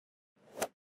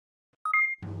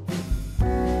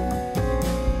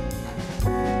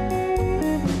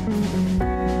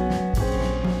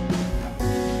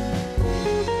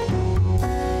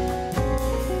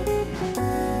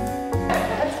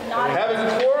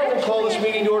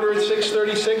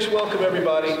welcome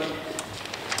everybody.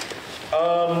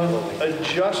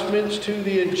 Adjustments to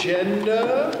the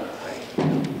agenda.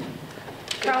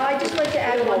 Carl, I'd just like to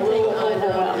add one thing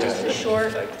on, just a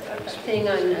short thing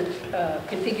on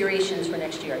configurations for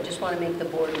next year. I just want to make the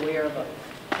board aware of a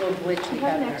little glitch we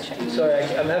have in our sheet. Sorry,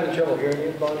 I'm having trouble hearing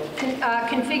you, Bonnie.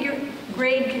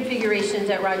 Grade configurations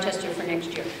at Rochester for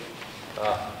next year.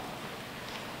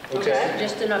 Okay.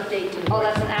 Just an update to the Oh, board.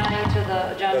 that's an adding to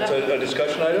the agenda? That's a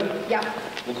discussion item? Yeah.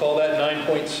 We'll call that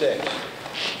 9.6.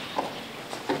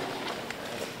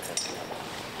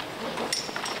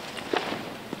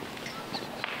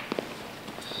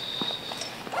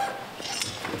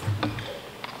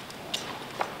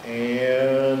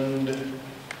 And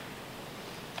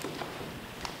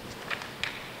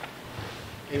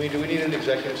Amy, do we need an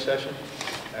executive session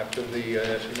after the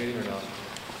SU meeting or not?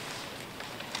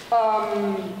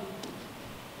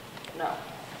 No.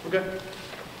 Okay.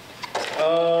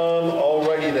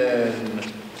 Alrighty then.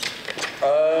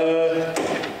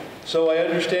 So I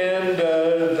understand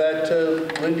that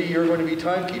Lindy, you're going to be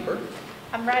timekeeper.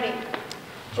 I'm ready.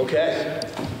 Okay.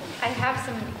 I have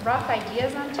some rough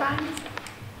ideas on times,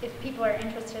 if people are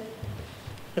interested.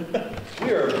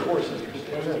 We are, of course,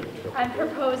 interested. I'm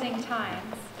proposing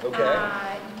times.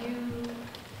 Okay. You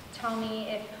tell me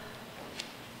if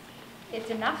it's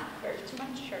enough or too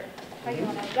much, or how you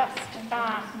want to adjust.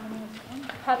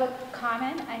 Public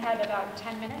comment, I had about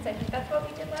 10 minutes. I think that's what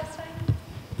we did last time.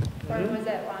 Or was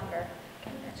it longer?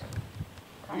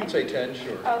 You can say 10,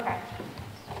 sure. Okay.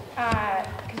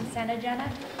 Consent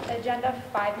agenda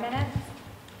 5 minutes.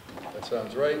 That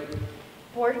sounds right.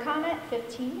 Board comment,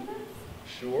 15 minutes.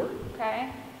 Sure.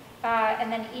 Okay.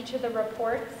 And then each of the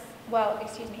reports, well,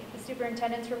 excuse me, the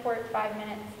superintendent's report, 5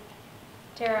 minutes.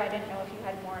 Tara, I didn't know if you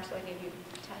had more, so I gave you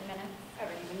 10 minutes. I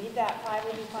don't even need that. 5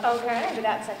 would be fine. Okay. For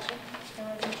that section.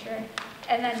 I wasn't sure.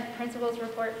 And then principal's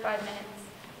report, 5 minutes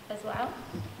as well.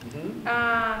 Mm-hmm.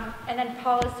 And then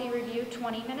policy review,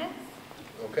 20 minutes.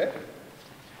 Okay.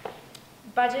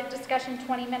 Budget discussion,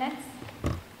 20 minutes,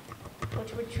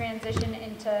 which would transition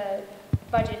into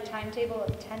budget timetable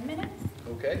of 10 minutes.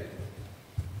 Okay.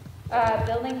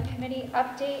 Building committee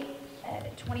update,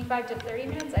 25 to 30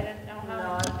 minutes. I didn't know how.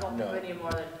 No, I don't No. do any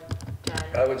more than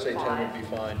 10. I would say 10 5. would be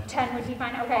fine. 10 would be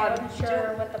fine. Okay, I wasn't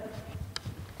sure what the.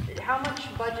 How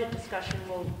much budget discussion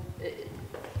will,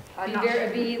 I'm not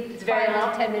It's very 5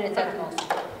 long, 10 minutes at the most.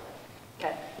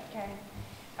 Okay. Okay.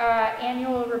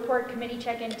 Annual report committee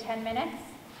check-in, 10 minutes.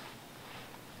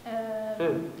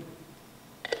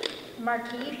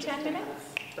 Marquee, 10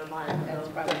 minutes. For mine. That's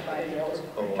probably 5 minutes.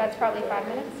 That's probably 5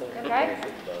 minutes, okay?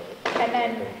 And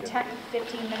then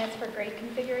 15 minutes for grade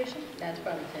configuration, That's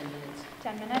probably 10 minutes.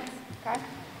 10 minutes, okay?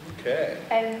 Okay.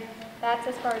 And that's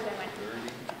as far as I went.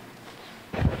 30.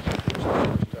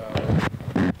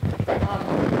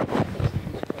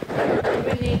 Do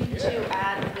we need to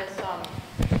add this,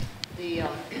 the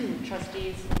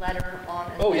trustees letter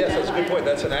on? Oh, yes, that's a good point.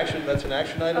 That's an action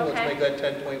item. Let's Okay. make that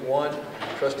 10.1.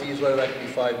 Trustees letter, that can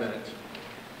be 5 minutes.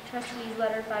 Trustees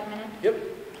letter, 5 minutes, Yep.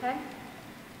 okay?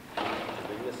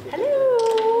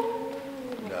 Hello.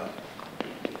 No.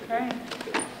 Okay.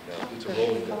 No, it's a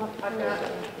rolling. I've got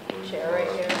chair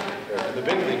right here. And the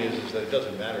big thing is that it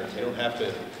doesn't matter. You don't have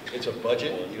to, it's a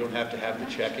budget. You don't have to have the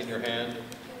check in your hand.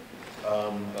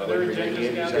 Other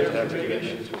agendas down there for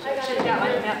revisions? I got it down,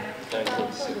 yeah.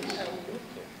 9.6.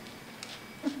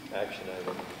 Action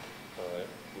item.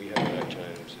 We have action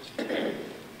items.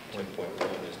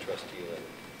 10.1 is trustee letter.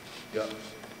 Yep.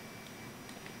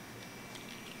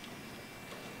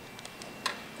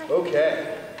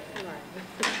 Okay.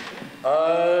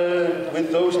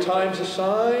 With those times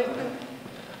assigned,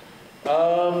 I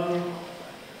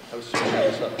was assuming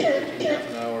this up 15, half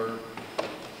an hour,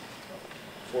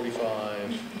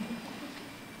 45,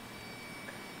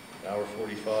 an hour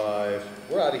 45.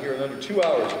 We're out of here in under 2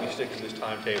 hours if we stick to this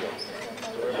timetable.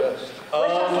 Do our best.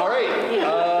 All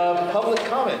right, public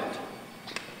comment.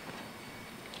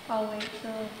 I'll wait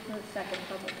till the second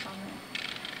public comment.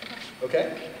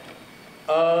 Okay.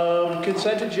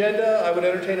 Consent agenda, I would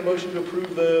entertain a motion to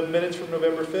approve the minutes from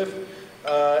November 5th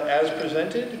as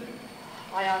presented.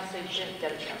 I honestly didn't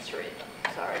get a chance to read them,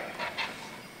 sorry.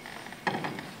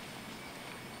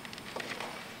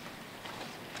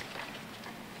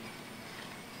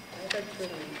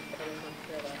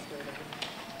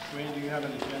 Randy, do you have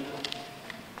an agenda?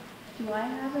 Do I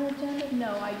have an agenda?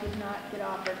 No, I did not get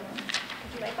offered one.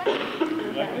 Would you like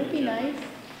one? That would be nice.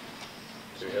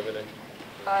 Do we have an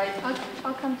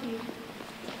I'll come to you.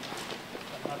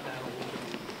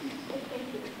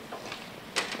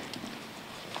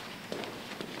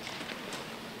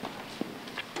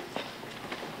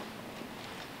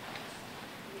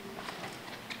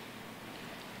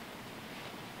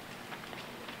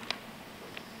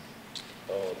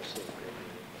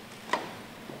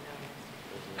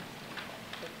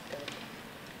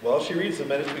 While she reads the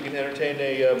minutes, we can entertain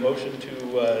a motion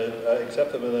to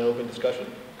accept them and then open discussion.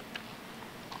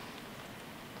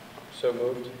 So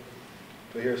moved. Do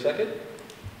we hear a second?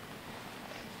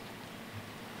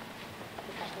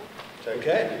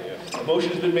 Okay. A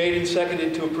motion's been made and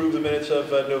seconded to approve the minutes of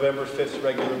November 5th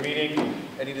regular meeting.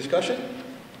 Any discussion?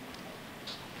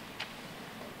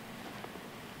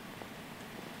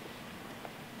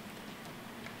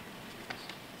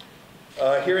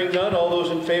 Hearing none, all those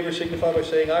in favor signify by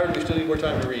saying aye, or do we still need more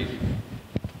time to read?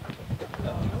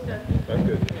 I'm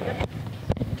good.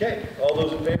 Okay, all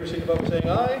those in favor signify by saying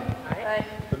aye. Aye.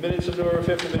 The minutes of November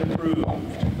 5th have been approved.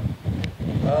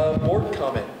 Board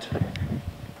comment.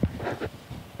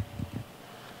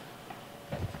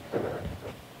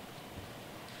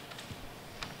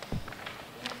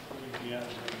 Yeah,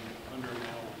 under an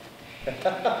hour.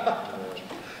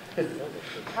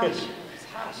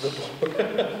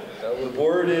 The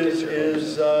board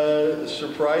is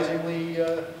surprisingly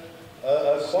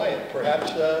quiet.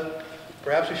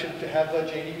 Perhaps we should have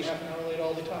Janie be half an hour late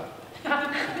all the time.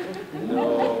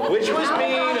 Which was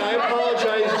mean. I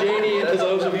apologize, Janie, and to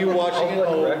those of you watching at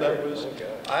home.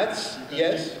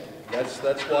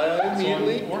 That's why I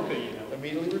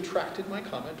immediately retracted my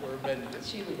comment or amended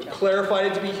it. Clarified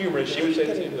it to be humorous. She would say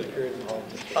the same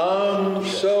thing.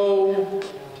 So,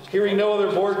 hearing no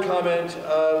other board comment,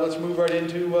 let's move right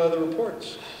into the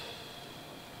reports.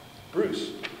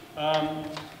 Bruce.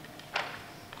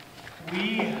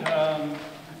 We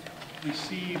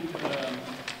received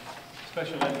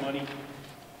special ed money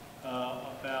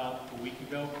about a week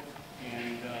ago,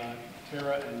 and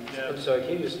Tara and Deb... I'm sorry,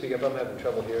 can you just speak up? I'm having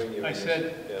trouble hearing you. I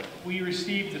said, yeah. We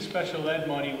received the special ed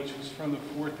money, which was from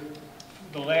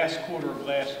the last quarter of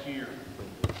last year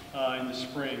in the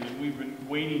spring, and we've been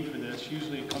waiting for this.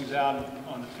 Usually it comes out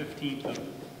on the 15th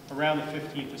around the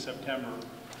 15th of September.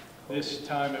 This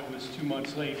time it was 2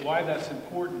 months late. Why that's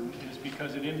important is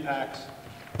because it impacts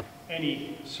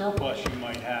any surplus you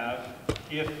might have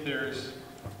if there's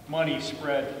money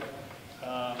spread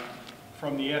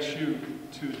from the SU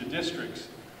to the districts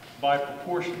by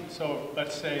proportion. So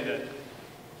let's say that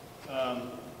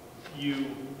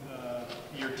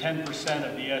you're 10%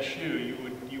 of the SU,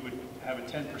 you would have a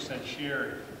 10%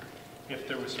 share if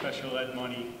there was special ed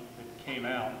money that came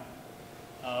out.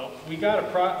 We got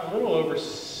a little over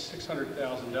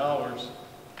 $600,000,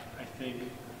 I think,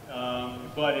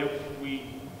 but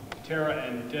Tara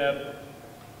and Deb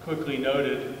quickly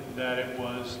noted that it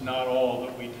was not all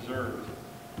that we deserved,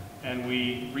 and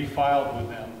we refiled with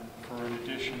them for an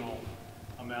additional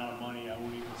amount of money. I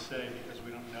won't even say because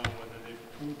we don't know whether they've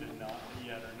approved it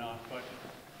yet or not, but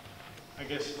I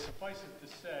guess suffice it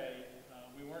to say,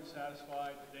 we weren't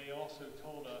satisfied. They also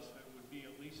told us that it would be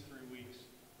at least 3 weeks,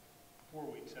 4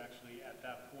 weeks actually, at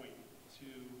that point to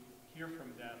hear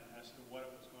from them as to what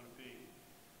it was going to be.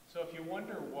 So if you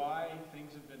wonder why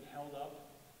things have been held up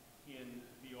in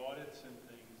the audits and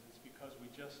things, it's because we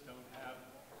just don't have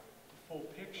the full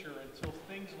picture until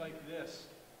things like this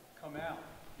come out.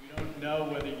 We don't know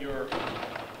whether your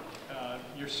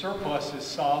surplus is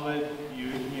solid,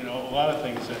 you know, a lot of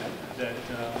things that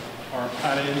are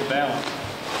kind of in the balance.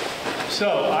 So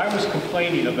I was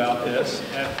complaining about this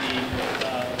at the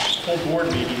full board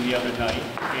meeting the other night,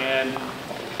 and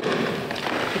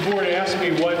the board asked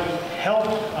me what help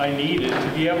I needed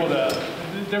to be able to.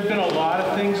 There have been a lot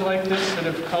of things like this that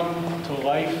have come to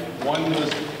life. One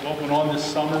was what went on this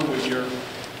summer with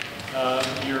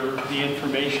the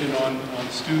information on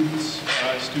students,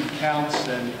 student counts,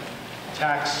 and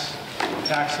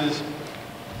taxes.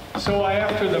 So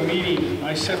after the meeting,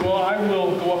 I said, well, I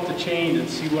will go up the chain and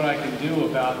see what I can do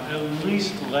about at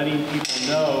least letting people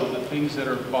know the things that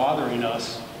are bothering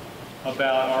us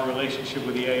about our relationship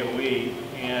with the AOE.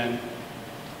 And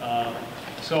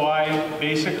so I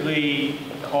basically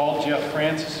called Jeff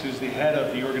Francis, who's the head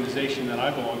of the organization that I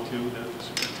belong to, the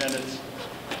Superintendent's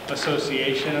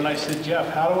Association, and I said, Jeff,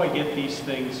 how do I get these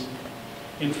things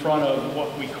in front of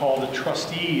what we call the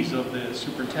trustees of the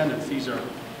superintendents? These are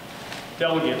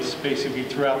delegates basically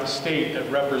throughout the state that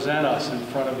represent us in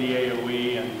front of the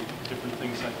AOE and different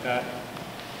things like that.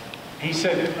 He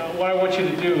said, what I want you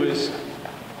to do is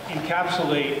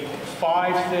encapsulate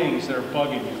 5 things that are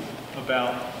bugging you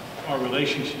about our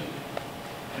relationship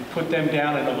and put them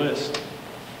down in a list.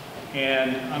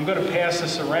 And I'm going to pass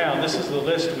this around. This is the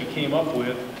list we came up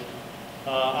with.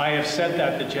 I have sent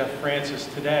that to Jeff Francis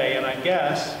today, and I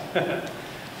guess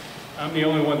I'm the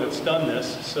only one that's done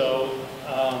this, so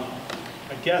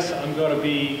I guess I'm going to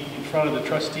be in front of the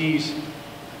trustees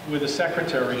with the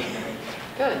secretary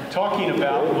talking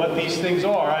about what these things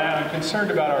are. I'm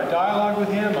concerned about our dialogue with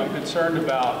him. I'm concerned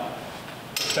about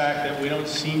the fact that we don't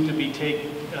seem to be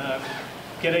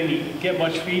get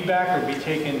much feedback or be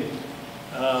taken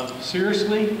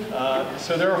seriously.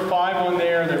 So there are 5 on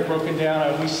there. They're broken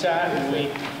down. We sat and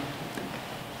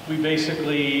we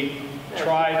basically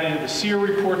tried, and the SEER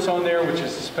report's on there, which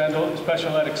is the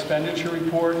special ed expenditure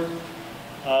report.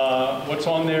 What's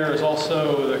on there is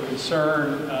also the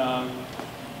concern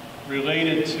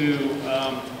related to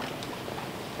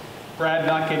Brad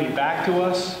not getting back to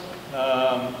us.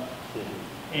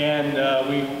 And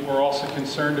we were also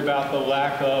concerned about the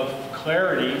lack of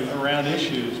clarity around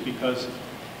issues, because it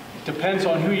depends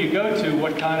on who you go to,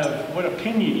 what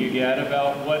opinion you get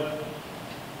about what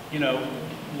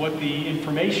the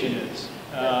information is.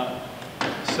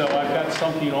 So I've got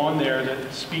something on there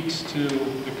that speaks to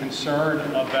the concern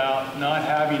about not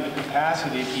having the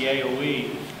capacity at the AOE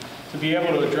to be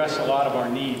able to address a lot of our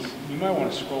needs. You might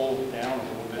want to scroll down a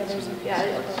little bit.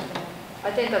 Yeah,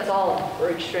 I think that's all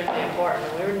extremely important,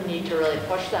 and we need to really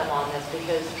push them on this,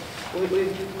 because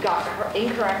we've got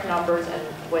incorrect numbers and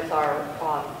with our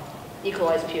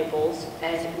equalized pupils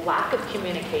and lack of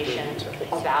communication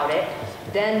about it.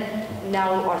 Then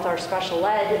now with our special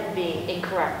ed being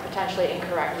incorrect, potentially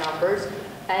incorrect numbers,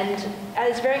 and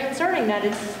it's very concerning that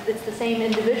it's the same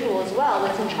individual as well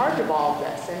that's in charge of all of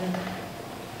this, and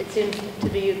it seems to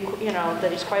be,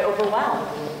 that he's quite overwhelmed.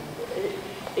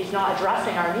 He's not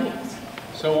addressing our needs.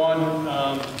 So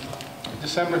on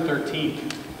December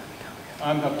 13th,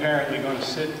 I'm apparently going to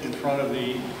sit in front of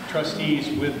the trustees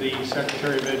with the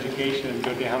Secretary of Education and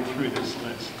go down through this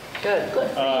list. Good.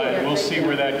 And we'll see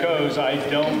where that goes. I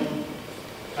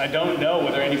don't know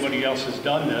whether anybody else has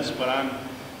done this, but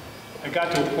I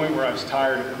got to a point where I was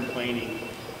tired of complaining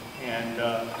and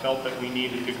felt that we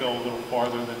needed to go a little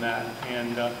farther than that.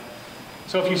 And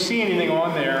so if you see anything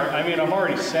on there, I mean, I've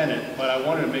already sent it, but I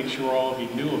wanted to make sure all of you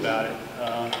knew about it.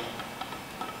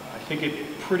 I think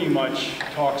it pretty much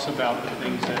talks about the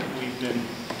things that we've been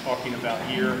talking about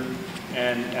here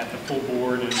and at the full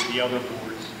board and the other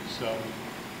boards. So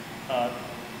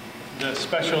the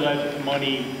special ed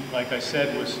money, like I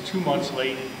said, was 2 months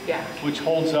late, Yeah. which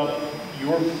holds up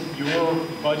your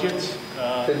budgets.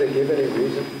 Did they give any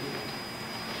reason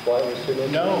why it was 2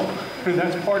 months? No,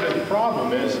 that's part of the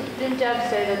problem is, Didn't Deb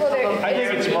say that Well, some of I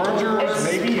think it's mergers,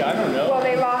 maybe, I don't know. Well,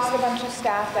 they lost a bunch of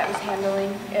staff that was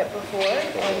handling it before,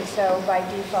 and so by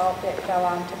default, it fell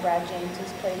onto Brad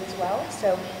James's plate as well.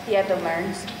 So he had to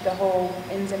learn the whole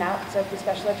ins and outs of the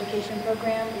special education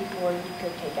program before he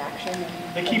could take action.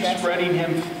 They keep spreading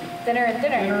him thinner and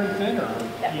thinner. thinner and thinner,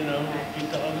 get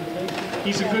the other thing.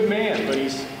 He's a good man, but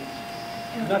he's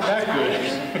not that good.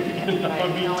 You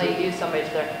can only use somebody to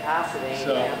their capacity.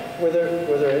 So- Yeah. Were there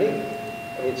any,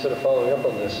 I mean, sort of following up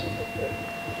on this,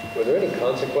 were there any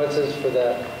consequences for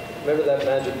that? Remember that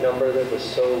magic number that was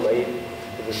so late?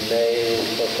 It was May, we were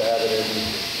supposed to have it in,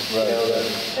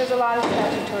 There's a lot of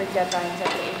statutory deadlines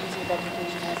that the Agency of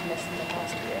Education has missed in the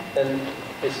past year. and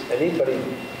is anybody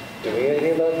doing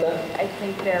anything about that? I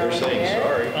think they're They're saying aware.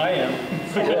 sorry. I am.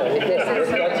 Is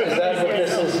that what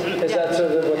this is that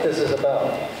sort of what this is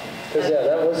about? Because, yeah,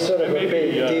 that was sort of a Maybe,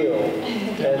 big deal.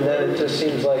 And then it just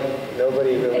seems like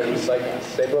nobody really, like,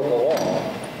 they broke the law.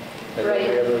 And Right.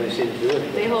 nobody ever really seemed to do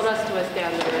anything. They hold us to a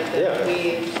standard that Yeah,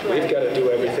 we've got to do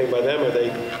everything by them, or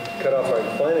they cut off our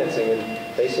financing, and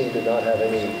they seem to not have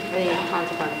any. Any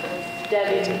consequences.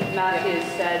 Debbie Matthews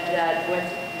said that with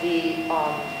the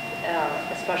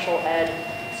special ed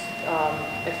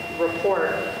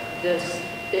report,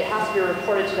 it has to be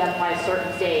reported to them by a certain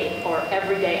date, or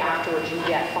every day afterwards you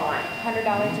get fined.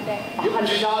 $100 a day.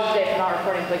 $100 a day for not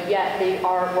reporting, but yet we're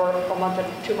a month and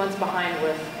 2 months behind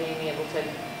with being able to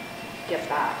get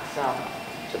back, so.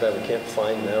 So that we can't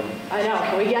find them. I know,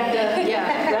 can we get the,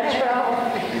 retro?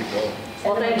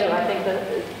 Well, thank you, I think that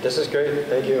This is great,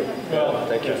 thank you. Well,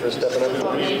 Thank you for stepping is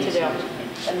what up. we need to do.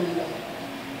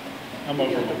 I'm The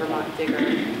over. Vermont digger.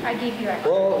 I gave you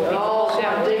extra. Well, Oh,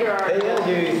 yeah, digger. hey,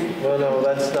 yeah, well, no,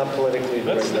 that's not politically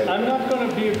right. I'm not going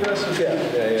to be aggressive. Yeah.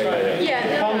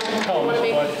 Yeah, no, Comes, but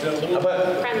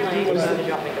But Friendly. do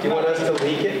you want us to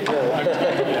leak it? No.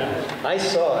 I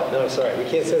saw it, no, sorry, we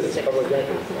can't say this, it's public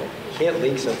record. You can't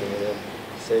leak something and then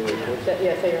say we could.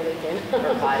 Yeah, say you're leaking.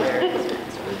 Or fire.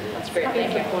 That's great.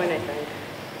 That's the point, I think.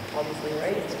 Obviously,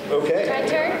 right? Okay. My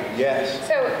turn? Yes.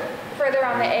 So further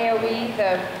on the AOE,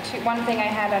 one thing I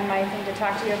had on my thing to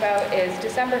talk to you about is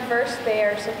December 1st, they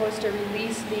are supposed to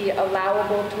release the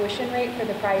allowable tuition rate for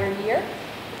the prior year.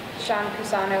 Sean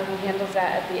Cusano, who handles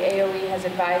that at the AOE, has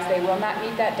advised they will not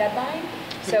meet that deadline.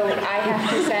 So I have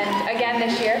to send, again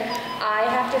this year, I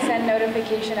have to send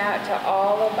notification out to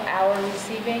all of our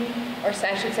receiving, or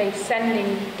I should say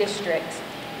sending districts,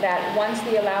 that once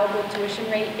the allowable tuition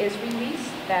rate is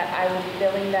released, that I will be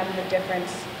billing them the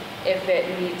difference if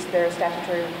it meets their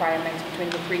statutory requirements between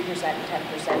the 3% and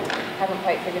 10%. Haven't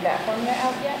quite figured that formula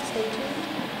out yet, stay tuned.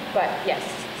 But yes,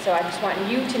 so I just want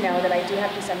you to know that I do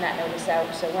have to send that notice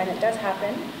out. So when it does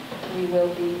happen, we will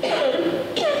be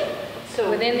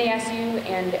within the SU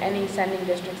and any sending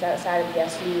districts outside of the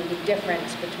SU, the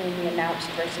difference between the announced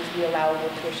versus the allowable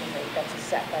tuition rate that's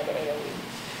set by the AOE.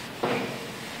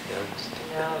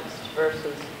 Announced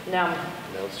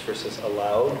versus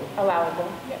allowed?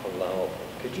 Allowable, yep. Allowable.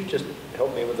 Could you just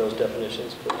help me with those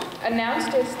definitions, please?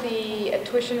 Announced is the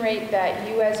tuition rate that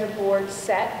you as a board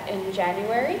set in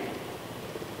January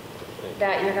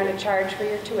that you're going to charge for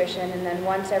your tuition, and then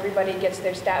once everybody gets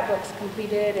their stat books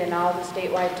completed and all the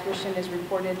statewide tuition is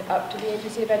reported up to the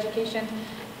Agency of Education,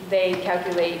 they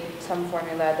calculate some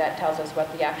formula that tells us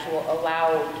what the actual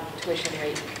allowed tuition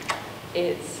rate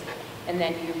is, and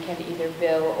then you can either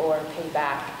bill or pay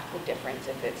back the difference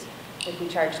if we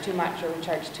charge too much or we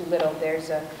charge too little.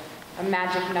 There's a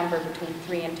magic number between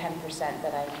 3 and 10%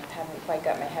 that I haven't quite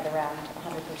got my head around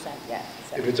 100% yet.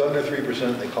 So. If it's under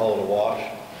 3%, they call it a wash.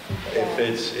 Yeah.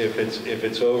 If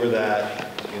it's over that,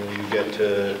 you get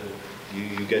to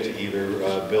either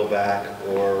bill back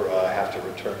or have to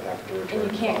return.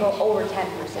 And you can't go over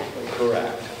 10%.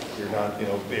 Correct. You're not.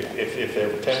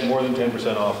 If they're more than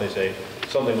 10% off, they say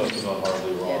something must have gone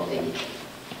horribly wrong.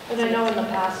 And I know in the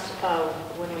past,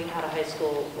 when we had a high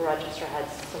school, Rochester had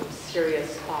some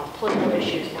serious political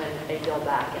issues when they bill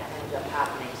back and ended up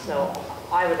happening. So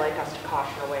I would like us to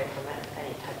caution away from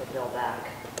any type of bill back.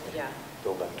 Yeah.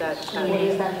 Bill back. That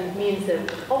means that,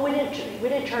 oh, we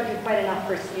didn't charge you quite enough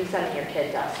for you sending your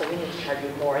kid to us, so we need to charge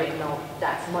you more, even though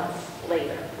that's months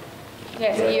later.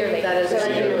 Yes, a year later. That is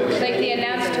a year later. Like the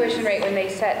announced tuition rate when they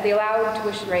set, the allowed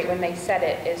tuition rate when they set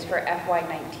it is for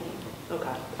FY19.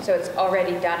 Okay. So it's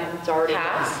already done and It's already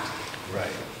passed.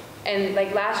 Right. And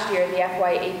like last year, the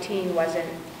FY18 wasn't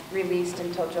released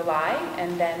until July,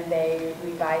 and then they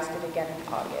revised it again in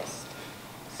August.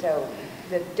 So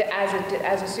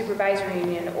as a supervisory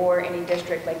union or any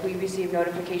district, like we received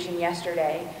notification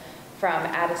yesterday from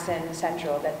Addison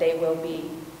Central that they will be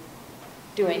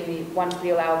doing once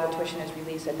the allowable tuition is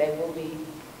released, that they will be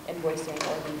invoicing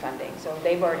or refunding. So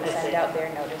they've already sent out their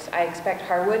notice. I expect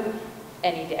Harwood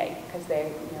any day, because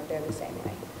they're the same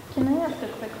way. Can I ask a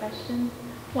quick question?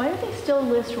 Why do they still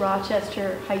list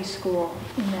Rochester High School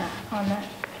on that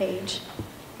page?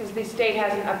 Because the state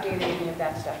hasn't updated any of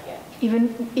that stuff yet. Even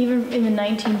in the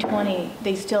 1920,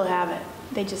 they still have it.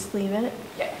 They just leave it?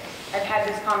 Yeah. I've had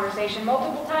this conversation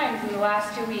multiple times in the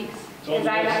last 2 weeks. Because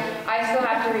I still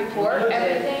have to report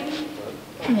everything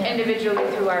individually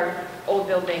through our old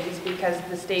buildings because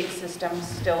the state systems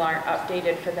still aren't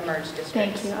updated for the merged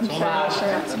districts. Thank you. I'm sorry.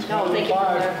 No, thank you for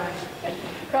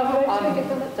clarifying.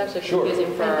 It's actually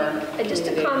confusing for our just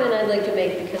a comment I'd like to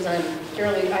make, because I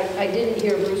didn't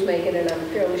hear Bruce make it, and I'm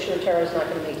fairly sure Tara's not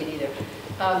going to make it either.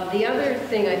 The other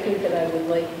thing I think that I would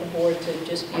like the board to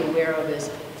just be aware of is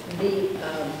the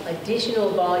additional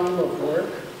volume of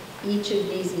work. Each of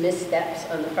these missteps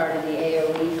on the part of the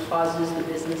AOE causes the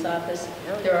business office.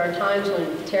 There are times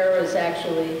when Tara is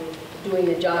actually doing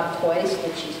the job twice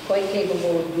that she's quite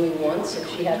capable of doing once if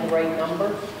she had the right number.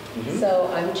 Mm-hmm.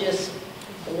 So I'm just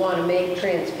want to make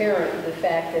transparent the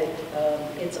fact that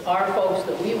it's our folks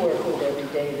that we work with every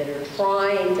day that are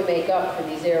trying to make up for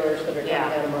these errors that are coming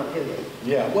out of Montpelier.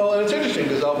 Yeah, well, and it's interesting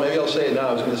because maybe I'll say it now.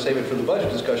 I was going to save it for the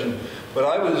budget discussion, but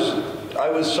I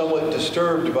was somewhat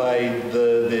disturbed by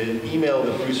the email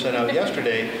that Bruce sent out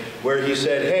yesterday, where he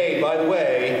said, "Hey, by the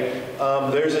way,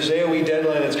 there's this AOE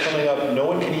deadline that's coming up. No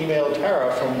one can email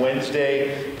Tara from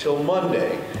Wednesday till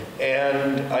Monday."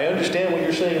 And I understand what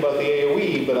you're saying about the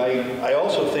AOE, but I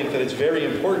also think that it's very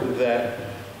important that,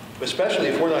 especially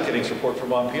if we're not getting support from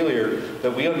Montpelier,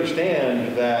 that we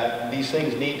understand that these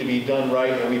things need to be done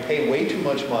right, and we pay way too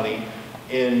much money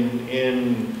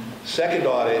in second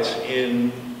audits,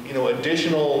 in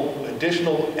additional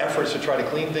efforts to try to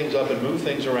clean things up and move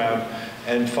things around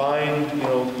and find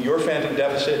your phantom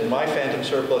deficit and my phantom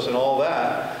surplus and all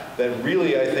that. That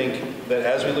really, I think that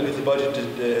as we look at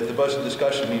the budget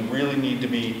discussion, we really need to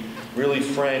be really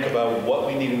frank about what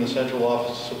we need in the central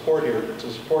office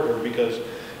to support her, because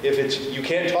if you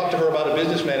can't talk to her about a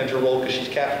business manager role because she's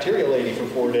cafeteria lady for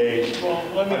 4 days. Well,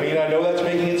 I know that's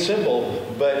making it simple,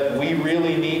 but we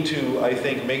really need to, I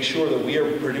think, make sure that we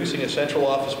are producing a central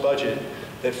office budget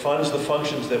that funds the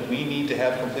functions that we need to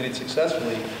have completed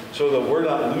successfully, so that we're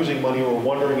not losing money or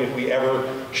wondering if we ever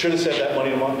should have sent that money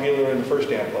to Montpelier in the first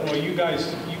damn place. Well, you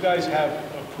guys have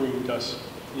approved us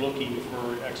looking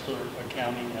for extra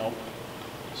accounting help,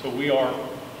 so we are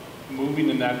moving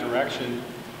in that direction.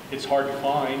 It's hard to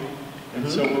find, and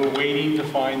so we're waiting to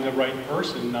find the right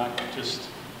person, not just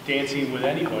dancing with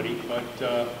anybody,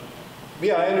 but...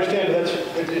 yeah, I understand,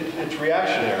 but it's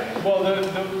reactionary. Well,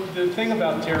 the thing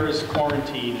about Tara's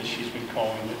quarantine, as she's been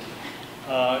calling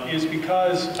it, is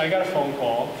because I got a phone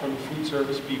call from the food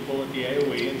service people at the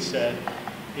AOE and said,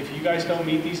 if you guys don't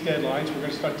meet these deadlines, we're going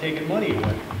to start taking money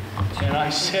away. And I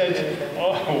said,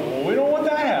 oh, well, we don't want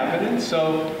that happening.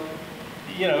 So,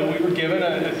 you know, we were given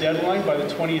a deadline by the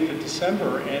 20th of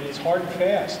December, and it's hard and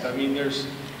fast. I mean, there's...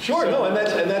 Sure, no, and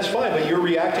that's fine, but you're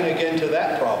reacting again to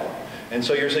that problem. And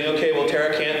so you're saying, okay, well,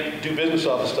 Tara can't do business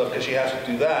office stuff because she has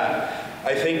to do that.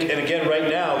 I think, and again, right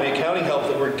now, the accounting help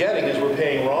that we're getting is we're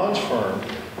paying Ron's firm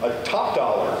a top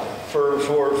dollar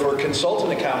for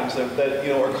consultant accountants that you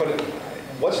know, are going to...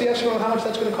 What's the estimate on how much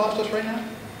that's going to cost us right now?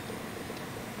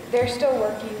 They're still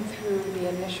working through the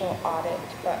initial audit,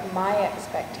 but my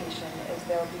expectation is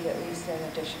there'll be at least an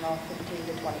additional $15,000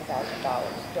 to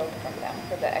 $20,000 billed from them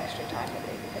for the extra time that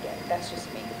they put in. That's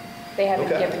just me. They haven't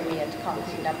given me a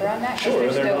concrete number on that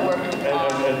because they're still working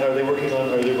on. And are they working on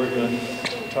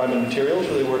time and materials,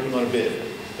 or are they working on a bid?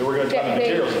 They're working on time and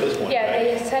materials at this point. Yeah,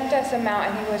 right? they sent us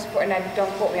amount. I think it was and don't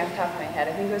quote me off the top of my head.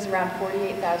 I think it was around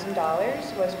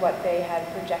 $48,000 was what they had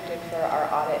projected for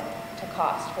our audit to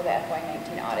cost for the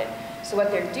FY19 audit. So what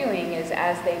they're doing is,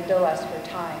 as they bill us for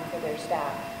time for their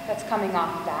staff, that's coming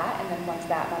off that, and then once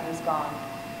that money's gone,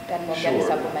 then we'll get a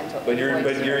supplemental. But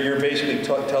you're basically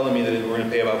telling me that we're going to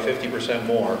pay about 50%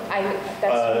 more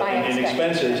that's my in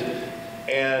expenses.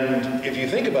 And if you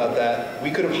think about that,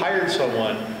 we could have hired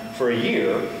someone for a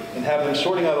year and have them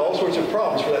sorting out all sorts of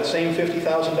problems for that same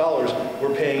 $50,000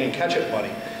 we're paying in catch-up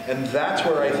money. And that's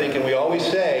where I think, and we always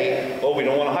say, oh, we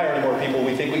don't want to hire any more people.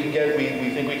 We think we can get, we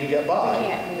think we can get by,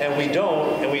 and we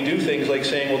don't. And we do things like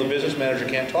saying, well, the business manager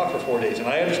can't talk for 4 days. And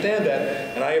I understand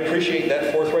that, and I appreciate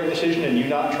that forthright decision, and you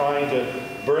not trying to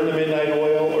burn the midnight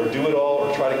oil or do it all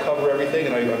or try to cover everything.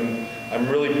 And I'm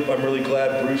really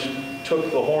glad Bruce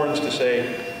took the horns to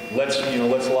say, let's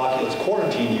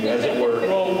quarantine you, as it were.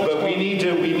 But we need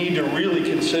to really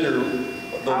consider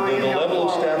the level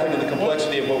of staffing and the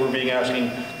complexity of what we're being asking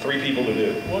 3 people to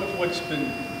do. What's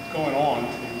been going on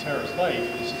in Tara's life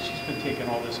is she's been taking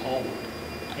all this home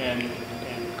and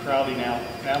crowding out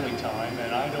family time,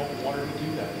 and I don't want her to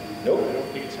do that. Nope. I don't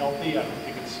think it's healthy. I don't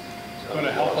think it's going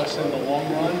to help us in the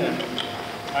long run, and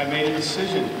I made a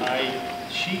decision.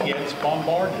 She gets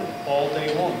bombarded all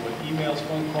day long with emails,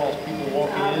 phone calls, people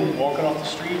walking in, walking off the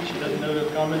street. She doesn't know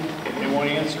they're coming. They want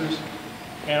answers.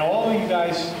 And all of you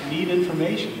guys need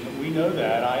information. We know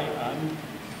that.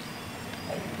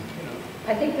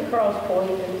 I think to Carl's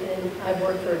point, and I've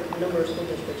worked for a number of school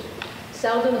districts,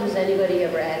 seldom does anybody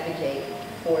ever advocate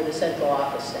for the central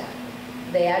office staff.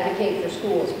 They advocate for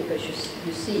schools because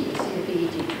you see the PE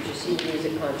teachers, you see the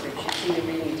music concerts, you see the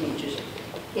reading teachers.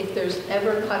 If there's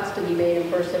ever cuts to be made in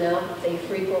personnel, they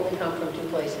frequently come from 2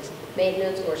 places,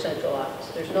 maintenance or central office.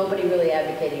 There's nobody really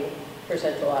advocating for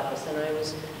central office, and I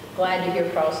was glad to hear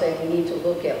Carl say we need to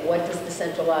look at what does the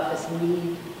central office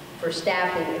need for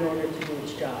staffing in order to do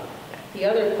its job. The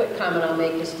other quick comment I'll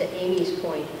make is to Amy's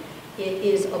point. It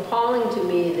is appalling to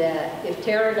me that if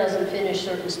Tara doesn't finish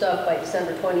certain stuff by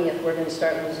December 20th, we're going to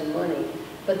start losing money.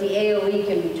 But the AOE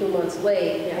can be 2 months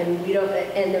late, and we don't,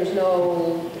 and there's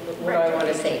no, what do I want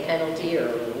to say, penalty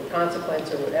or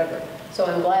consequence or whatever. So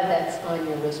I'm glad that's on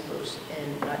your list, Bruce,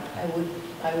 and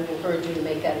I would encourage you to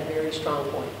make that a very strong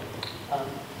point.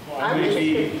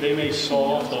 They may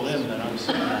saw off the limb that I'm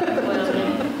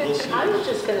saying. We'll see. I was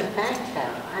just going to thank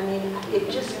Tara. I mean, it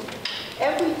just,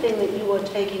 everything that you were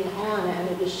taking on, and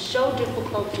it was so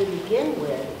difficult to begin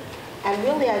with. And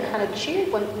really, I kind of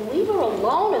cheered when leave her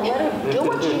alone and let her do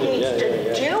what she needs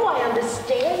to do. I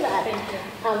understand that.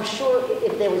 I'm sure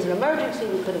if there was an emergency,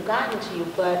 we could have gotten to you,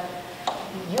 but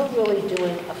you're really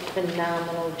doing a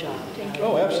phenomenal job.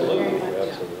 Oh, absolutely.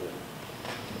 Absolutely.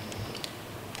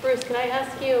 Bruce, can I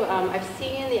ask you, I've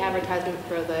seen the advertisement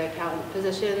for the accountant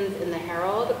positions in the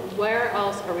Herald. Where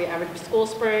else are we advertising? School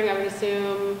Spring, I would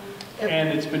assume. And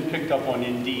it's been picked up on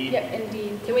Indeed. Yep,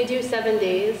 Indeed. Can we do 7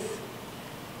 days?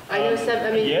 I know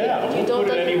yeah, you we'll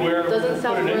put it anywhere. Doesn't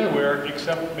sound put it anywhere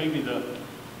except maybe the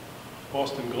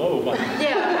Boston Globe.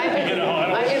 Yeah, it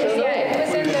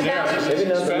was in the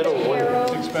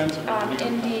Herald, it's expensive.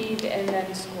 Indeed, and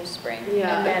then School Spring.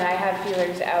 Yeah. And then I have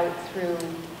feelers out through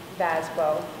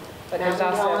VASBO, but there's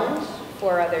also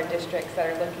 4 other districts that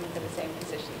are looking for the same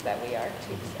positions that we are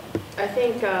too. So. I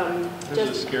think there's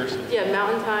a scarcity. Yeah,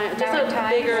 Mountain Time, just a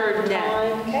bigger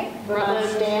net. Okay.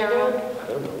 Standard. I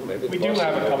don't know, maybe we do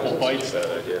have a couple bites. That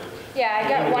idea. Yeah, I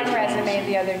got one resume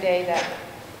the other day that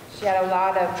She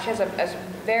had she has a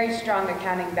very strong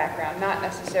accounting background, not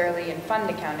necessarily in fund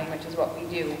accounting, which is what we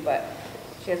do, but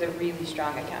she has a really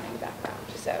strong accounting background.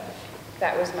 So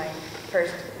that was my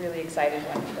first really excited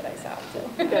one that I saw. So.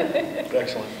 Good.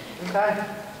 Excellent. Okay.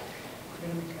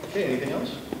 Okay, anything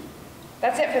else?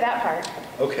 That's it for that part.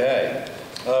 Okay.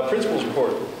 Principal's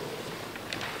report.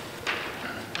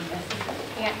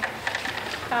 Yeah.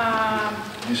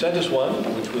 You sent us one,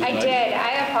 which was I nice. did.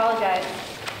 I apologize.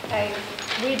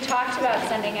 We talked about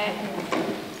sending it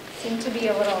and seemed to be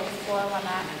a little slow on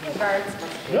that regards.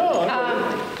 No.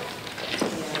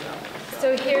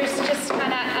 So here's just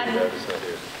kind of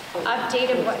an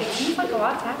update of what, it seems like a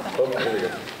lot's happened. Oh, there we go.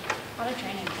 A lot of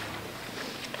training.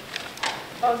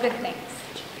 All good things.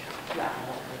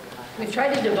 We've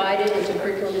tried to divide it into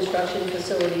curriculum instruction,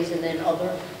 facilities, and then other.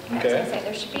 I was going to say,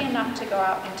 there should be enough to go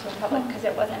out into the public because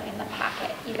it wasn't in the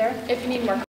packet either. If you need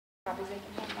more copies, I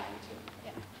can have mine too.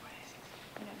 Yeah.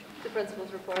 The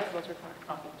principal's report.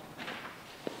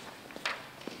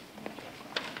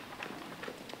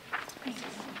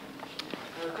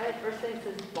 Okay, first thing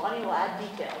says Bonnie will add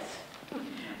details.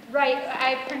 Right,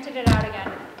 I printed it out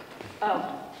again.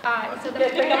 Oh. So the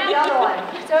Pick up the other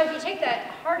one. So if you take the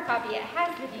hard copy, it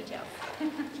has the details.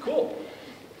 Cool.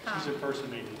 She's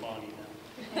impersonating Bonnie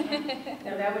now.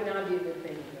 No, that would not be a good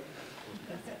thing.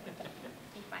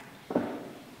 Fine.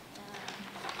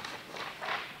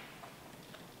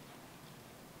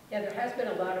 Yeah, there has been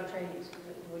a lot of trainings,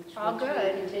 which All we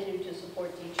good. continue to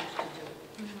support teachers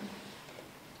to do.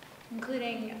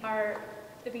 Including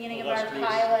the beginning of our Illustrious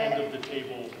pilot. end of the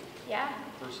table Yeah,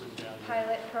 person down here.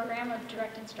 pilot program of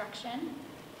direct instruction.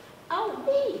 Oh,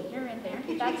 me. You're in there.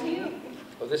 That's you.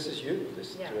 Oh, this is you?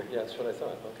 This, Yeah. yeah, that's what I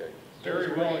thought, okay.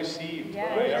 Very well received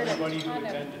Yeah, by I heard a everybody who ton of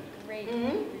attended. great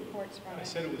reports from I it.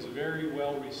 said it was very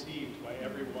well received by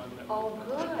everyone that Oh, was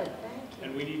good, attended. thank you.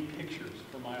 And we need pictures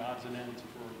for my odds and ends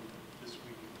for this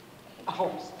week. Oh,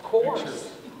 of course.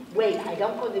 Pictures. Wait, I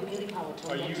don't go to the beauty parlor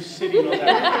till Are you next. sitting on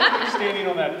that, standing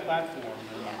on that platform?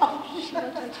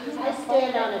 I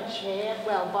stand on a chair,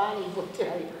 well, Bonnie will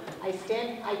tell you, I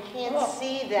can't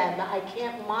see them, I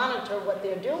can't monitor what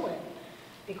they're doing,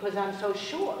 because I'm so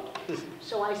short.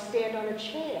 So I stand on a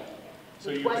chair, So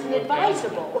which you can wasn't look down.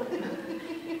 advisable.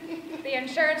 The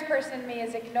insurance person in me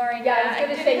is ignoring Yeah, that. I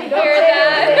was going to didn't say, you don't hear say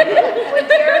that. that. When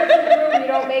Jared's in the room, you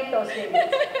don't make those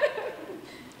statements.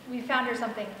 We found her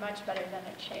something much better than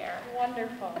a chair.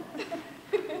 Wonderful.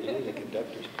 You need a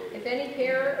conductor's podium. If any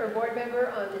parent or board member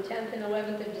on the 10th and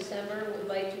 11th of December would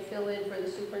like to fill in for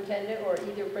the superintendent or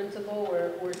either principal,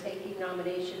 we're taking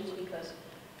nominations because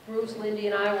Bruce, Lindy,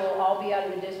 and I will all be out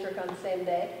of the district on the same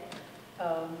day.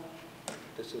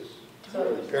 This is So-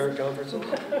 for the parent conferences?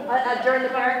 During the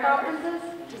parent conferences?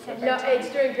 No, it's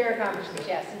during parent conferences,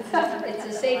 yes. It's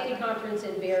a safety conference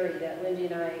in Barrie that Lindy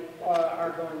and I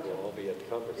are going We'll to. all be at the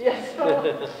conference. Yes.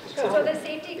 So the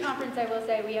safety conference, I will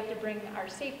say, we have to bring our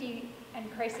safety and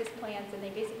crisis plans, and they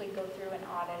basically go through and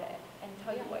audit it and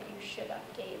tell you what you should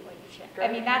update, what you should.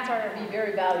 I mean, that's our It'd be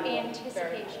very valuable.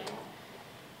 anticipation.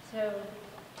 So.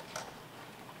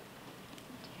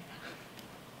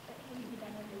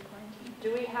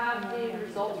 Do we have the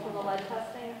results from the lead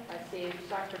testing? I see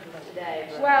Dr. from today.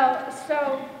 But Well,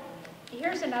 so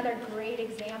here's another great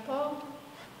example.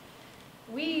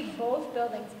 We, both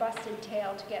buildings, busted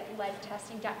tail to get lead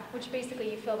testing done, which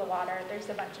basically you fill the water, there's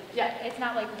a bunch of, Yeah. it's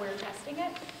not like we're testing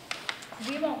it.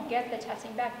 We won't get the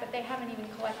testing back, but they haven't even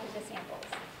collected the samples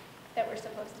that were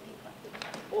supposed to be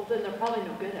collected. well, then they're probably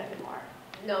no good anymore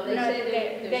No, they No,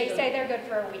 say they say they're good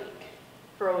for a week.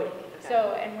 for a week. Okay.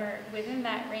 So, and we're within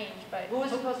that range, but Who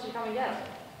was supposed to come and get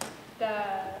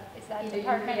them? is that Either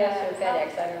Department UPS or of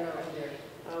FedEx, Health? I don't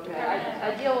know. Okay,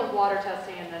 I deal with water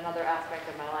testing in another aspect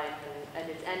of my life, and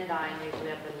it's N9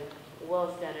 usually up in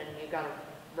Williston, and you gotta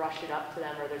rush it up to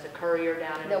them, or there's a courier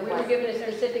down in No, we were West- given a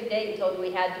specific date and told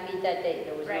we had to meet that date.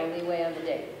 There was no Right. leeway on the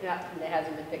date. Yeah, And it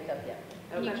hasn't been picked up yet.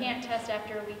 You okay. can't test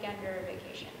after a weekend or a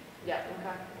vacation. Yeah,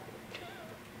 okay.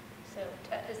 So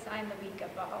to assign the week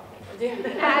of the holidays. Yeah.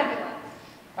 Fabulous.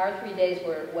 Our 3 days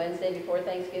were Wednesday before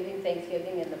Thanksgiving,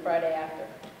 Thanksgiving, and the Friday after.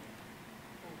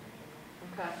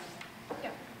 Okay. Yeah,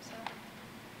 so.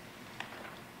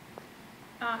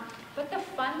 But the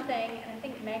fun thing, and I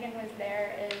think Megan was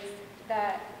there, is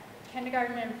that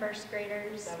kindergarten and first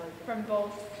graders That was- from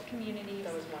both communities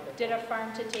That was wonderful. did a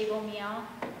farm-to-table meal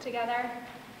together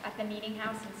at the meeting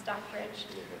house in Stockbridge.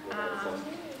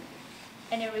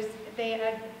 And it was,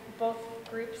 both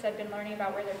groups had been learning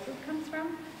about where their food comes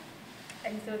from.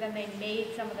 And so then they made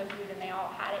some of the food and they all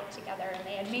had it together. And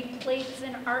they had made plates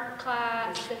in art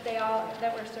class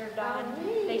that were served on.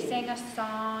 They sang a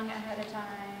song ahead of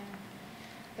time.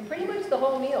 And pretty much the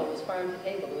whole meal was farm to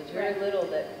table. There was very little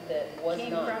that was Came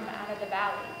not. from out of the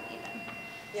valley even.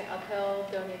 Yeah, Uphill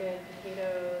donated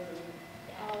potatoes and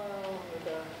tallow with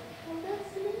the. Oh,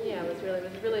 that's neat. Yeah, it was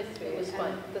really sweet. It was And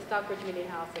fun. the Stockbridge Meeting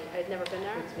House, and I'd never been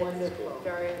there. It's wonderful.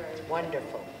 Very, very.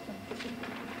 Wonderful.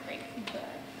 Great.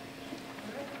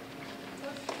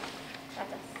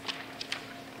 That's us.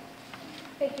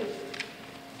 Thank you.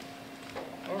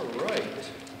 All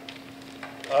right.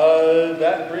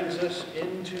 That brings us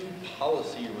into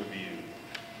policy review.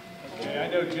 Okay, I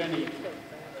know Jenny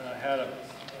had a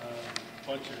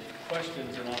bunch of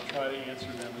questions, and I'll try to answer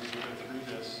them as we go through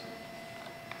this.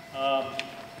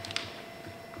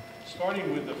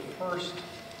 Starting with the first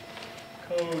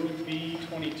code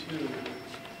B22,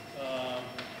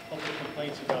 public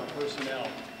complaints about personnel.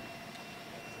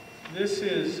 This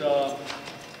is,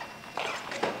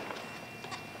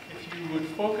 if you would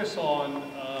focus on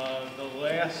the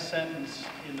last sentence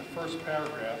in the first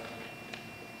paragraph,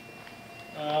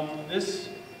 this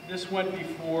went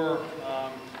before,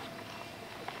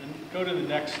 go to the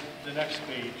next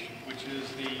page, which is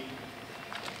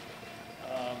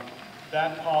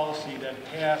that policy that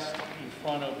passed in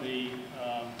front of the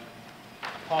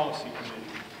policy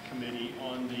committee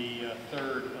on the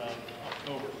 3rd of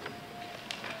October.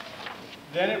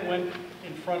 Then it went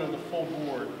in front of the full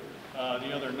board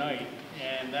the other night,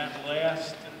 and the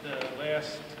last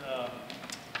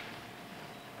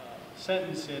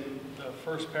sentence in the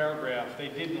first paragraph they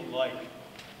didn't like.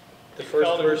 The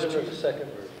first version or the second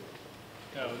version?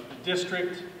 No, the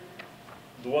district.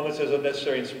 The one that says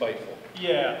unnecessary and spiteful.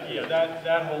 Yeah,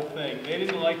 that whole thing. They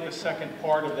didn't like the second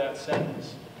part of that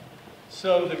sentence.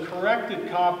 So the corrected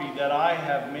copy that I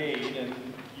have made, and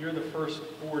you're the first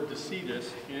board to see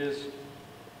this, is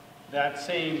that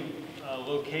same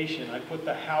location. I put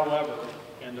the however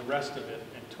and the rest of it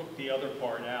and took the other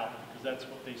part out because that's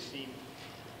what they seem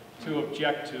to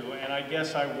object to. And I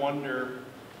guess I wonder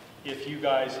if you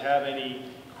guys have any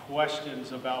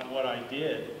questions about what I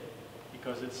did,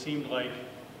 because it seemed like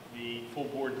the full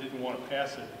board didn't want to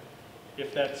pass it.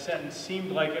 If that sentence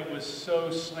seemed like it was so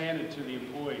slanted to the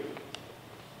employee.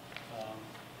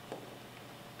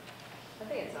 I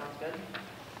think it sounds good.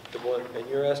 The one, and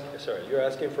you're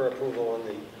asking for approval on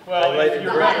the Well, if highlighted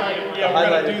you're version. ready, yeah, we're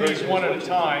going to do these one at a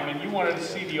time, and you wanted to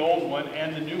see the old one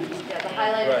and the new one. Yeah, the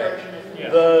highlighted Right. version is. Yeah.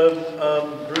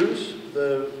 Bruce,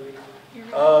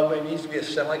 it needs to be a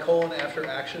semicolon after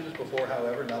actions before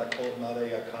however, not a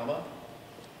comma.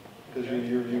 Because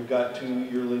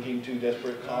you're linking two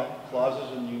desperate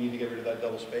clauses, and you need to get rid of that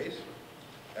double space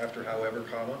after however,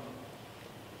 comma.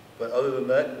 But other than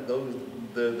that,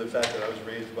 the fact that I was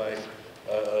raised by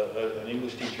an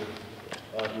English teacher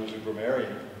who was a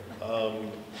grammarian, Not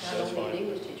that's only fine. an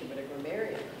English teacher, but a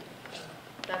grammarian.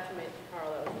 That's amazing, Carl,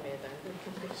 that was amazing.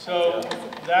 So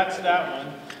that's that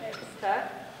one. Okay.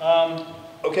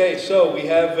 Okay, so we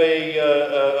have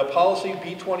a policy,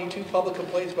 B22, public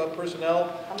complaints about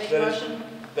personnel. I'll make a that motion.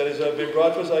 That has been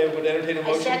brought to us. I would entertain a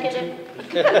motion. second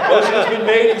Motion has been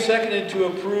made and seconded to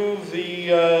approve the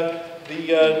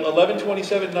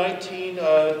 11/27/19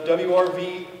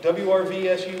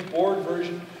 WRVSU board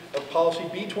version of policy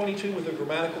B22 with the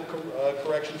grammatical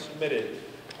correction submitted.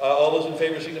 All those in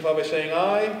favor signify by saying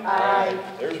aye. Aye.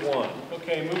 There's one.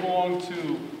 Okay, move along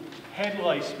to head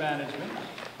lice management.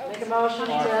 Make a motion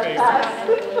Our to favorite.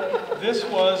 pass. This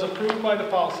was approved by the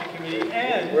policy committee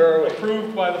and Where are we?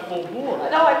 approved by the full board.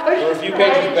 No, I pushed We're a this few one.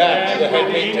 pages back. And The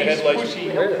head Amy's lice. pushing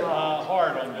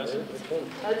hard on this.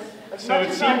 As So much it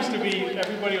as seems I- to be,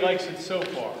 everybody likes it so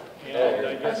far. And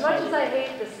I guess As much as I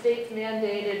hate the state's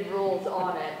mandated rules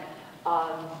on it,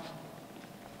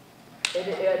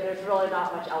 there's really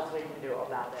not much else we can do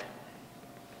about it.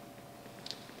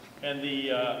 And the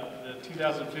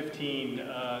 2015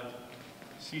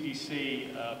 CDC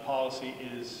policy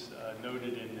is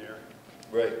noted in there.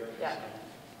 Right. Yeah.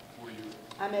 For you.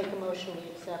 I make a motion, we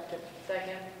accept it.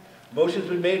 Second. Motion's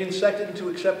been made and seconded to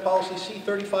accept policy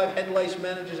C35, head lice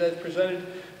managers as presented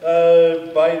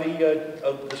by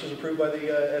this was approved by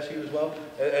the SU as well,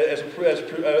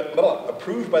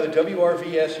 approved by the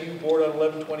WRVSU board on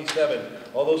 11/27.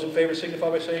 All those in favor signify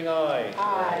by saying aye.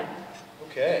 Aye.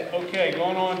 Okay. Okay,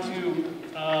 going on to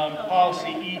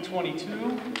policy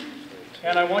E22.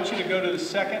 And I want you to go to the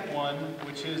second one,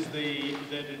 which is the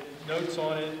notes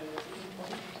on it.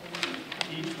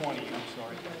 E20, I'm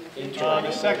sorry.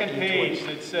 The second page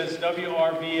that says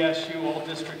WRVSU, all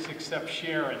districts except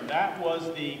Sharon. That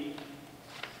was the,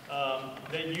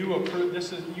 that you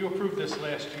approved, you approved this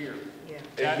last year.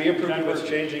 And we approved was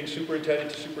changing superintendent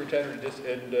to superintendent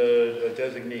and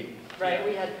designee. Right,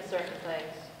 we had certain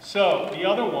things. So the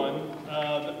other one,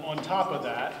 on top of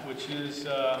that, which is,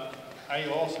 I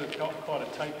also caught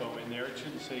a typo in there. It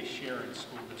shouldn't say Sharon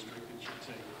School District. It should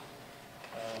say,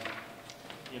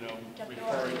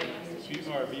 referring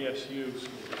to our VSU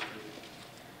School District.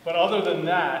 But other than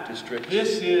that,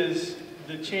 this is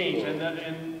the change.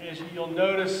 And as you'll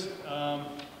notice,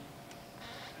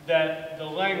 that the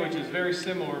language is very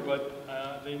similar, but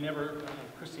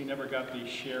Christie never got the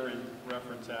Sharon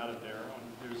reference out of there.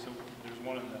 There's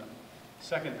one in the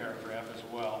second paragraph as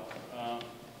well.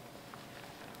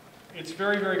 It's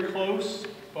very, very close,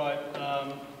 but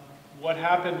what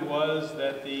happened was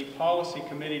that the policy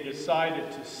committee decided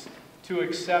to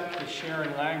accept the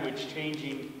Sharon language,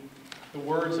 changing the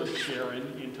words of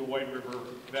Sharon into White River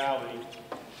Valley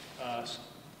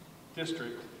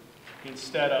District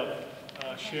instead of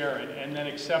Sharon, and then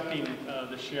accepting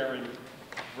the Sharon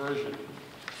version.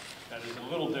 That is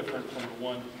a little different from the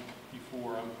one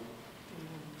before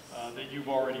that you've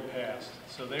already passed.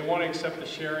 So they want to accept the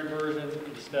Sharon version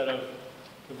instead of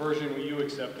the version you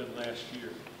accepted last year.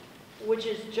 Which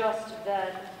is just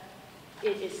that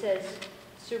it says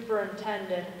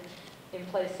superintendent in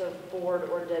place of board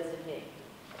or designee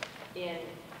in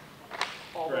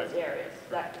all those areas.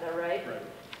 Is that right? Right.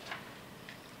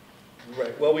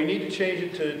 Right. Well, we need to change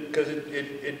it to, because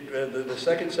the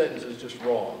second sentence is just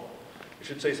wrong. It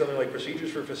should say something like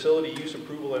procedures for facility use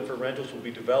approval and for rentals will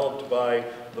be developed by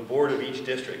the board of each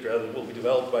district, rather than will be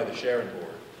developed by the Sharon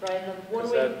board. Right. And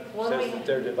Because that says that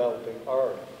they're developing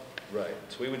our. Right.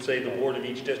 So we would say the board of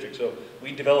each district. So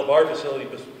we develop our facility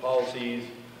policies,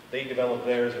 they develop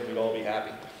theirs, and we'd all be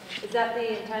happy. Is that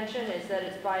the intention? Is that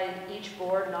it's by each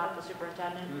board, not the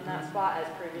superintendent in that spot, as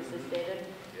previously stated?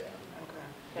 Yeah.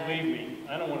 Okay. Believe me,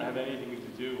 I don't want to have anything to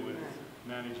do with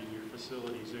managing your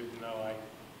facilities, even though I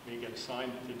may get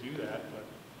assigned to do that, but.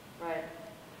 Right.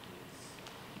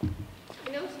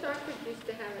 I know Stockbridge used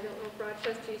to have, I don't know if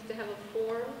Rochester used to have a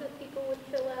form that people would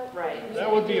fill out. Right.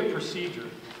 That would be a procedure,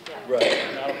 Yeah.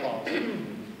 Right. not a policy.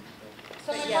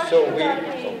 So my question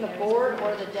about being the board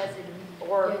or the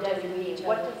designee,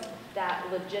 what does that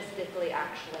logistically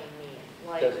actually mean?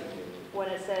 Like, when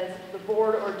it says the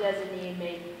board or designee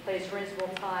may place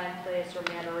reasonable time, place, or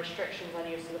manner restrictions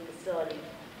on use of the facility,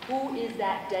 who is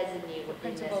that designee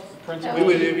within this? We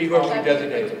would, it'd be whoever we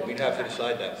designate. We'd have to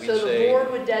decide that. We'd So the say,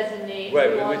 board would designate.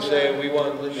 right, who we would wants say to- we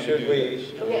want Linda to do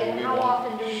this. Okay, and how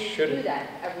often do we need to should do it-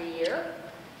 that? Every year?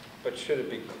 But should it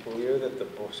be clear that the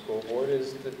school board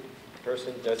is the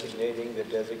person designating the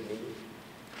designee?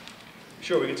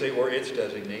 Sure, we could say, or its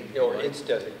designee. Or its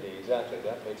designee, exactly.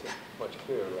 That makes it much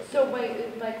clearer, right? So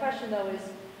my question though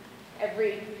is,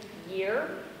 every year,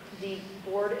 the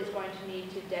board is going to need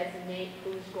to designate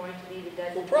who's going to be the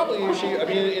designee? Well, probably usually, I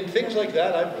mean, in things like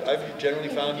that, I've generally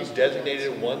found you designate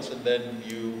it once and then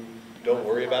you don't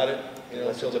worry about it,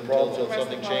 until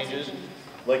something changes.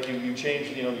 Like you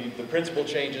change, the principal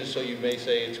changes, so you may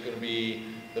say it's going to be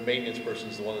the maintenance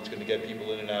person's the one that's going to get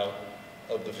people in and out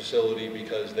of the facility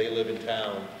because they live in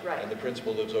town. Right. And the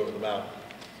principal lives over the mountain.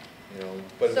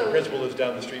 But if the principal lives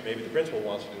down the street, maybe the principal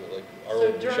wants to do it. Like our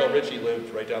old Michelle Ritchie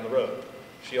lived right down the road.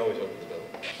 She always opened the building.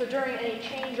 So during any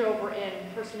changeover in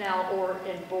personnel or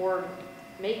in board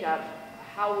makeup,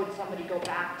 how would somebody go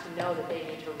back to know that they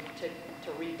need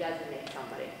to redesignate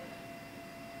somebody?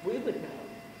 We would know.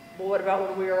 Well, what about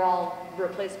when we are all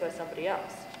replaced by somebody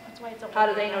else? That's why it's. How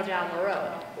do they know down the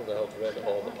road? Well, they'll have read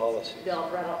all the policies. They'll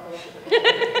read all the.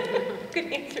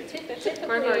 Good answer.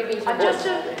 Typically, I'm just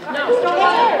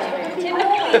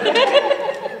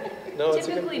No, it's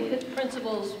a good typically, point.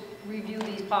 principals review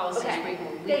these policies Okay.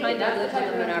 frequently. We Thank you. kind of That's live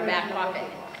the them in our back type of pocket.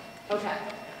 Okay.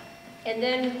 And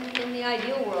then, in the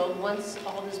ideal world, once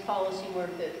all this policy work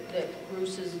that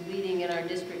Bruce is leading in our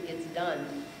district gets done,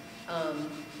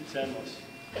 It's endless.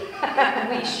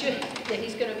 we should,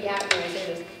 he's going to be happy when I say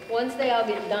this, once they all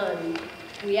get done,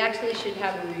 we actually should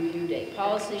have a review date.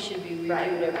 Policy should be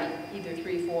reviewed every either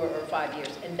 3, 4, or 5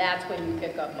 years. And that's when you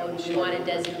pick up, oh, do we want to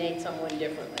designate someone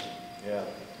differently? Yeah.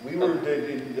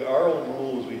 Our old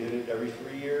rule was we did it every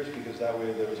 3 years because that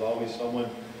way there was always someone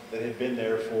that had been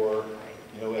there for,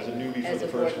 as a newbie for the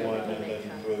first one and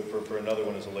then for another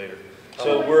one as a later.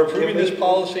 So we're approving this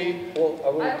policy. Well,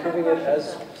 are we approving it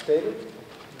as stated?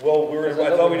 Well,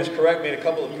 I thought we just made a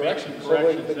couple of corrections. So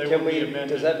wait, but does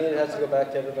that mean it has to go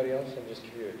back to everybody else? I'm just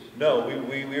curious. No,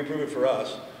 we approve it for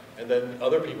us, and then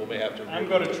other people may have to. I'm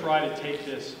going to try to take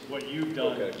what you've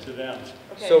done to them.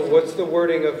 Okay. So what's the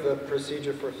wording of the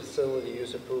procedure for facility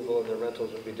use approval and the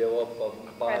rentals will be developed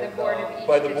by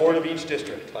the board of each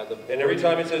district? By the board. And every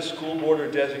time it says school board or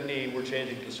designee, we're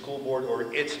changing to school board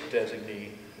or its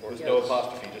designee with no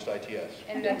apostrophe, just ITS.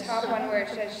 And the top one where it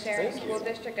says Sharon Thank School you.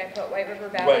 District, I put White River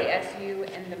Valley, Right. SU,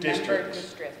 and the member Districts.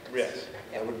 districts. Yes,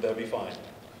 that'd be fine.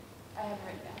 I have it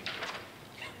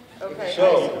right down. Okay,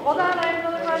 So- hold on, I have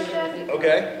another question.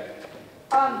 Okay,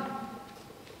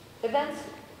 Events,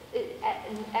 in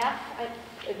F,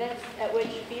 events at which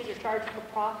fees are charged for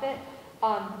profit,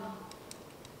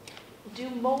 do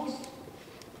most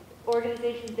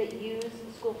organizations that use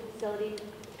the school facility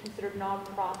considered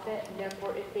nonprofit, and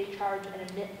therefore if they charge an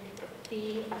admit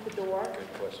fee at the door,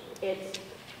 Good question.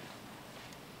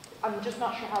 I'm just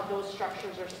not sure how those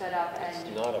structures are set up It's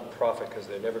and, not a profit because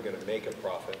they're never going to make a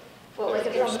profit. well, like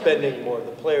if They're someone- spending more,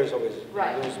 the players always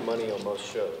Right. lose money on most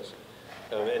shows.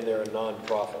 And they're a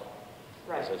nonprofit.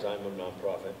 Right. Says I'm a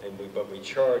nonprofit, but we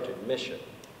charge admission,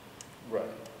 right.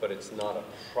 but it's not a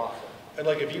profit. And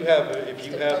like if you have like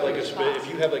a It's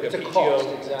a PTO cost,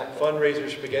 exactly. fundraiser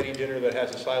spaghetti dinner that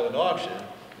has a silent auction,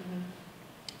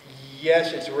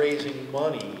 yes, it's raising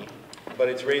money, but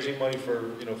it's raising money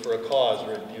for, for a cause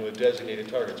or, a designated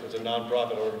target. So it's a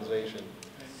nonprofit organization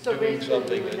So doing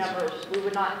basically, something that's. we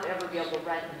would not ever be able to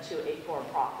rent to a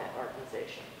for-profit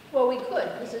organization. Well, we could,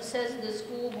 because it says the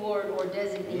school board or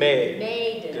designee May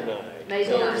may deny. Deny. May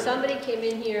So deny. if somebody came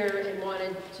in here and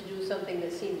wanted to do something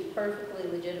that seems perfectly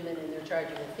legitimate and they're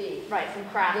charging a fee, Right, some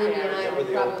craft Lindy and fairs. I would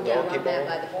the old probably run donkey that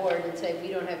ball? by the board and say, we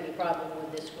don't have any problem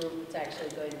with this group, it's actually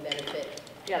going to benefit,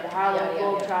 Yeah, the Harlem Yeah, yeah, yeah.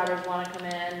 Globetrotters want to come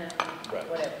in, and Right.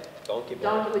 whatever. Donkey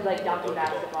ball. we'd like donkey Donkey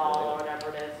basketball ball, or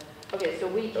whatever it is. Okay, so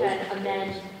we Those can are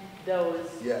amend those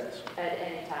Yes, at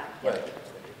any time. right.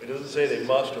 It doesn't say they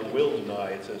must or will deny,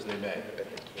 it says they may.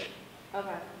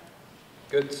 Okay.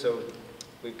 Good, so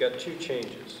we've got two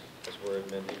changes as we're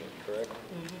amending it, correct?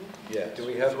 Yes. Do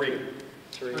we have three?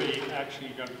 Three, actually,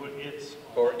 you're gonna put its.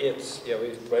 Or it's, yeah,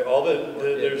 Right,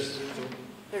 there's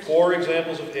four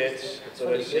examples of its It's that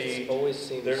I funny, see. it's always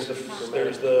seems. There's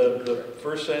the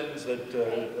first sentence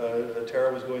that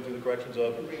Tara was going through the corrections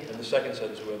of, and the second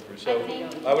sentence we went through. So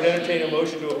I would entertain a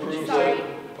motion to approve Sorry.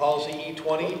 policy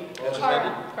E20 as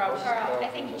amended. Carl, I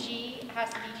think G has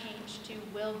to be changed to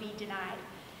will be denied.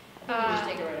 Just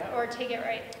take it right out. Or take it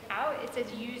right out. It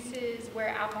says uses where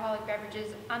alcoholic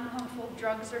beverages, unlawful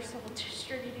drugs are sold,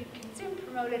 distributed, consumed,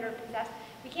 promoted, or possessed.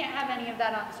 We can't have any of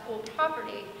that on school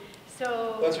property.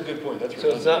 So That's a good point, that's So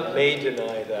it's not may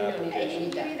deny You that. don't need I to think need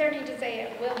you that. either need to say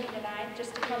it will be denied,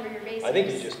 just to cover your bases. I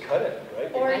think you just cut it,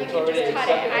 right? Or you It's can already just cut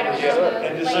it. accepted. I don't Yeah, know.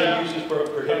 and just say Like- uses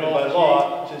prohibited by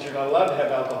law, since you're not allowed to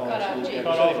have alcohol in Cut off schools. G.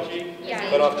 campus Cut off anyways. G. Yeah.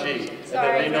 Cut off G, and then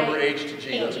Sorry, renumber my H to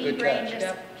G, that's a good brain catch.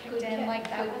 just kicked in like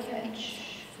that was an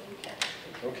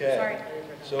Okay. Sorry.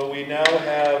 So we now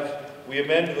we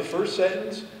amend the first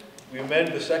sentence, we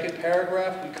amend the second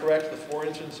paragraph, we correct the four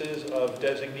instances of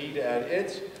designee to add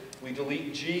its, we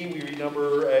delete G, we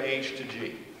renumber H to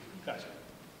G. Gotcha.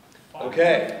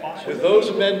 Okay, Fine. with those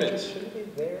amendments, Shouldn't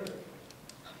it be there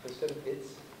instead of it's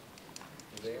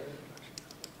there?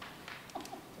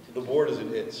 the board is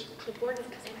an its. The board is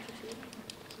an entity.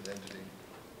 It's an entity.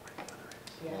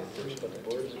 But the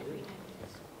board is agreed.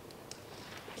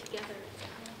 Together.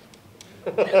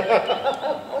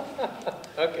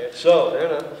 Okay, fair So,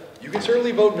 enough. you can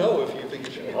certainly vote no if you think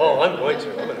it should be. Oh, I'm going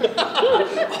to, I'm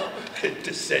gonna.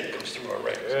 Dissent goes through our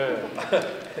ranks.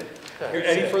 Yeah.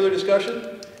 Any further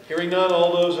discussion? Hearing none,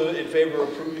 all those in favor of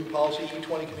approving policy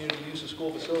E20 community use of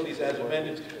school facilities as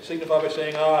amended signify by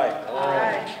saying aye.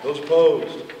 Aye. Those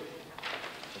opposed?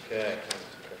 Okay.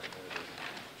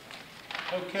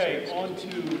 Okay, on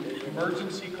to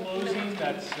emergency closing,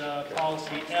 that's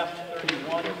policy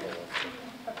F31.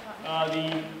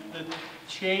 The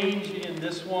change in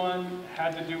this one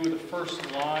had to do with the first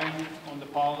line on the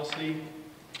policy.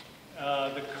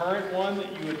 The current one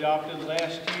that you adopted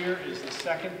last year is the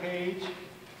second page.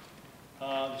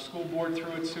 The school board,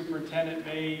 through its superintendent,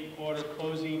 may order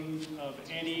closing of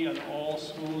any and all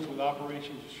schools with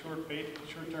operations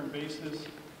short-term basis.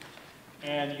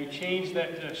 And you changed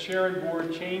that, the Sharon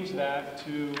board changed that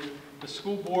to the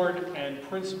school board and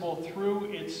principal through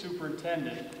its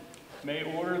superintendent may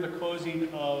order the closing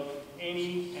of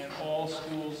any and all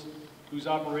schools whose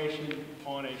operation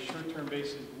on a short-term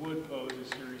basis would pose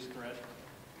a serious threat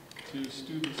to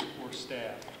students or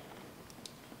staff.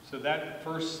 So that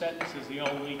first sentence is the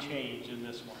only change in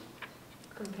this one.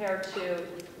 Compared to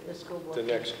The school board. The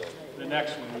next one. The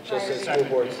next one, which Just is says the school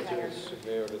second boards page.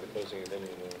 may order the closing of any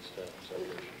and all staff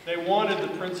separation. They wanted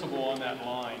the principal on that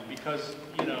line because,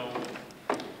 you know,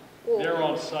 they're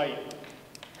on site.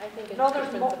 I think it's No, the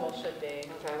there's more. principal should be.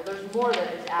 Okay, well, there's more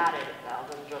that is added, though,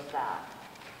 than just that.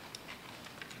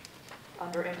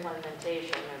 under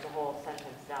implementation, there's a whole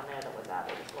sentence down there that was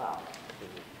added as well.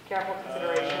 Careful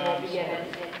consideration will be given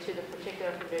into the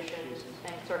particular conditions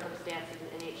and circumstances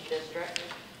in each district.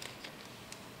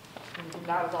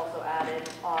 That was also added.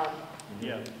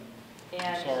 Yeah,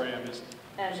 And, sorry, I missed.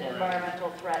 and sorry.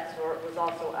 environmental threats was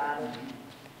also added.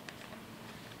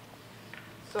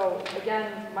 So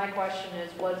again, my question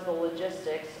is, was the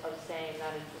logistics of saying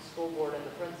that it's the school board and the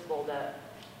principal that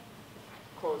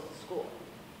closed the school?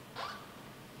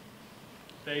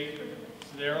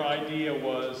 Their idea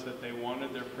was that they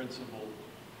wanted their principal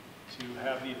to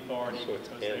have the authority So it's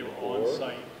because they were and/or? on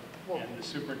site, and the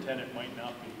superintendent might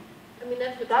not be. I mean,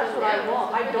 that's What I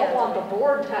want. I don't want the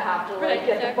board to have to like Right, get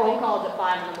the exactly. phone calls at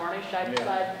 5 in the morning. Should I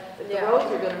decide if the roads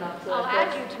are good enough to I'll like,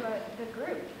 add you to the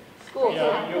group. school?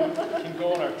 Yeah, you can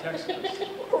go on our text list.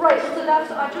 Right, so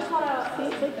that's, I just want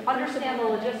to understand the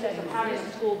logistics of having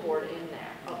a school board in there,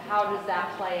 of how does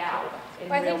that play out in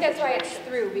Well, I real think that's why it's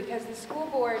situations. through, because the school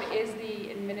board is the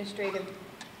administrative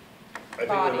I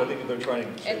body. think they're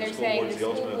trying to say And the they're school saying board the is the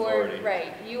school ultimate board, authority.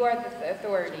 right, you are the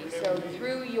authority. So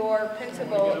through your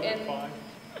principal, Get up at in 5.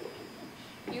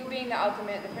 you being the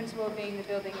ultimate, the principal being the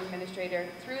building administrator,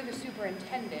 through the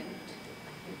superintendent.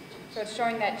 So it's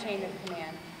showing that chain of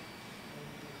command.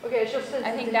 Okay, it's just.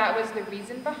 I think that was the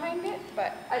reason behind it,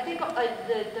 but I think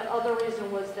the other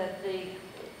reason was that the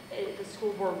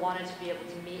school board wanted to be able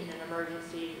to meet in an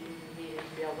emergency meeting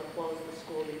to be able to close the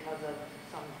school because of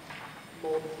some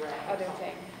mold threat or other something.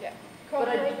 thing, yeah. But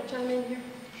Can I chime in here?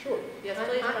 Sure. Yes,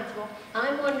 please, principal.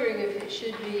 I'm wondering if it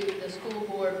should be the school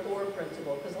board or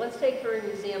principal, because let's take for an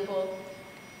example,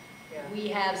 we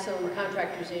have some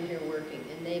contractors in here working,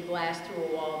 and they blast through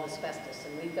a wall of asbestos,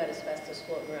 and we've got asbestos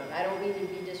floating around. I don't mean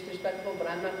to be disrespectful, but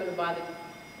I'm not going to bother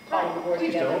calling the board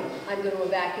Please together. don't. I'm going to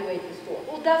evacuate the school.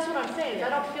 Well, that's what I'm saying. I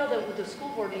don't feel that the school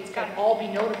board needs to all be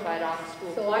notified on the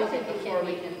school So I closing think it before can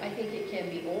we be, can. I think it can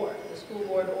be or, the school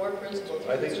board or principal I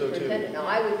through the think so, too. superintendent. Now,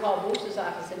 I would call Bruce's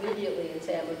office immediately and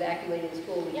say, I'm evacuating the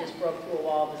school, we just broke through a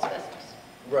wall of asbestos.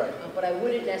 Right. But I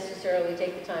wouldn't necessarily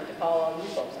take the time to call all you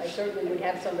folks. I certainly would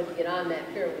have somebody get on that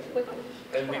fairly quickly.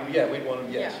 And we'd want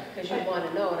to, yes. Because you'd want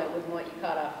to know, and I wouldn't want you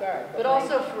caught off guard. But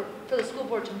also for the school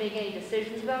board to make any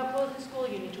decisions about closing school,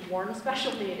 you need to warn a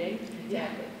special meeting.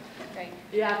 Exactly. Right.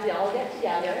 You have to all get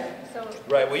together. So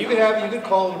Right, well, you could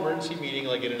call an emergency meeting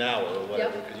like in an hour or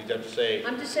whatever, Yep. because you'd have to say,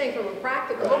 I'm just saying from a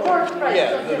practical Right. point of view. Right.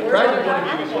 yeah, the practical point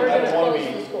of view is We're I gonna don't want close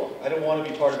to the be, school. I don't want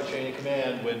to be part of a chain of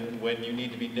command when you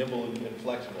need to be nimble and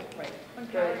flexible. Right. when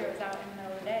power goes out in the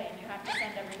middle of the day and you have to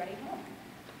send everybody home.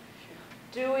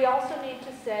 Do we also need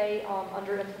to say,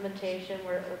 under implementation,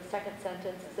 where the second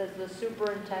sentence, it says the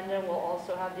superintendent will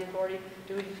also have the authority,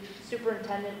 do we,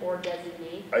 superintendent or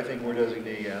designee? I think we're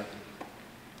designee, yeah.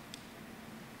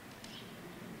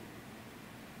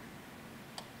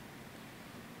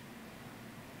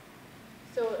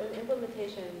 So in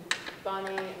implementation, Bonnie,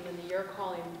 and then you're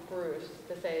calling Bruce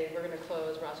to say, we're going to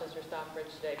close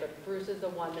Rochester-Stockbridge today, but Bruce is the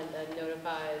one that then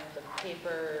notifies the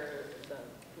paper, the...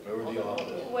 Over the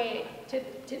office. Wait,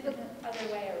 Typically,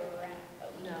 other way around.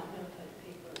 no.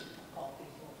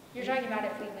 You're talking about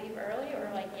if we leave early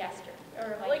or like yesterday,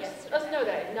 or like Like yesterday? a snow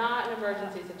day, not an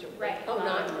emergency situation. Right. Oh,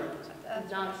 non-emergency.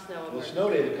 Not snow Well, emergency. snow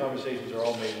day, the conversations are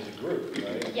all made as a group,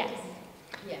 right? Yes.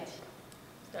 Yes.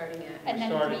 Starting at. And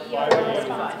then start at we 5 are a.m.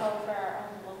 responsible for our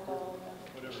own local.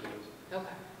 Whatever it is.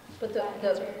 Okay. But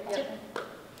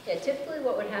typically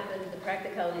what would happen, the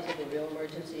practicalities of the real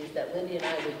emergency is that Lindy and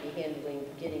I would be handling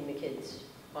getting the kids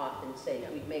off and safe.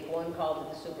 We'd make one call to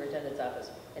the superintendent's office,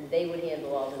 and they would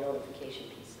handle all the notification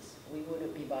pieces. We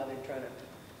wouldn't be bothered trying to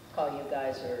call you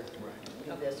guys or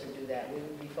do this or do that. We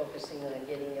would be focusing on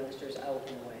getting youngsters out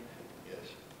and away. Yes,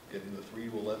 getting the 3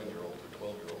 to 11-year-old or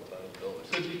 12-year-old out of the building.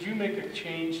 So did you make a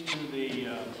change to the,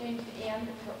 Changed and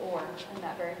to or in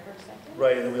that very first sentence.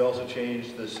 Right, and then we also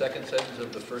changed the second sentence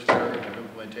of the first paragraph of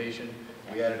implementation.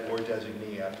 We added or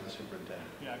designee after the superintendent.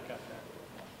 yeah, I got that.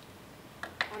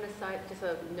 On a side, just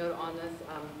a note on this,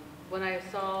 when I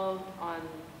saw on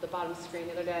the bottom screen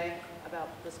the other day about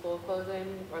the school closing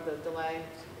or the delay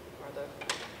or the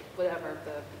whatever,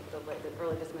 the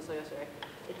early dismissal yesterday,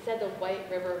 it said the White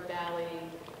River Valley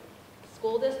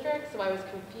School District, so I was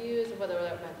confused whether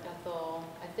that meant Bethel.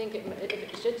 I think it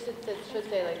should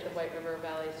say like the White River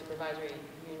Valley Supervisory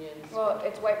Union. Well,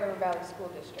 it's White River Valley School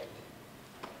District.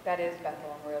 That is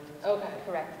Bethel and Royalton's Okay.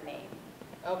 correct name.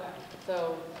 Okay,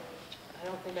 so I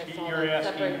don't think I saw You're that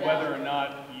asking separated whether out. or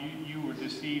not you were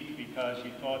deceived because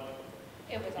you thought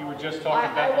It was you were all. just talking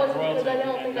I about wasn't, Royalton because I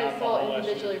don't and think not I the saw whole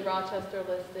individually Rochester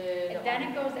listed. And then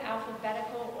it goes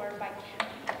alphabetical or by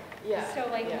county. Yeah. So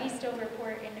like yeah. we still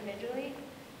report individually,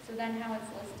 So then how it's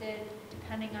listed,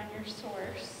 depending on your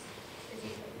source,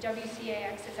 is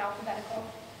WCAX is alphabetical.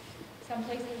 Some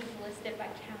places it's listed by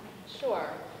county, Sure.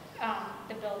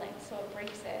 the building, so it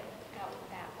breaks it out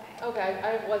that way. Okay,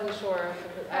 I wasn't sure.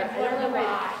 I I've learned remember a I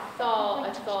lot.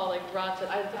 saw like Rochester,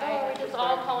 I was like, oh, we're just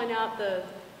all calling out the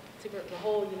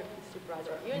whole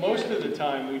supervisor union. Most of the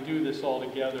time, we do this all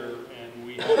together, and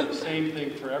we have the same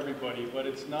thing for everybody, but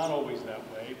it's not always that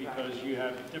way, because you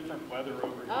have different weather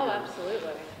over Oh, here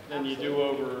absolutely. than you do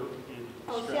over in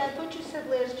Oh, see, I Stratford. thought you said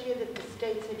last year that the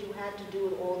state said you had to do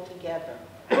it all together.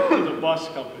 The bus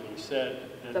company said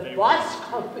that The bus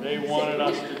company they said wanted you-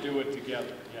 us to do it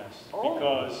together, yes, Oh.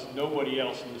 because nobody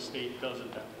else in the state does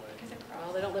it that way.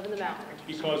 Well, they don't live in the mountains.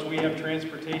 Because we have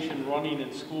transportation running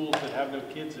in schools that have no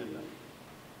kids in them.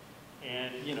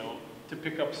 And, you know, to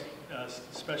pick up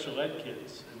special ed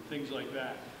kids and things like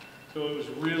that. So it was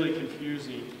really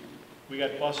confusing. We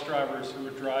got bus drivers who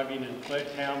were driving in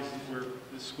towns where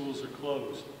the schools are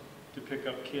closed to pick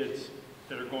up kids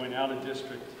that are going out of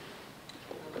district.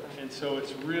 And so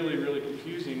it's really, really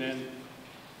confusing. And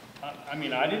I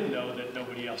mean, I didn't know that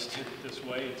nobody else did it this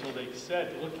way until they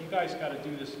said, look, you guys got to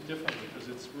do this differently because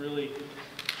it's really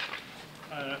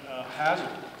a hazard,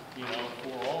 you know,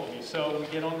 for all of you. So we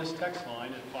get on this text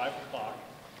line at 5 o'clock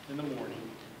in the morning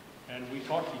and we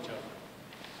talk to each other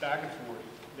back and forth.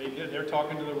 They're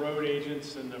talking to the road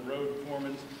agents and the road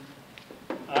foremen.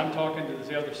 I'm talking to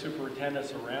the other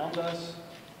superintendents around us,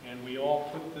 and we all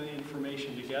put the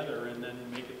information together and then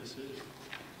make a decision.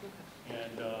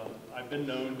 And I've been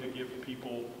known to give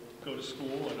people go to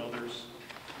school and others,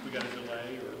 we got a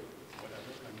delay or whatever.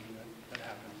 I mean, that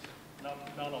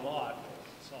happens. Not a lot,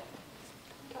 but some.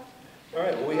 All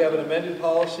right, well, we have an amended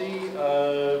policy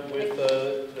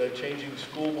with changing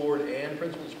school board and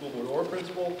principal, school board or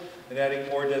principal, and adding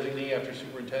or designee after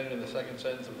superintendent in the second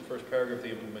sentence of the first paragraph of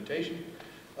the implementation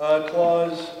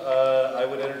clause. I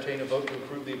would entertain a vote to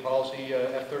approve the policy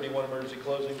F31 emergency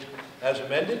closing as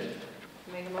amended.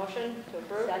 Make a motion to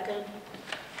approve? Second.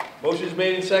 Motion is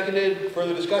made and seconded.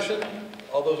 Further discussion?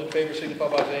 All those in favor signify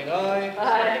by saying aye.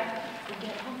 Aye.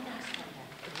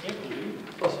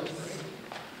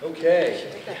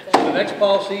 Okay. So the next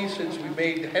policy, since we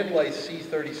made headlights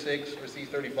C36 or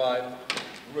C35,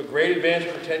 grade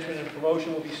advancement, retention, and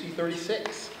promotion will be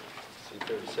C36.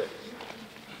 C36.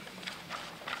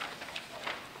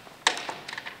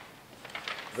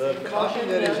 The copy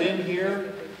that is in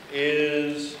here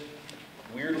is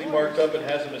weirdly marked up and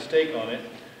has a mistake on it.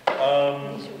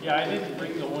 Yeah, I didn't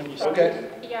bring the one you sent. Okay.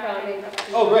 Yeah.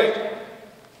 Oh, great.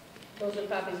 Those are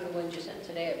copies of the ones you sent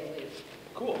today, I believe.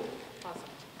 Cool. Awesome.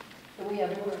 And we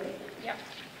have more, right? Yep.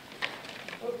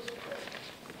 Oops.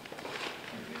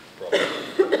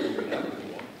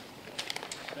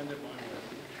 Send it my way.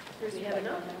 Do we have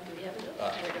enough? Do we have enough?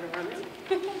 We're going to run it?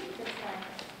 I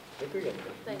think we got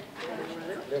plenty.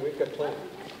 Yeah, we've got plenty.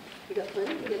 You got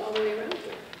plenty? You get all the way around?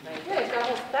 Yeah, he's got a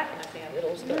whole stack in his hand. Get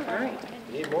all stuff. All right.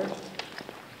 You need more?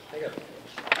 I got it.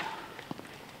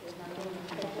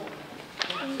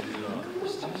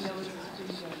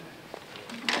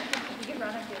 You can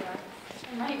run if you want.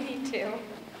 I might need to.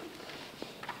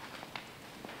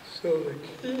 So the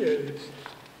key is,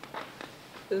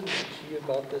 isn't the key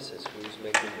about this is who's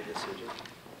making the decision?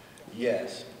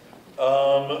 Yes.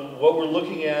 What we're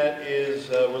looking at is,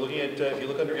 if you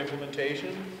look under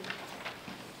implementation,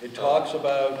 it talks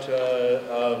about,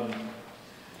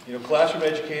 classroom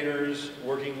educators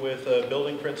working with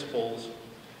building principals,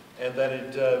 and then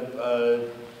it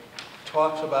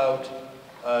talks about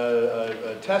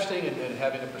testing and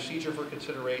having a procedure for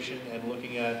consideration and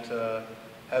looking at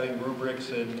having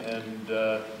rubrics and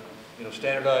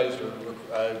standardized or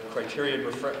criterion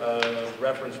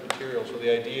reference material. So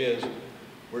the idea is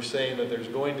we're saying that there's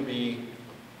going to be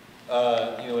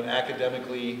an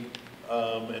academically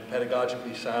and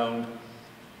pedagogically sound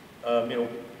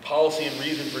policy and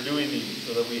reason for doing these,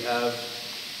 so that we have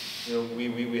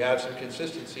we have some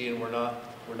consistency and we're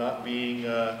not being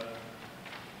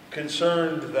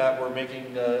concerned that we're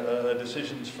making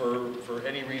decisions for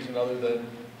any reason other than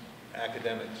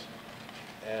academics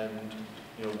and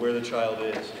where the child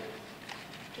is.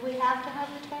 Do we have to have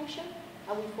retention?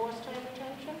 Are we forced to have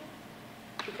retention?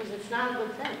 Because it's not a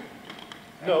good thing.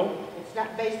 No. It's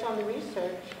not based on the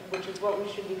research, which is what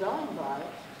we should be going by.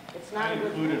 It's not I a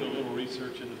good thing. included a little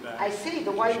research in the back. I see,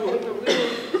 the white paper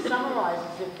really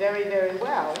summarizes it very, very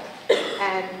well.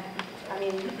 And, I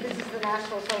mean, this is the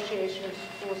National Association of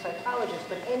School Psychologists,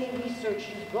 but any research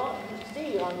you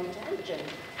see on retention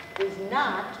is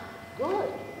not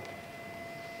good,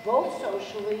 both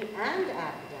socially and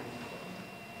academically.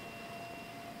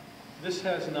 This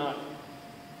has not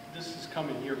this is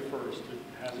coming here first. It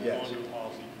hasn't Yes. gone to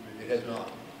policy committee. It has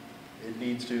not. It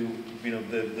needs to, you know,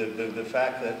 the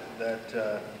fact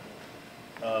that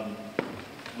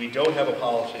we don't have a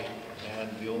policy, and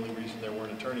the only reason there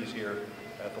weren't attorneys here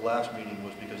at the last meeting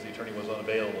was because the attorney was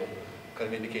unavailable, kind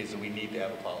of indicates that we need to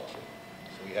have a policy.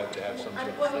 So we have to have some sort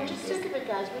of Well, thing. just think of it,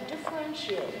 guys, we're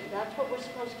differentiating. That's what we're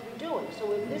supposed to be doing.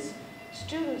 So if this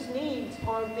student's needs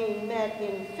aren't being met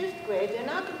in 5th grade, they're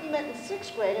not going to be met in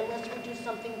 6th grade unless we do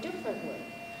something differently.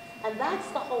 And that's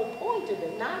the whole point of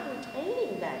it, not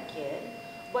retaining that kid,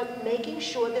 but making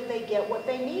sure that they get what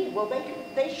they need. Well,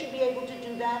 they should be able to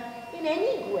do that in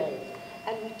any grade.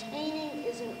 And retaining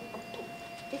is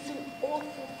it's an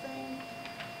awful thing.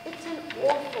 It's an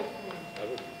awful thing. I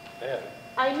would, yeah.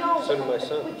 I know, So did my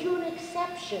son. but you're an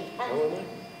exception. Oh,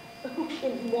 am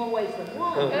In more ways than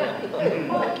one.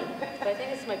 But I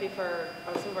think this might be for,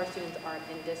 some of our students aren't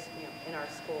in this, in our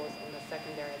schools in the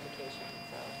secondary education,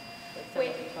 so like 7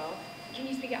 Wait. through 12. Can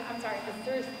you speak up? I'm sorry.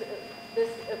 This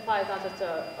applies not just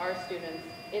to our students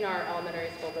in our elementary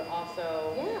school, but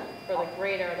also Yeah. for the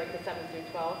greater, like the 7 through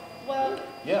 12. Well,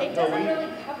 Yeah, it no, doesn't we-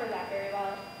 really cover that very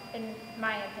well, in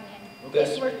my opinion. Okay.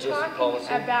 If we're Just the talking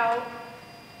policy? about,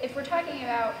 if we're talking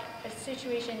about a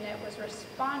situation that was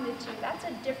responded to, that's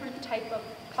a different type of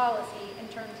policy in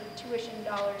terms of tuition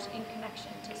dollars in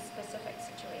connection to specific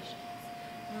situations,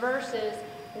 versus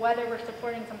whether we're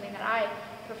supporting something that I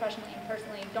professionally and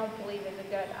personally don't believe is a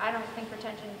good. I don't think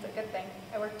retention is a good thing.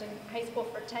 I worked in high school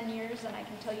for 10 years, and I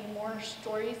can tell you more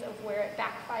stories of where it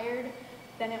backfired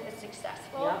than it was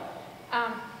successful.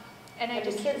 And I And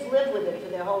the just kids live with it for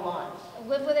their whole lives.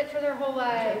 live with it for their whole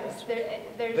lives.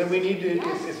 There's Then we need to,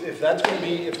 if that's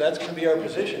going to be our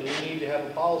position, we need to have a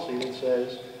policy that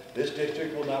says this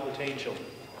district will not retain children.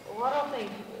 Well, I don't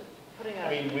think putting a. I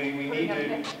mean, we putting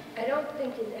need to. I don't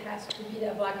think it has to be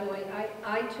that black and white.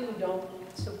 I too don't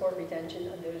support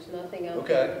retention. There's nothing out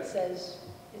there that says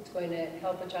it's going to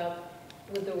help a child.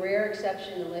 With the rare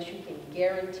exception, unless you can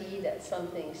guarantee that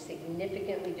something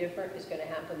significantly different is going to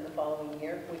happen the following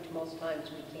year, which most times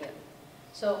we can't.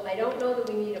 So I don't know that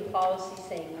we need a policy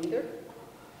saying either.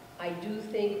 I do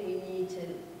think we need to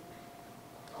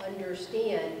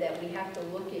understand that we have to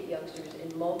look at youngsters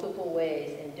in multiple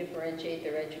ways and differentiate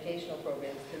their educational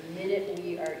programs the minute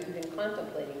we are even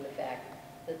contemplating the fact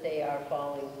that they are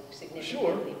falling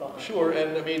significantly behind. Sure,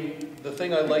 and I mean, the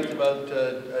thing I liked about,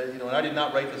 you know, and I did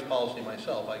not write this policy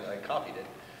myself, I copied it.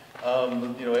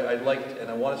 You know, I liked,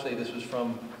 and I want to say this was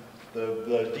from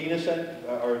the Dina sent,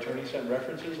 our attorney sent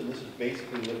references, and this is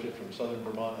basically lifted from Southern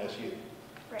Vermont SU.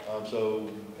 Right. So,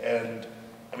 and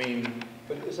I mean,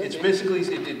 But isn't it's it- basically,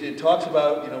 it talks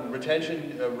about, you know,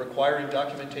 retention requiring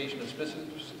documentation of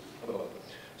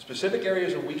specific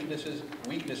areas of weakness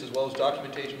as well as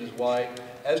documentation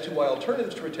as to why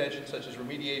alternatives to retention such as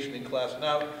remediation in class and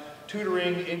out,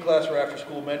 tutoring, in-class or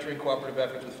after-school mentoring, cooperative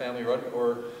efforts with family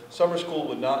or summer school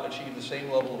would not achieve the same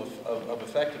level of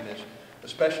effectiveness,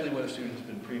 especially when a student has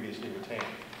been previously retained.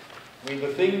 I mean,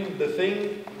 the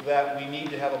thing that we need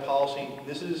to have a policy,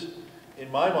 this is,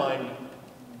 in my mind,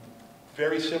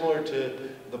 very similar to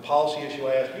the policy issue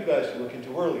I asked you guys to look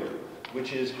into earlier,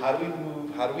 which is how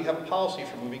do we have a policy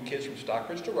for moving kids from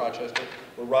Stockbridge to Rochester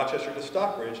or Rochester to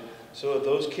Stockbridge so that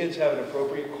those kids have an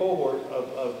appropriate cohort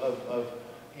of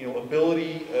you know,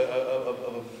 ability,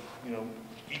 you know,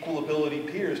 equal ability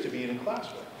peers to be in a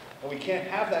class with. And we can't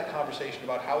have that conversation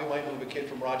about how we might move a kid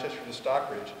from Rochester to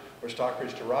Stockbridge or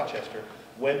Stockbridge to Rochester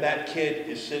when that kid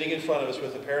is sitting in front of us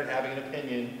with a parent having an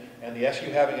opinion and the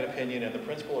SU having an opinion and the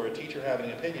principal or a teacher having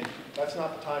an opinion. That's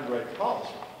not the time to write the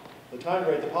policy. The time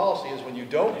to write the policy is when you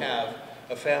don't have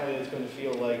a family that's going to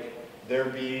feel like they're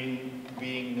being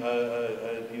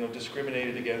you know,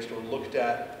 discriminated against or looked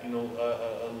at, you know,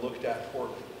 looked at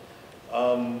poorly.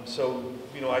 So,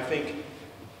 you know, I think,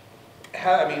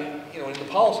 I mean, you know, in the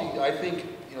policy, I think,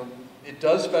 you know, it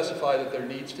does specify that there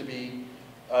needs to be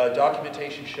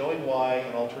documentation showing why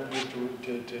an alternative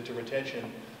to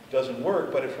retention doesn't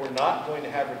work. But if we're not going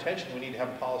to have retention, we need to have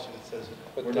a policy that says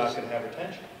we're not going to have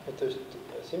retention. But it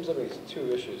seems like there's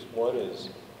two issues. One is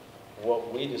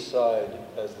what we decide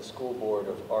as the school board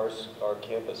of our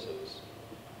campuses,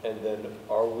 and then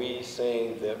are we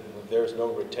saying that there's no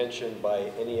retention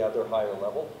by any other higher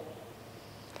level?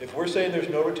 If we're saying there's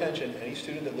no retention, any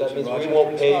student that lives That in means Rochester we won't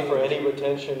and pay for Stockbridge, any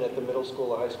retention at the middle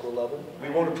school or high school level? we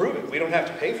won't approve it. We don't have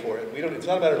to pay for it. It's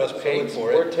not a matter of us paying for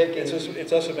we're it. taking-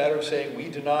 It's us a matter of saying we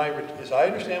deny, as I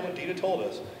understand what Dina told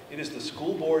us, it is the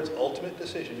school board's ultimate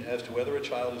decision as to whether a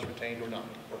child is retained or not.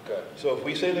 Okay. So if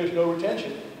we say there's no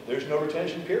retention, there's no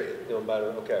retention, period. No matter,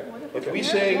 okay. If we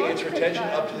say it's retention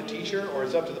up to the teacher or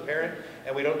it's up to the parent,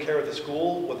 and we don't care what the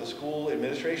school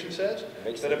administration says,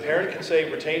 then a parent can say,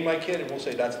 retain my kid, and we'll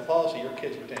say, that's the policy, your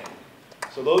kid's retained.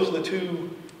 So those are the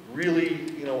two really,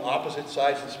 opposite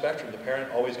sides of the spectrum. The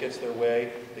parent always gets their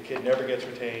way, the kid never gets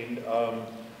retained.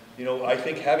 I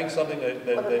think having something that...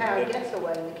 Well, the parent gets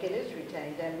away and the kid is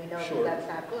retained, and we know Sure. that that's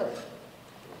not good.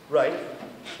 Right.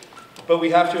 But we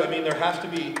have to,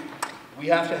 we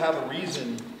have to have a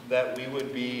reason that we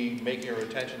would be making a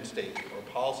retention statement or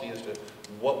policy as to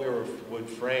what we would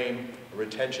frame a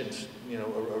retention,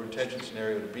 a retention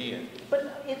scenario to be in.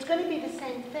 But it's going to be the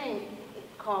same thing,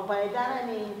 Carl. By that I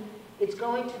mean it's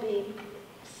going to be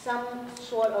some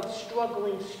sort of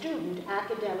struggling student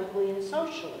academically and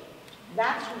socially.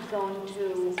 That's who's going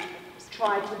to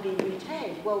try to be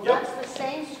retained. Well, Yep. that's the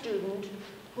same student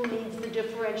who needs the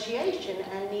differentiation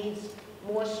and needs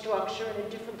more structure in a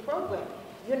different program.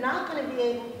 You're not going to be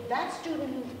able, that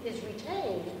student who is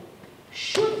retained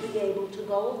should be able to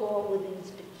go along with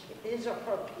his or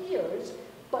her peers,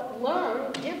 but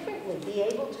learn differently, be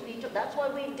able to be, that's why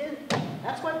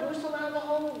Bruce allowed the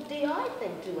whole DI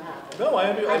thing to happen. No, I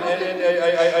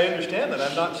understand that.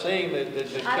 I'm not saying that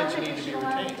kids need to be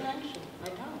retained.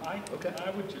 Okay.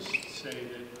 I would just say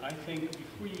that I think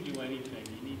before you do anything,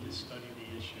 you need to study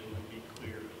the issue and be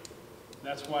clear.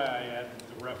 That's why I added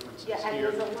the references Yeah, and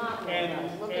here. there's a lot more.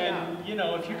 And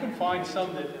if you can find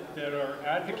some that are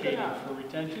advocating for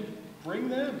retention, bring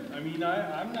them.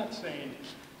 I'm not saying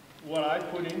what I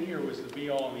put in here was the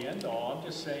be-all and the end-all. I'm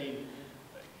just saying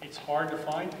it's hard to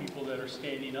find people that are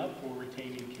standing up for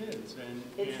retaining kids.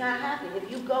 It's not happening.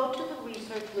 If you go to the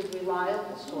research with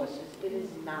reliable sources, it is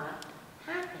not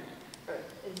happening.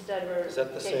 Instead, Is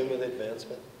that the same with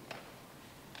advancement?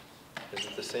 Is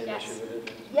it the same Yes. issue with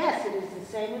advancement? Yes, it is the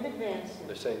same with advancement.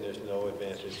 They're saying there's no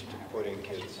advantage to putting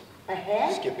kids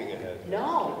Ahead? skipping ahead.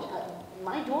 No.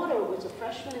 My daughter was a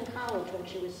freshman in college when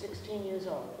she was 16 years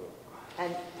old.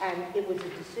 And it was a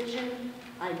decision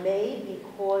I made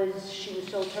because she was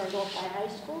so turned off by high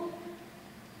school.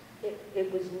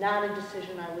 It was not a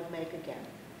decision I would make again.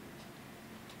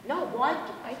 No, why?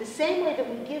 The same way that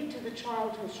we give to the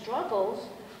child who struggles,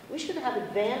 we should have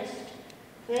advanced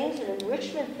things and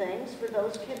enrichment things for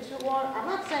those kids who are, I'm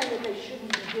not saying that they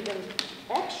shouldn't be given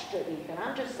extra even,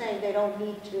 I'm just saying they don't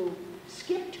need to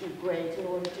skip 2 grades in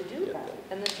order to do that.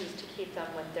 And this is to keep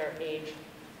them with their age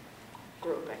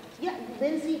grouping. Yeah,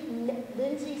 Lindsay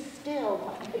still,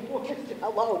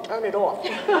 hello, turn it off.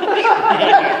 Lindsay,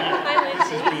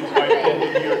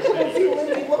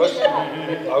 look at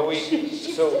that. Are we,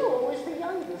 She's so, still always the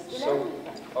youngest in so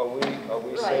everything. are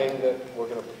we saying that we're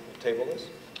going to table this?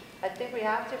 I think we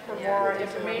have to for more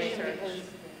information because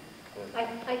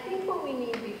I think what we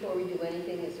need before we do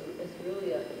anything is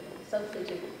really a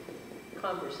substantive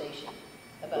conversation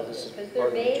about this, because there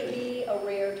may be a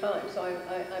rare time, so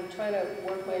I'm trying to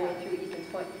work my way through Ethan's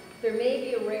point. There may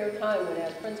be a rare time when,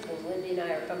 as principals, Lindy and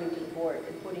I are coming to the board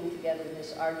and putting together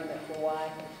this argument for why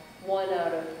 1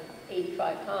 out of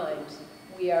 85 times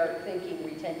we are thinking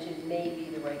retention may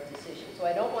be the right decision. So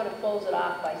I don't want to close it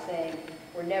off by saying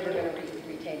we're never going to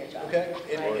retain a child. Okay,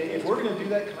 right? if we're going to do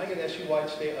that, can I get SU-wide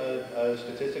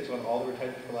statistics on all the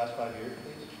retention for the last 5 years,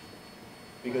 please?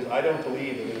 Because I don't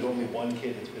believe that there's only 1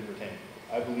 kid that's been retained.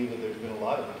 I believe that there's been a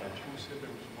lot of retention. Who said there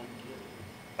was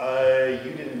 1 kid?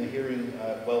 You did in the hearing,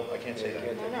 well, I can't say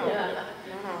that.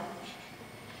 No.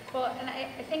 Well, and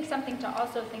I think something to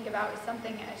also think about is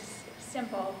something as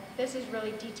simple. This is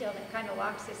really detailed and kind of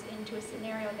locks us into a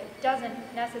scenario that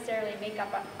doesn't necessarily make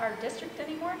up our district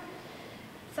anymore.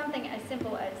 Something as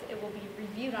simple as it will be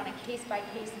reviewed on a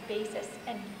case-by-case basis,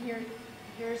 and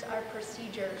here's our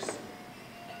procedures.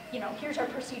 Here's our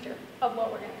procedure of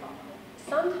what we're going to follow.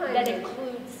 Sometimes that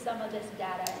includes some of this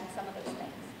data and some of those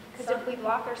things. Because if we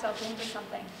lock ourselves into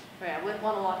something, right, I wouldn't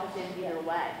want to lock us in either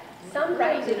way.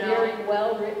 sometimes a very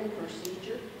well-written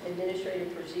procedure,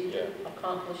 administrative procedure,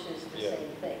 accomplishes the same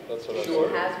thing. That's what I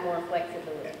It has more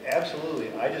flexibility.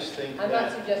 Absolutely, I just think I'm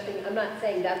that... I'm not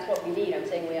saying that's what we need, I'm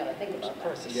saying we ought to think about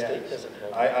that. The state doesn't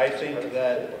have. I think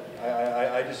that,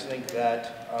 I just think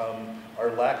that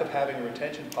our lack of having a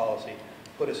retention policy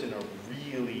put us in a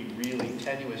really, really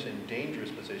tenuous and dangerous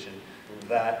position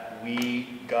that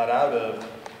we got out of.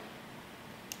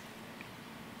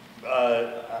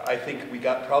 I think we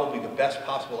got probably the best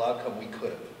possible outcome we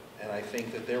could have. And I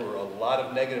think that there were a lot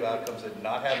of negative outcomes that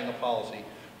not having a policy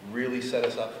really set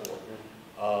us up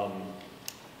for.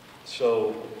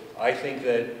 So I think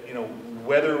that,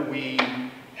 whether we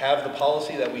have the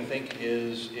policy that we think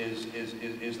is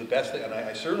the best thing, and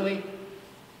I certainly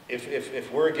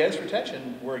if we're against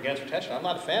retention, we're against retention. I'm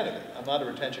not a fan of it. I'm not a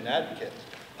retention advocate.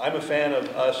 I'm a fan of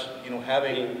us,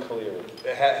 having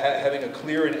having a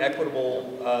clear and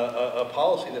equitable a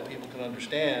policy that people can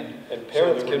understand, and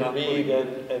parents can read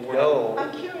and know.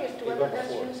 I'm curious, do other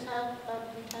SUs have a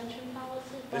retention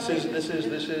policy? This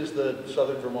is the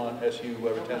Southern Vermont SU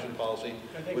retention policy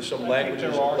with some I think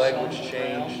there are language some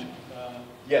change. around.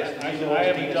 Yes, I these are what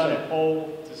haven't Dina done a said.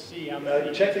 poll to see how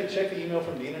many. Check the email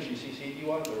from Dina. She CC'd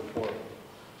you on the report.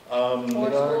 4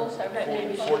 schools have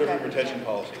Four different retention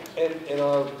policies. And in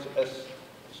our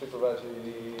supervisory,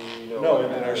 No,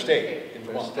 in our state, in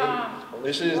Vermont.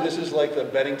 This is like the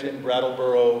Bennington,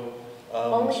 Brattleboro,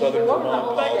 Southern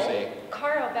Vermont policy.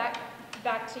 Carl,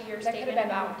 back to your statement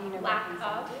about lack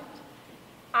of,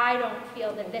 I don't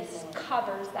feel that this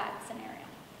covers that scenario.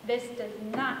 This does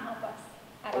not help us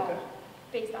at all,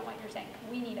 based on what you're saying.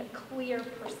 We need a clear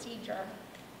procedure.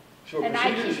 Sure, And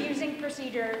I keep using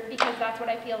procedure because that's what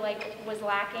I feel like was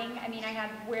lacking. I mean, I had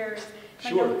where's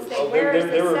my notes say, where is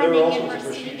the there were sending all and sorts of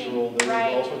receiving, procedural,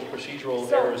 right? all sorts of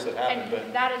procedural errors that happened,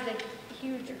 And that is a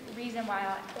huge reason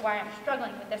why I'm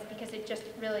struggling with this, because it just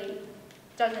really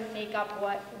doesn't make up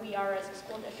what we are as a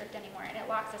school district anymore, and it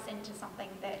locks us into something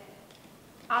that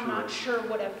I'm not sure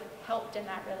would have helped in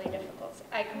that really difficult.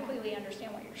 I completely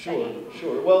understand what you're saying.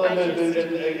 Sure. Well, and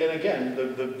again,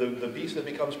 the piece that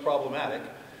becomes problematic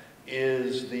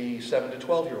is the 7 to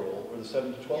 12-year-old or the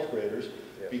 7 to 12 graders,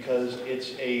 because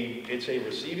it's a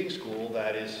receiving school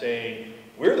that is saying,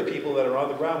 we're the people that are on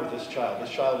the ground with this child.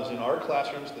 This child is in our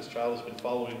classrooms. This child has been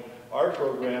following our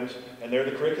programs, and they're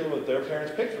the curriculum that their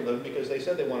parents picked for them because they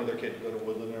said they wanted their kid to go to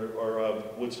Woodland or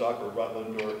Woodstock or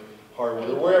Rutland or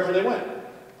Harwood or wherever they went.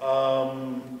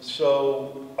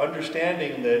 So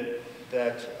understanding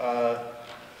that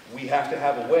we have to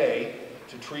have a way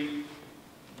to treat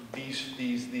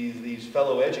these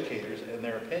fellow educators and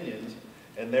their opinions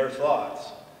and their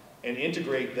thoughts and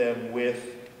integrate them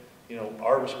with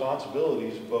our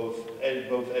responsibilities both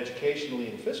educationally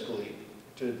and fiscally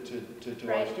to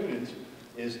our students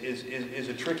is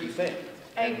a tricky thing.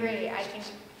 I agree. I think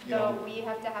though we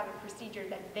have to have a procedure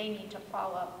that they need to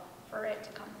follow for it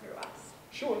to come through us.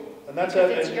 Sure, and that's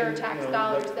because it's your tax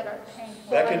dollars that are paying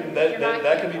for it.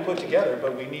 That can be put together,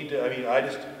 but we need to. I mean,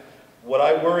 what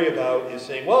I worry about is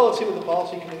saying, well, let's see what the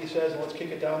policy committee says, and let's kick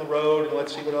it down the road, and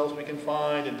let's see what else we can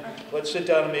find, and let's sit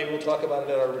down and maybe we'll talk about it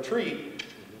at our retreat.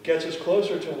 Gets us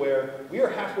closer to where we are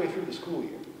halfway through the school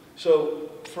year.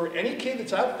 So for any kid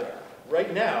that's out there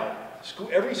right now,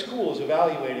 every school is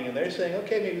evaluating, and they're saying,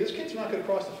 okay, maybe this kid's not going to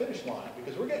cross the finish line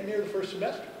because we're getting near the first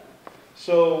semester.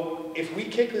 So if we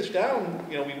kick this down,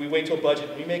 we wait till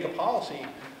budget, we make a policy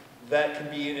that can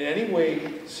be in any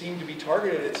way seem to be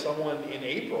targeted at someone in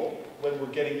April when we're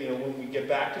getting, when we get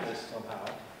back to this somehow,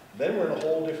 then we're in a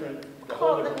whole different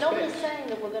But nobody's saying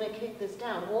that we're going to kick this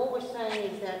down. All we're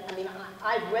saying is that,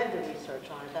 I've read the research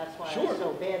on it, that's why it's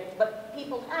so bad, but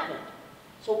people haven't.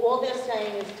 So all they're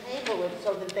saying is table it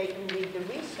so that they can read the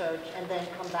research and then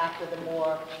come back with a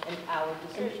more empowered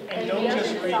decision. And don't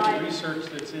just read the research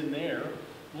that's in there,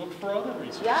 look for other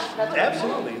research. Yeah, that's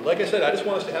absolutely. Like I said, I just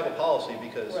want us to have a policy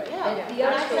because... Right. Yeah, And the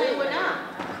I'm other not saying we're not.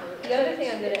 The other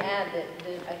thing I'm going to add that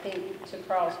I think, to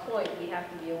Carl's point, we have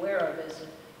to be aware of is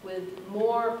with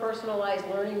more personalized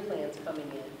learning plans coming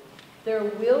in, there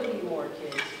will be more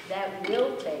kids that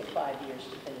will take 5 years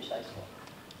to finish high school.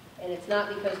 And it's not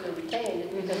because they're retained,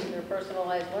 it's because of their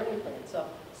personalized learning plan. So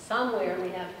somewhere we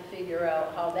have to figure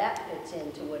out how that fits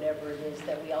into whatever it is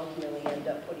that we ultimately end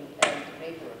up putting pen to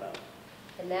paper about.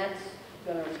 And that's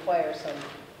going to require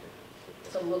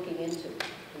some looking into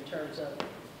in terms of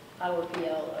how a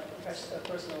PL, a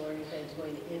personal learning plan, is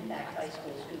going to impact high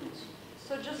school students.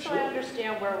 So just so I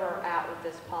understand where we're at with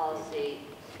this policy,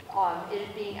 it is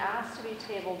being asked to be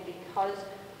tabled because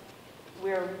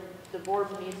the board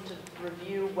needs to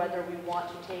review whether we want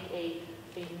to take a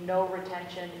no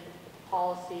retention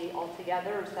policy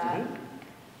altogether. Is that?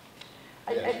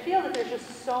 I feel that there's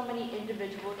just so many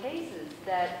individual cases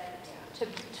that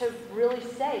to really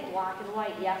say black and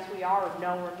white, yes we are, or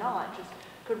no we're not, just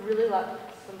could really let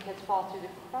some kids fall through the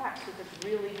cracks who could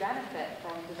really benefit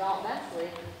from developmentally.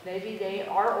 Maybe they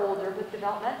are older, but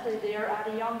developmentally they are at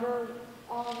a younger...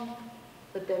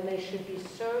 But then they should be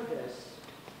serviced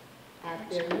at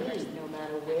their need, no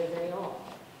matter where they are.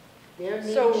 Their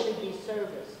needs should be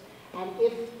serviced. And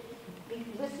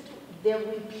they're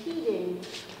repeating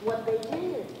what they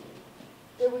did.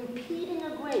 They're repeating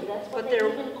a grade. That's what they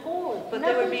even call it. But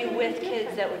they would be with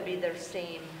kids that would be their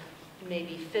same,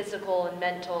 maybe physical and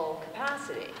mental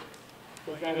capacity.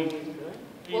 Is that always good?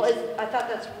 Well, I thought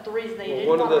that's the reason they Well, didn't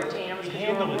one of want to the- retain them, was We because you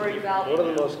handle were it worried about. One of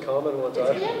the most common ones It's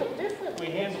I've, handled differently.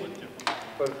 We handle it differently.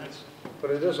 but, That's-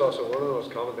 but it is also one of the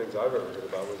most common things I've ever heard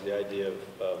about was the idea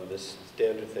of this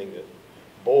standard thing that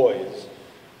boys,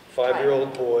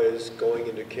 5-year-old boys going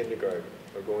into kindergarten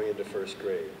or going into first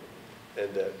grade,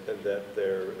 and that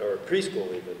they're, or preschool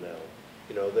even now,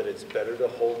 you know, that it's better to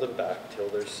hold them back till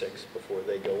they're 6 before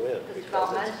they go in. Because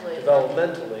Because it's developmentally,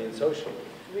 developmentally and socially.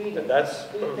 Read And that's,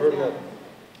 read I've the heard map. that,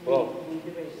 well, Read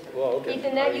the research. well, okay.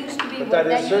 Ethan, that used to be But what, that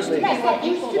is that used to be certainly- what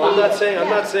people. Well, I'm not saying, I'm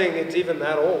Yeah. not saying it's even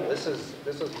that old. This is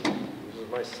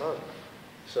my son.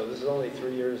 So this is only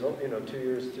 3 years old, you know, 2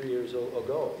 years, 3 years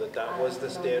ago, that was the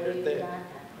standard thing.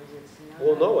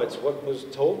 Well, no, it's what was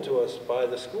told to us by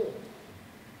the school.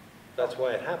 That's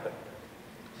why it happened.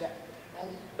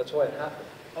 That's why it happened.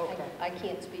 I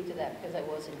can't speak to that because I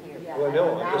wasn't here. Well,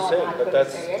 no, I'm just saying, but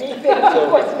that's,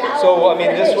 So, so, I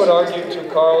mean, this would argue to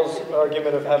Carl's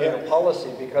argument of having a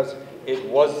policy, because it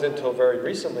wasn't until very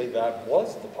recently that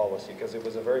was the policy, because it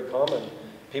was a very common,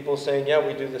 people saying, yeah,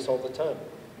 we do this all the time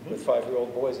with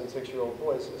 5-year-old boys and 6-year-old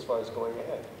boys as far as going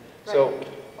ahead. So,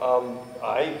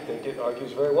 I think it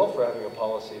argues very well for having a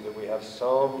policy that we have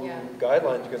some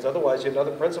guidelines, because otherwise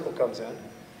another principal comes in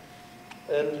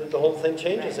and the whole thing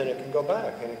changes and it can go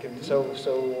back and it can, so.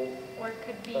 Or it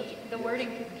could be, the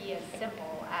wording could be as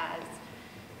simple as,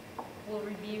 we'll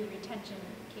review retention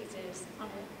cases on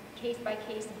a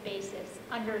case-by-case basis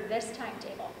under this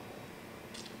timetable.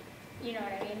 You know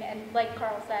what I mean? And like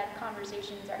Carl said,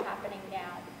 conversations are happening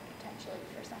now, potentially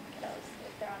for some kiddos,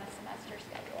 if they're on a semester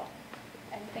schedule,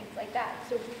 and things like that.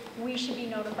 So we should be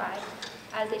notified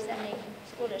as a sending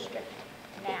school district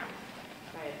now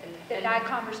right, that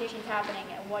conversation's happening,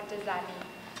 and what does that mean?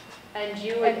 and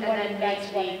you would, And and what then you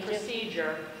guys wanna make do. the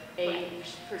procedure, a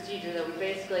procedure that would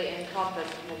basically encompass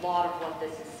a lot of what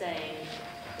this is saying,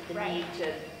 the Right. need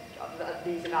to,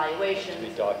 these evaluations, Be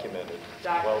documented,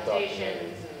 well documentations, documented.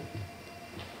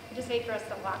 and Just wait for us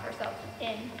to lock ourselves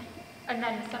in, and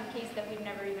then some case that we've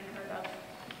never even heard of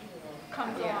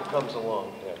comes Yeah. along. Comes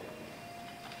along, yeah.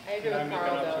 I agree Can I with make an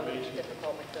Carl, though, observation? it's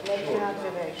difficult with the. Make an You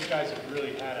observation. guys have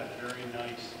really had a very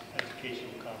nice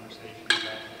educational conversation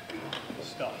about the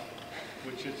stuff,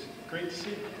 which is great to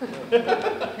see.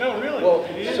 No, really, Well,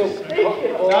 it is. so- I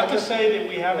mean, well, Not to say that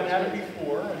we haven't had it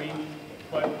before, I mean,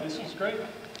 but this was great.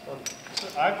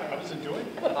 I was enjoying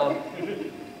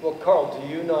it. Well, Carl, do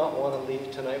you not want to leave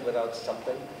tonight without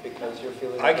something because you're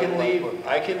feeling? I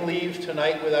can leave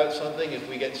tonight without something if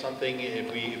we get something,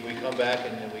 if we come back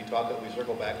and we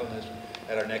circle back on this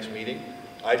at our next meeting.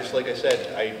 I just, like I said,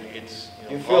 it's,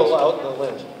 You feel out in the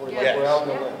limb. Yes. We're out in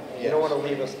the limb. You don't Yes. want to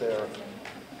leave us there.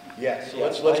 Yes, so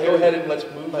Yes, let's I go hear ahead you. and let's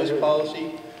move I this hear you.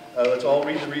 policy. Let's all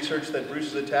read the research that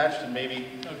Bruce has attached and maybe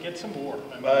No, get some more.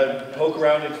 I mean, poke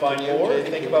around and find Can you, more. JD,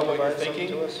 Think can about you what you're provide something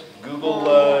thinking. to us?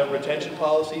 Google retention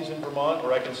policies in Vermont,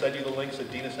 or I can send you the links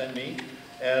that Dina sent me.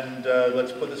 And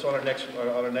let's put this on our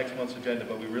next month's agenda.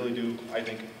 But we really do, I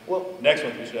think, Well, next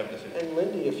month we should have a decision. and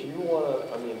Lindy, if you want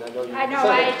to, I mean, I know you. I know,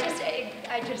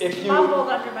 I just If you- mumbled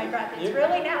under my breath, it's you-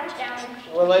 really now challenged.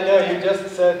 Well, I know, you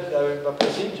just said a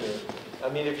procedure. I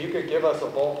mean, if you could give us a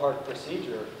ballpark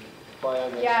procedure by our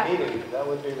Yeah. next meeting, that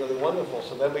would be really wonderful.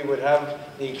 So then we would have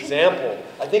the example.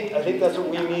 I think that's what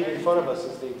we need in front of us,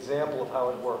 is the example of how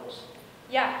it works.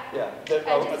 Yeah, Yeah, I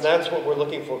and that's what we're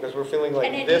looking for, because we're feeling like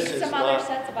and it this needs is some other not.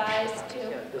 sets of eyes too,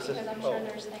 This because is- I'm sure oh.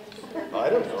 there's things. I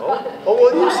don't know. Oh,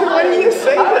 well, why do you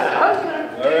say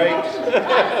that? All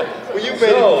right. Well, you made it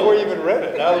So- before you even read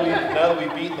it. Now that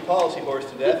we've beaten the policy horse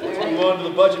to death, let's move on to the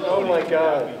budget. Oh, my voting.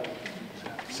 God.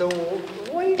 So,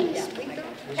 why did you speak up?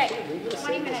 Okay,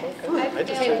 20 minutes. I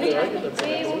just said the argument.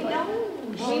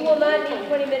 We will not need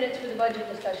 20 minutes for the budget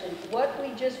discussion. What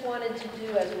we just wanted to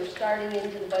do as we're starting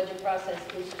into the budget process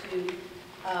is to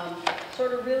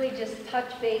sort of really just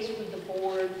touch base with the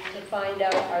board to find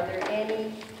out, are there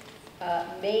any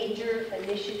major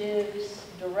initiatives,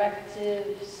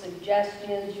 directives,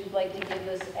 suggestions you'd like to give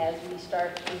us as we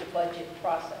start through the budget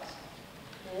process?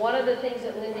 One of the things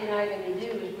that Lindy and I are going to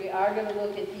do is we are going to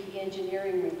look at the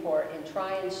engineering report and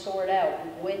try and sort out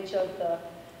which of the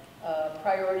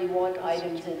priority 1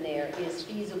 items in there is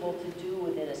feasible to do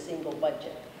within a single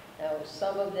budget. Now,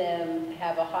 some of them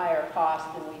have a higher cost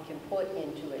than we can put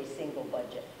into a single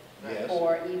budget Yes.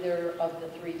 for either of the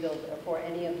 3 buildings, or for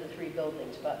any of the 3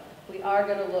 buildings. But we are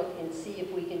going to look and see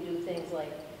if we can do things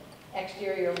like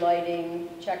exterior lighting,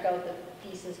 check out the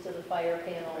pieces to the fire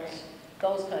panels,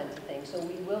 those kinds of things. So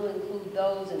we will include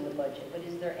those in the budget. But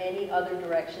is there any other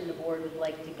direction the board would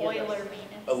like to give us? Boiler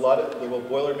maintenance. A lot of, well,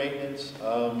 boiler maintenance,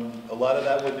 a lot of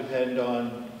that would depend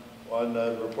on on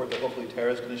the report that hopefully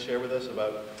Tara's going to share with us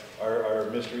about our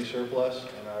mystery surplus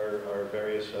and our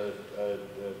various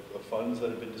funds that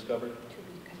have been discovered?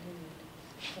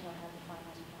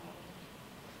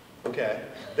 Okay.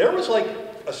 There was like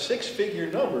a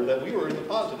 6-figure number that we were in the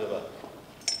positive of.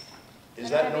 Is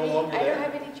that no longer there? I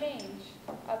don't have any change,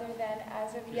 other than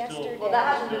as of yesterday. Well,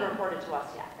 that hasn't been reported to us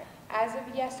yet. As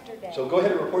of yesterday. So go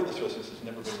ahead and report this to us. This has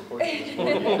never been reported to us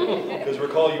before. Because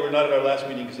recall, you were not at our last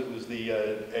meeting because it was the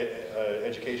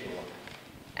educational one.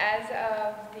 As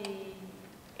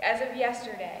of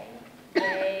yesterday,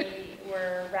 they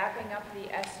were wrapping up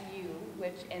the SU,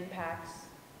 which impacts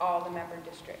all the member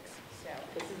districts. So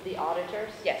this is the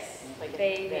auditors? Yes, like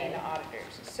they being the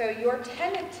auditors. So your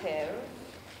tentative,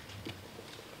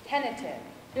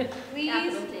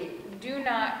 please do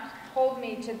not hold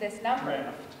me to this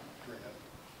number.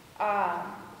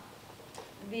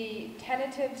 The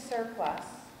tentative surplus.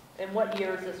 And what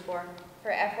year is this for?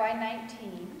 For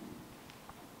FY19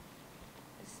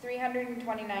 is $329,000.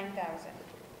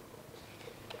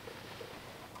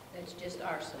 That's just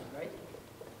arson, right?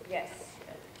 Yes.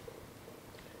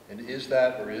 And is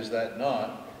that or is that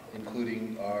not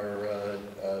including our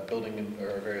building and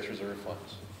our various reserve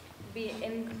funds? Be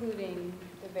including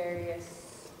the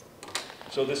various.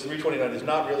 So this 329 is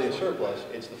not really a surplus.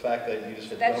 It's the fact that you just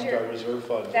had dumped our reserve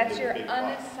funds. That's your into a big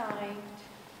pot.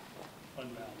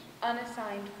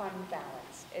 unassigned fund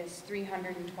balance is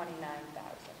 $329,000.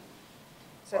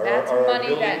 So Are that's our money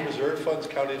building that. reserve funds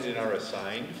counted in our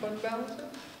assigned fund balance?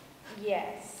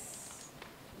 Yes,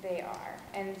 they are,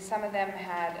 and some of them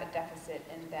had a deficit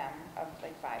in them of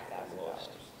like $5,000.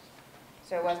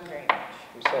 So it wasn't very much.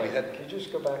 I'm sorry, can you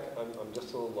just go back? I'm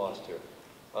just a little lost here.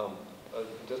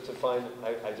 Just to find,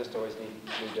 I just always need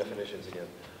new definitions again.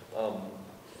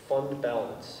 Fund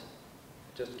balance,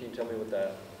 just can you tell me what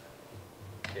that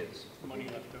is? Money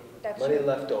left over. Money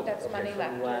left over. That's okay. money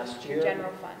left From last year?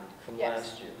 General fund. From Yes.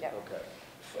 last year? Yep. Okay.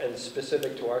 And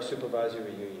specific to our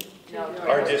supervisory union? No,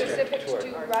 Our district. Specific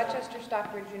to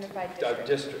Rochester-Stockbridge Unified Our District.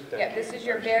 district. Yeah, this is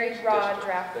your very broad District.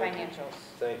 draft Thank you. financials.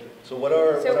 Thank you. So what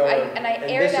are... So I and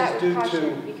air this that is with due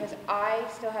caution to- because I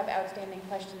still have outstanding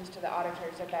questions to the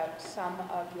auditors about some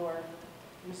of your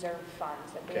reserve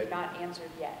funds that they have Okay. not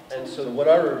answered yet. And So what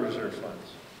are our reserve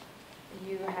funds?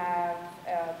 You have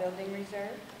a building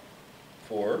reserve,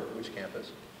 For which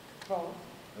campus? both,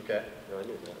 Okay. No, I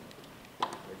knew that. I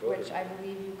voted. which I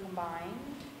believe you combined.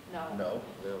 No. No.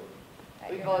 No. at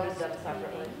We your voted last them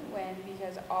separately. meeting,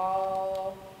 because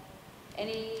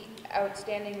any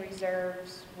outstanding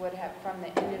reserves would have, from the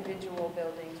individual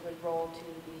buildings, would roll to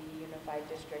the unified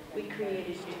district. We and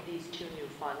created merge. these two new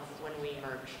funds when we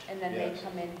merged. And then Yes. they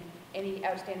come in, any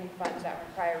outstanding funds that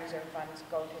were prior reserve funds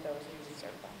go to those new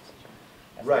reserve funds.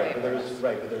 That's the way Right, it but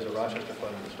works. there's a Rochester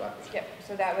fund in the Stockbridge. Yep,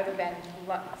 so that would have been,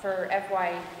 for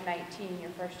FY19,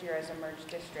 your first year as a merged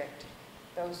district,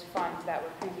 those funds that were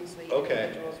previously Okay.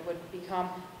 individuals would become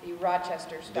the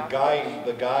Rochester-Stockbridge.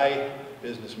 The guy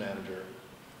business manager,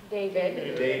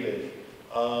 David. David,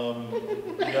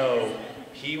 no,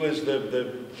 he was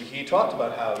he talked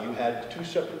about how you had two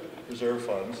separate reserve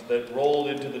funds that rolled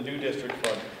into the new district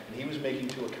fund, and he was making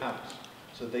two accounts,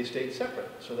 so they stayed separate,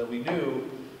 so that we knew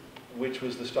which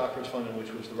was the Stockbridge fund and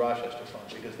which was the Rochester fund,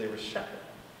 because they were separate.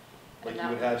 Like you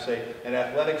would have, say, an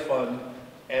athletic fund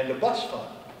and a bus fund,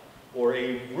 or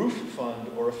a roof fund,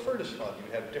 or a furnace fund. You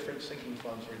would have different sinking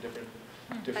funds for different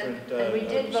And we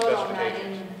did vote on that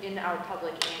specifications. in our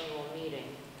public annual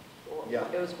meeting. Yeah.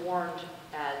 It was warned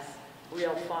as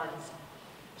real funds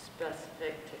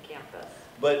specific to campus.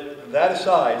 But that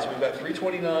aside, so we've got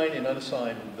 329 in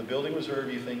unassigned. The building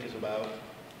reserve, you think, is about?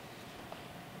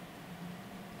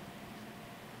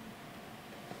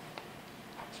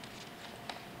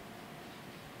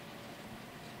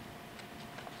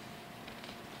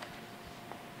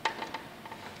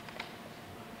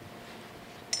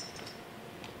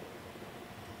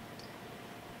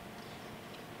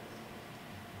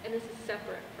 And this is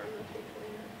separate from the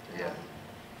 329. Yeah.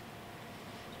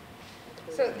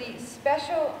 So the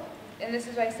special, and this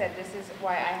is what I said, this is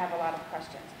why I have a lot of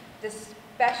questions. The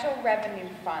special revenue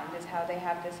fund is how they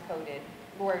have this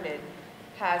worded,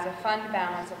 has a fund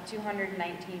balance of $219,000.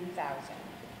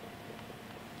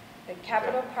 The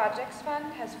capital projects fund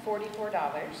has $44.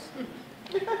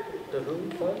 The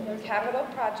who fund? The capital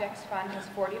projects fund has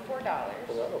 $44. Well,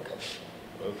 that'll come.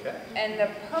 Okay. And the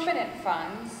permanent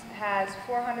funds has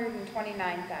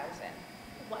 $429,000.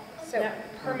 So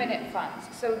permanent funds.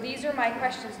 So these are my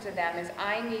questions to them, is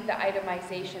I need the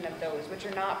itemization of those, which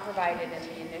are not provided in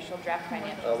the initial draft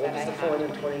financials What that I was the have.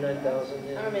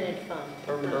 429,000? Permanent fund.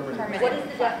 Permanent. Permanent What is the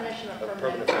fund. definition of A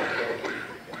permanent? permanent fund.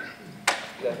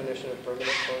 definition of permanent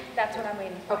fund? That's what I'm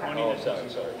waiting for. Oh, sorry,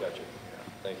 got you.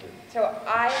 Thank you. So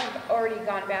I've already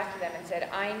gone back to them and said,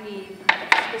 I need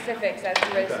specifics as to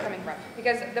where this is coming from.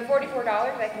 Because the $44,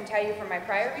 I can tell you from my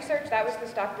prior research, that was the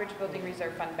Stockbridge Building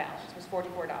Reserve Fund balance, was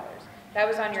 $44. That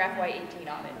was on your FY18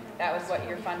 audit. That was what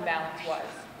your fund balance was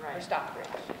for Stockbridge.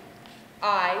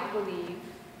 I believe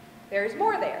there is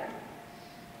more there.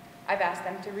 I've asked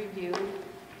them to review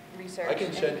research I can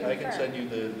and send confirm. you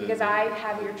the Because I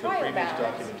have your the trial previous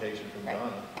balance. documentation from Right.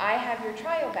 Donna. I have your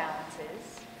trial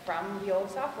balances from the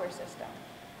old software system.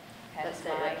 Hence That's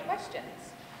it, my right?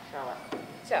 questions. Charlotte.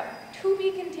 So, to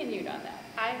be continued on that.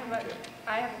 I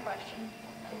have a question.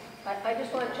 I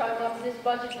just want to chime off this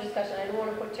budget discussion. I don't want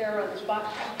to put Tara on the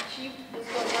spot. She was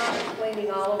going on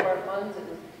explaining all of our funds. It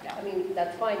was, I mean,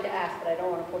 that's fine to ask, but I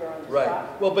don't want to put her on the Right.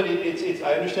 spot. Well, but it's,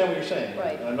 I understand what you're saying.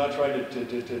 Right. And I'm not trying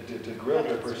to grill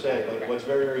her per se, but what's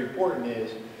very, very important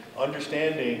is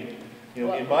understanding, you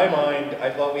know, in my mind, I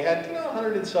thought we had,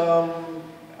 100 and some,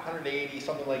 180,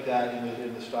 something like that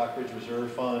in the Stockbridge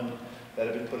Reserve Fund that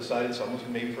had been put aside, and some was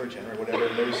maybe for a generator, whatever.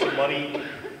 And there was some money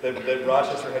that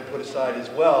Rochester had put aside as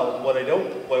well. What I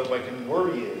can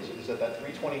worry is that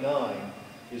 329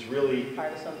 is really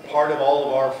part of all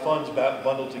of our funds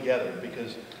bundled together,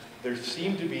 because there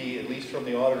seemed to be, at least from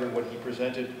the auditor, what he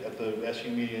presented at the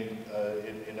SU meeting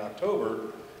in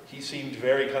October, he seemed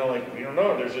very kind of like, we don't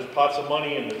know, there's just pots of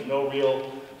money and there's no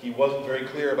real, he wasn't very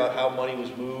clear about how money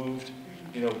was moved,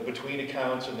 between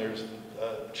accounts, and there's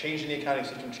changing the accounting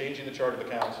system, changing the chart of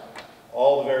accounts,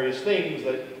 all the various things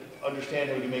that understand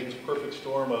how we can make this perfect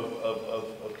storm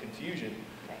of confusion.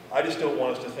 I just don't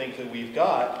want us to think that we've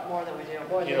got More than we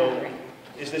do.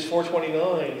 Is this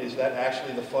 429, is that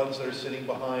actually the funds that are sitting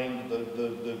behind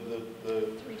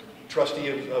the trustee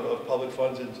of public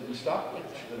funds in Stockbridge?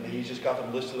 And he's just got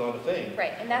them listed on a thing.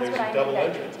 Right, and that's There's what I a double need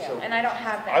that entry. detail, So and I don't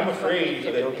have that. I'm afraid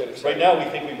that right now we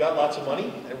think we've got lots of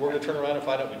money, and we're going to turn around and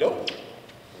find out we don't.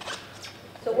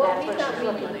 So what we That's thought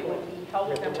what we she's could looking do would be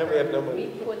helpful. Pretend we have no money.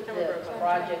 We put the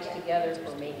projects together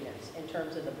for maintenance in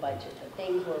terms of the budget, the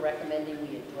things we're recommending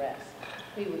we address.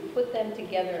 We would put them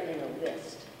together in a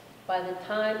list. By the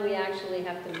time we actually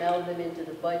have to meld them into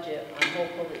the budget, I'm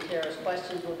hopeful that Tara's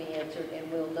questions will be answered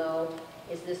and we'll know,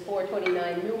 is this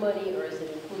 429 new money or is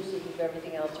it inclusive of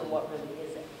everything else, or what really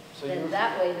is it? So Then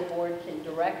that way the board can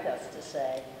direct us to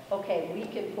say, okay, we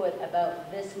can put about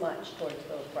this much towards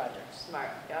those projects, Smart,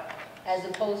 yep. as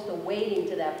opposed to waiting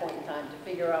to that point in time to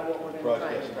figure out what we're going to try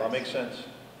and Yes, address. that makes sense.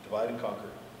 Divide and conquer.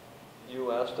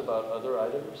 You asked about other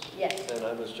items? Yes. And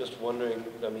I was just wondering,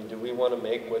 do we want to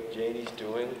make what Janie's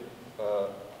doing?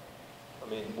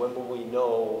 When will we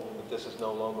know that this is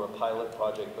no longer a pilot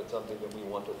project, but something that we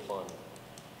want to fund?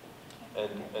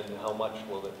 And how much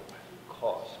will it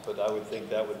cost? But I would think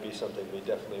that would be something we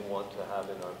definitely want to have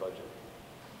in our budget.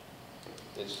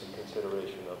 It's some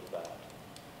consideration of that.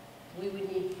 We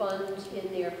would need funds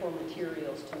in there for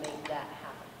materials to make that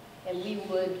happen. And we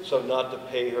would, So not to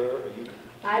pay her, or you?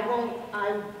 I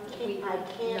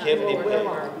can't Can't do be a will paid.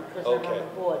 on because I'm on Okay. the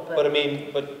board, But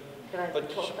can I but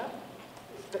talk about?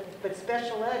 But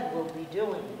special ed will be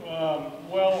doing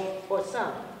Well, for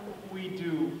some. we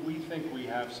think we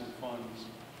have some funds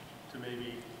to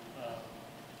maybe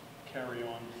carry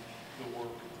on the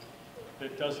work.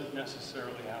 That doesn't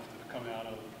necessarily have to come out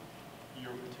of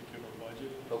your particular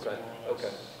budget. It's Okay, more or less-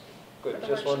 okay. Good,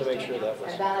 just wanted to make sure that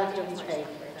was. And that has to be paid.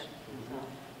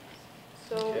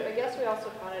 So I guess we also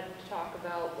wanted to talk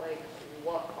about what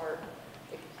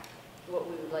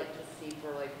we would like to see for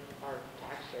our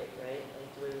tax rate, right?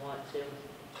 Do we want to,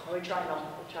 are we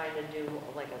trying to do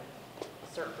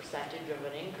a certain percentage of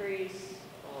an increase,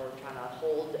 or trying to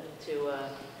hold to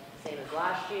same as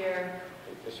last year?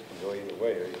 I guess you can go either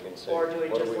way, or you can say, Or do we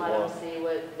what do just we let them want? see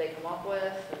what they come up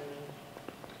with? And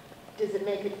Does it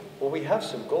make it, Well, we have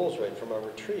some goals, right, from our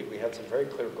retreat. We had some very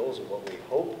clear goals of what we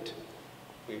hoped,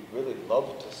 we'd really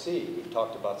love to see. We've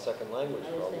talked about second language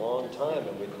for a long time,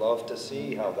 and we'd love to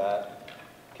see how that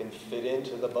can fit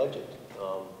into the budget.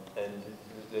 And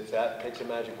if that takes a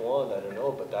magic wand, I don't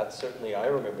know, but that's certainly, I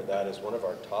remember that as one of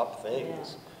our top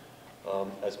things,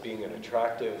 as being an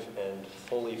attractive and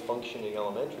fully functioning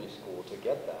elementary school to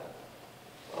get that.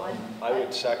 I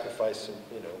would sacrifice some,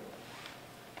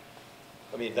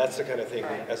 that's the kind of thing,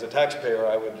 as a taxpayer,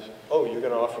 I would, oh, you're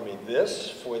going to offer me this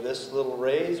for this little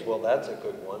raise? Well, that's a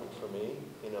good one for me.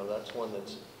 That's one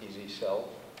that's easy sell.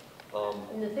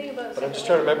 And the thing about But I'm just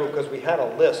second trying to language, remember, because we had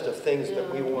a list of things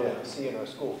that we wanted to see in our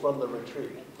school from the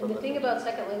retreat. and the thing about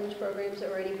second language programs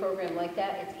or any program like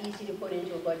that, it's easy to put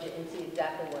into a budget and see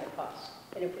exactly what it costs.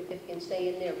 And if it can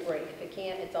stay in there, great. If it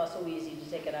can't, it's also easy to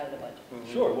take it out of the budget.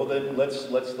 Sure, well then, let's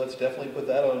definitely put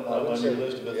that on would your say,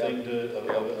 list of a yeah. thing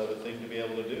to be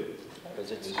able to do.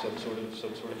 Because it's, Is some sort of.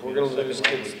 if we're going to lose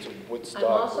second kids language. to Woodstock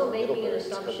I'm also or making an Middlebury, it's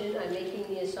gonna- assumption, I'm making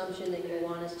the assumption that you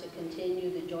want us to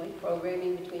continue the joint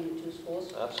programming between the two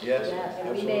schools. Absolutely. Yes.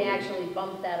 And we may actually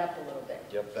bump that up a little bit.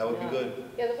 Yep. That would be good.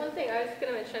 Yeah, the one thing I was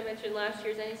going to mention, I mentioned last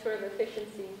year, is any sort of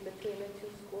efficiencies between the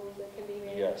two schools that can be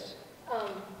made. Yes.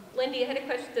 Lindy, I had a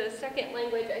question, the second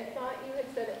language, I thought you had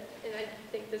said it, and I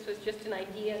think this was just an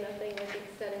idea, nothing like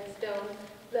it's set in stone.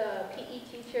 The PE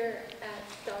teacher at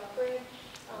Stockbridge,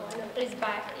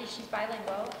 She's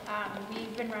bilingual.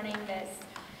 We've been running this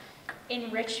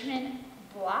enrichment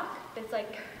block that's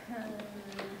like,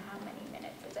 how many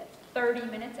minutes is it? 30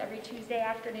 minutes every Tuesday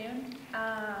afternoon.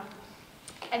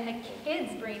 And the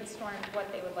kids brainstormed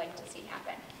what they would like to see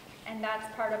happen. And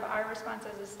that's part of our response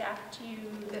as a staff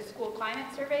to the school climate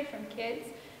survey from kids.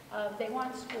 They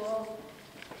want school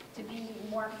to be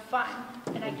more fun.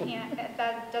 And I can't,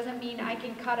 that doesn't mean I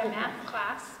can cut a math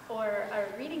class or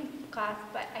a reading class,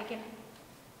 but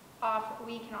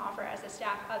we can offer as a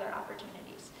staff other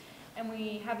opportunities. And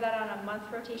we have that on a month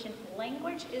rotation.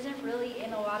 Language isn't really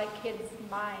in a lot of kids'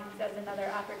 minds as another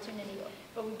opportunity,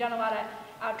 but we've done a lot of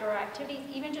outdoor activities,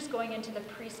 even just going into the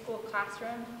preschool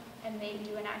classroom and they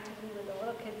do an activity with the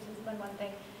little kids has been one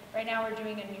thing. Right now we're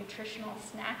doing a nutritional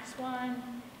snacks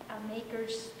one, a maker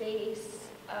space,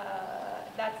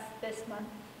 that's this month.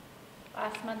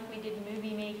 Last month we did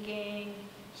movie making.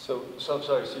 So I'm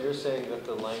sorry, so you're saying that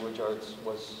the language arts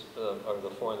was, or the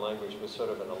foreign language was sort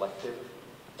of an elective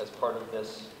as part of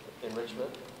this enrichment?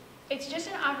 It's just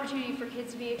an opportunity for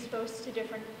kids to be exposed to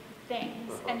different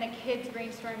things, and the kids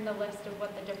brainstorm the list of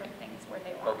what the different things were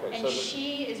they want. Okay, and so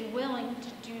she is willing to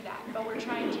do that, but we're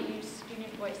trying to use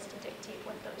student voice to dictate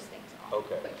what those things are.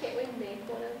 Okay. but can't we make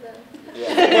one of them?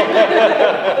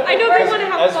 Yeah. I know they want to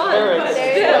have As fun, parents, but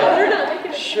still, we're not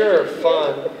making it. Sure,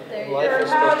 fun. There you Life go. is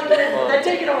supposed to be fun.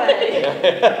 Take it away.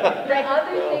 The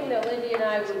other thing that Lindy and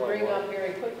I would bring up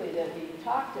very quickly that we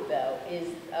talked about is,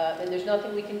 and there's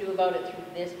nothing we can do about it through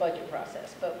this budget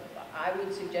process, but I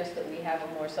would suggest that we have a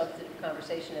more substantive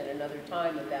conversation at another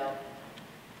time about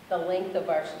the length of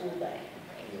our school day.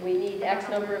 We need X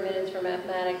number of minutes for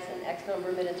mathematics and X number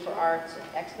of minutes for arts and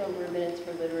X number of minutes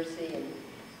for literacy. And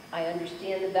I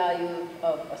understand the value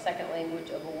of a second language,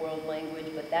 of a world language,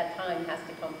 but that time has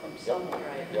to come from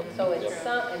somewhere. Yep. So it's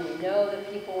and we know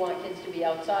that people want kids to be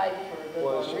outside for a good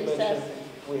Well, as long you recess. mentioned,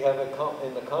 we have it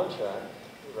in the contract,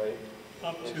 right?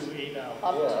 Up to 8 hours.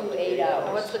 Up to 8 hours.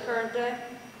 And what's the current day?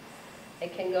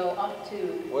 It can go up to,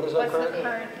 What is our What's the current?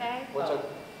 current day? What's our,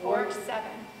 Or 7.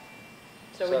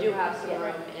 So we do have some Yeah.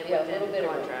 room Yeah, a little within bit the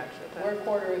of room. contract. okay. we're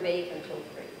 7:45 until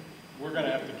 3. We're going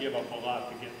to have to give up a lot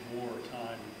to get more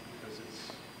time because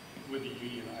it's with the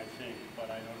union, I think,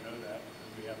 but I don't know that because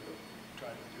we have to try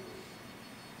to do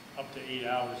it. Up to 8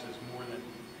 hours is more than,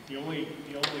 the only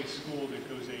school that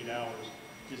goes 8 hours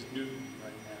is Newton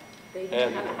right now. They do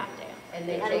And- have a half day. And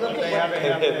they And take, look at They have a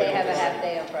half day. they have a half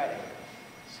day on Friday.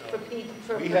 So,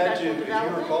 For We had to, professional if you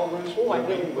development? recall, Bruce, Oh, I when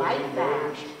we really like that.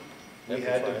 merged, we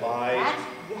had to buy, That's,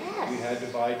 we had to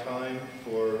yes. buy time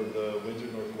for the Windsor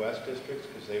Northwest districts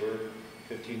because they were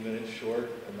 15 minutes short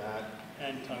and that.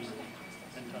 and Tunbridge,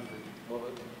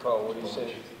 Carl, what are you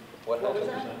saying? What What was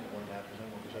happened? that? 1.5%,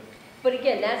 1%. But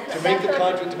again, that's To not, make that's the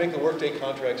not, contract, to make the workday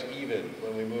contracts even,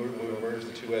 when we merged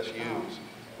the two SUs,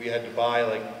 we had to buy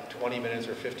like 20 minutes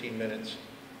or 15 minutes.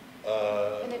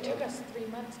 And it took us 3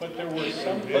 months. but there were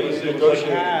some But days you that we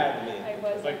negotiated, had, I mean. I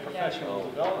was, like professional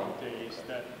development days,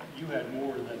 that you had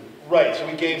more than. Right, so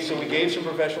we gave some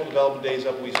professional development days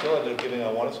up. We still ended up giving,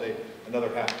 I want to say, another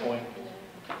half point.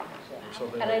 Or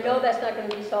something and I like know that. that's not going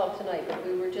to be solved tonight, but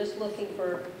we were just looking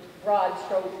for broad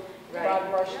stroke,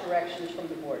 broad brush directions from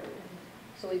the board.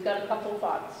 So we've got a couple of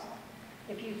thoughts.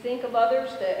 If you think of others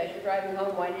that, as you're driving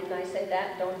home, why didn't I say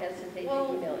that? Don't hesitate to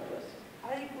Well, email it to us.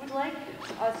 I would like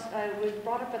us, was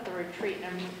brought up at the retreat,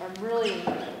 and I'm really,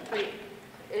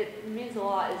 it means a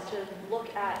lot, is to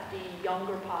look at the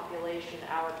younger population,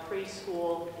 our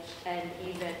preschool, and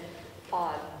even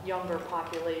younger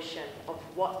population of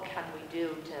what can we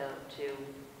do to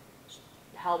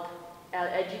help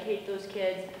educate those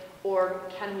kids, or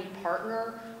can we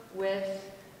partner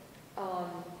with,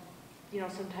 you know,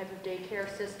 some type of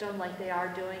daycare system like they are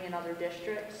doing in other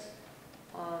districts.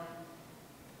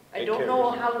 I don't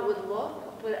know how it would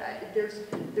look, but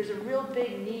there's a real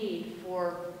big need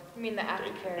for You mean the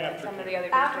aftercare that some of the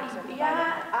Aftercare. other districts are providing?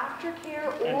 Yeah,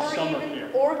 aftercare, And or summer even,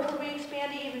 care. or could we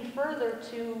expand it even further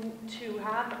to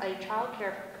have a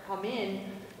childcare come in,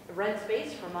 rent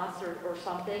space from us or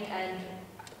something, and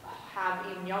have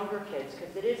even younger kids,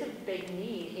 because it is a big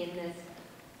need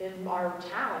in our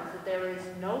towns, that there is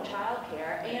no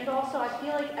childcare. And also, I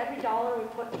feel like every dollar we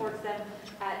put towards them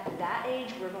at that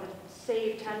age, we're going to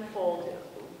save tenfold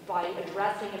by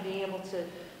addressing and being able to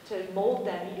mold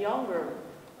them younger.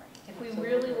 If we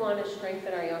really want to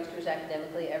strengthen our youngsters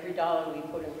academically, every dollar we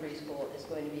put in preschool is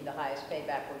going to be the highest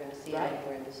payback we're going to see Right.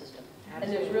 anywhere in the system.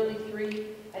 Absolutely. And there's really three,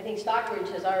 I think Stockbridge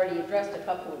has already addressed a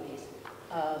couple of these.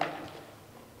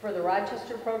 For the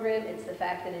Rochester program, it's the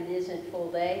fact that it isn't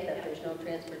full day, that there's no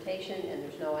transportation, and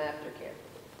there's no aftercare.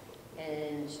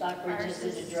 And Stockbridge Ours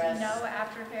has is addressed, no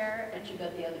aftercare, but you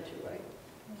got the other two, right?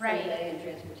 Right. Full day and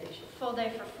transportation. full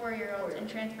day for 4-year-olds and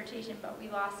transportation, but we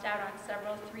lost out on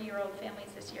several 3-year-old families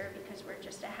this year because we're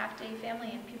just a half-day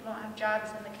family and people don't have jobs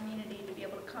in the community to be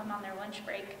able to come on their lunch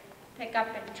break, pick up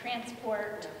and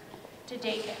transport to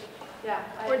daycare. Yeah.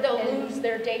 Or they'll lose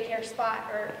their daycare spot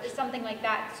or something like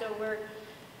that. So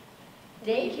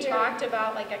we talked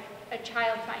about like a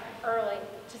child find early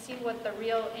to see what the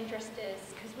real interest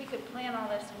is, because we could plan all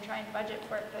this and try and budget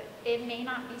for it, but it may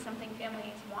not be something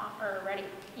families want or are ready.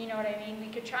 You know what I mean? We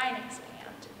could try and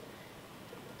expand,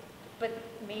 but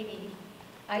maybe.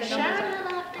 I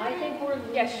think we're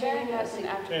Sharon has an They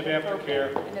aftercare have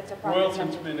program, aftercare. and it's a private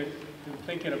Royalton's center. been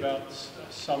thinking about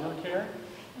summer care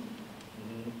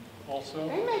also.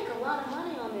 They make a lot of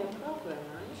money on their program,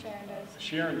 right? Sharon does.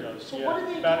 Sharon does, So yeah. what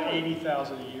are they About doing?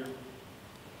 $80,000 a year.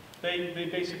 They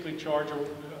basically charge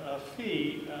a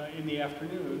fee in the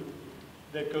afternoon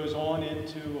that goes on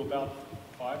into about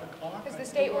 5 o'clock. Because I the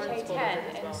state will think. pay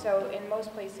 10, and so in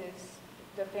most places,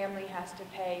 the family has to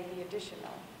pay the additional.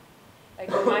 Like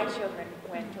when my children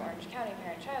went to Orange County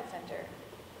Parent-Child Center,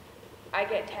 I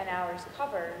get 10 hours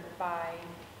covered by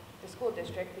the school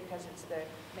district because it's the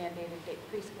mandated day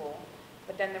preschool,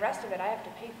 but then the rest of it I have to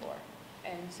pay for.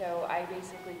 And so I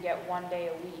basically get 1 day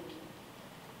a week,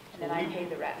 and then I pay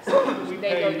the rest. We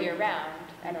They go pay- year-round.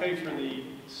 We pay for the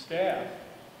staff,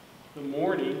 the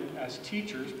morning as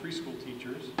teachers, preschool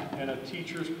teachers, and a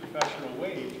teacher's professional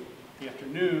wage. The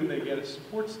afternoon, they get a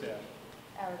support staff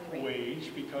Hourly rate.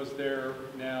 wage because they're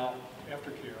now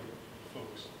aftercare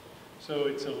folks. So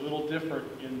it's a little different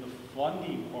in the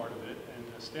funding part of it and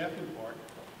the staffing part,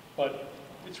 but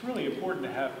it's really important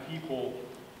to have people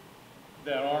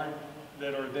that are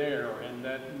there and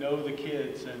that know the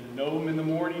kids and know them in the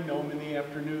morning, know them in the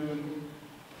afternoon,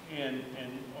 and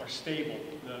are stable.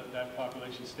 That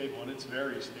population's stable, and it's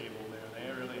very stable there.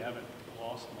 They really haven't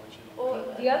lost much in the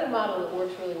Well, the other model that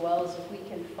works really well is if we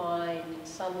can find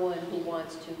someone who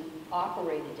wants to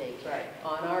operate a daycare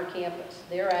on our campus.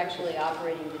 They're actually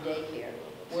operating the daycare.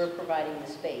 We're providing the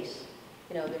space.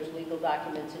 You know, there's legal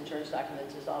documents, insurance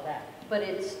documents, there's all that. But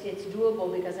it's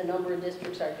doable because a number of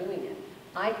districts are doing it.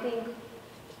 I think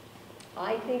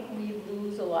we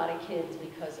lose a lot of kids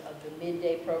because of the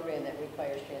midday program that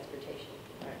requires transportation.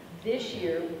 This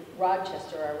year,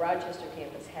 our Rochester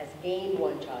campus has gained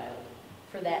 1 child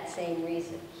for that same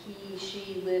reason.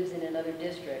 She lives in another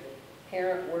district.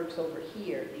 Parent works over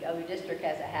here. The other district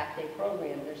has a half-day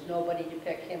program. There's nobody to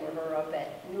pick him or her up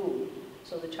at noon.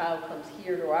 So the child comes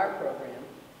here to our program.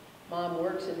 Mom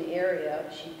works in the area.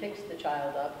 She picks the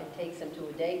child up and takes him to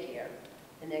a daycare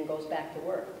and then goes back to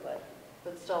work.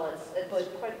 But still, it's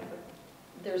quite.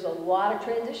 There's a lot of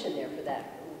transition there for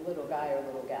that little guy or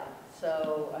little gal.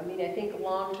 So, I mean, I think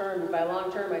long-term, and by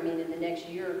long-term, I mean in the next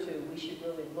year or two, we should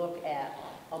really look at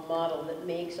a model that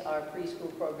makes our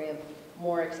preschool program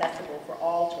more accessible for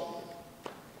all children.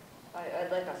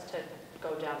 I'd like us to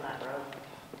go down that road.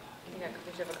 Yeah, because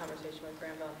we should have a conversation with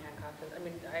Granville and Hancock. I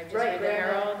mean, I just Right, read the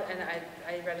Granville. Herald, and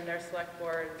I read in their select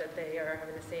board that they are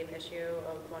having the same issue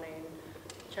of wanting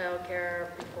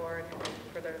childcare before and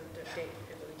for their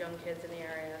young kids in the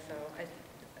area. So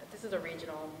this is a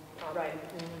regional problem. Right.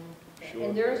 Sure.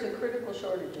 And there is a critical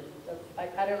shortage of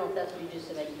I don't know if that's what you just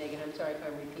said, Megan, I'm sorry if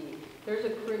I'm repeating. There's a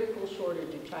critical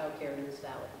shortage of childcare in this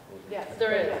valley. Yes,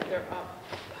 There is. yeah. They're up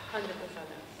 100%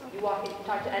 is. You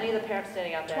talk to any of the parents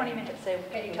standing out there. 20 minutes. Say,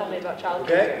 tell me about child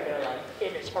Okay. care. They're like,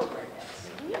 it is horrendous.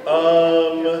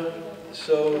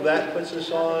 So that puts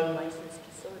us on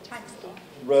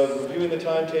reviewing the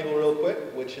timetable real quick,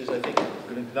 which is, I think,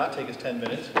 going to not take us 10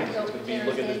 minutes, because it's going to be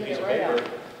look at this piece of paper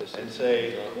and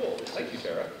say, cool, thank you,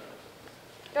 Tara.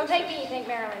 Don't thank me, thank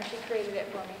Marilyn. She created it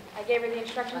for me. I gave her the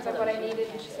instructions of what I needed,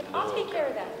 and she said, I'll take care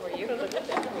of that for you.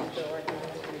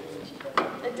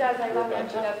 It does, I love when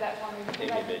she does that for me, because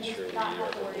I Amy can made just sure we not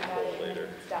have to are worry looking about for it and later.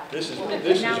 it's done. This is Now we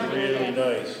need really this.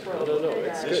 nice. No,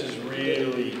 it's This good. is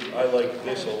really, I like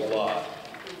this a lot.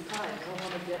 Time, I don't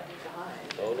want to get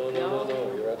behind.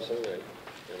 No, you're absolutely right.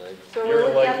 And I, So You're we're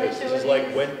gonna looking like at this. the This two is of like,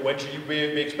 these? when should you be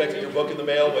expecting your book in the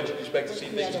mail? When should you expect to see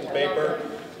things in the paper?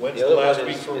 When's The the other last one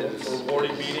week is- for is-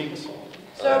 morning meetings?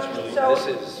 So, That's really so This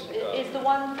is, is the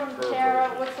one from her Tara,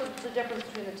 version. what's the difference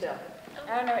between the two?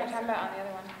 I don't know what you're talking about on the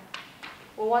other one.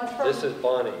 Well, one's from. this is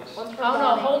Bonnie's. One's from Oh, no,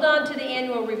 Bonnie. hold on to the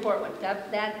annual report one.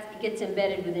 That gets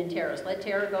embedded within Tara's. Let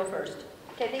Tara go first.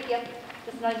 Okay, thank you.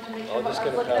 Just wanted to make sure I'm just I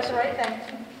was gonna looking at pass the it. right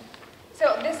thing.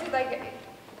 So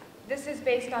this is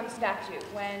based on statute,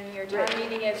 when your town Right.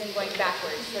 meeting is and going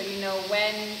backwards, so you know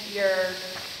when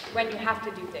you have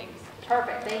to do things.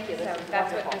 Perfect, thank you. So This is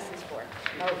that's what wonderful. this is for.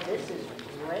 Oh, this is Is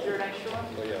there an great. extra one?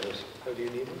 Oh, yeah, oh, do you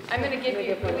need one? I'm gonna give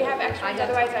you, do we have extras,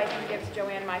 otherwise I can give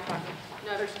Joanne my copy.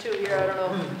 No, there's two here, I don't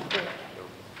know.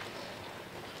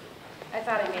 I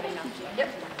thought I made enough. Yep,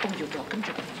 Oh, you're welcome,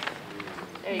 Joanne.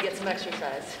 there you get some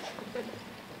exercise.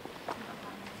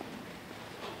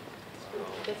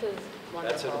 This is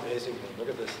That's an wonderful. amazing one. Look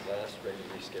at this last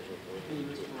regularly scheduled board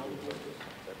meeting.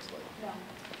 That's like,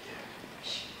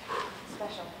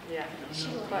 Special. Yeah. it's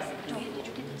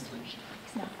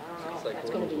like That's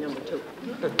going to be number 2.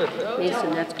 Oh,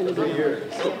 Mason, that's going to be 3 number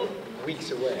years,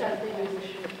 weeks away.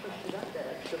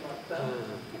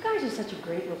 You guys are such a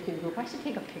great looking group. I should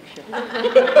take a picture.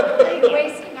 You're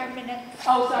wasting our minutes.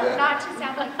 Oh, sorry. Not to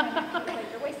sound like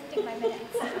you're wasting my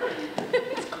minutes.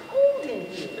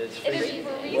 It's It is freezing.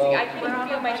 freezing, I can't even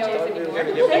feel my nose We're anymore.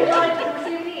 gonna get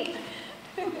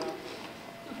one.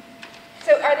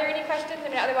 So are there any questions? I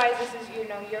mean, otherwise, this is,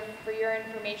 for your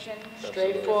information.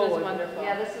 Straightforward. This is wonderful.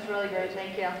 Yeah, this is really great,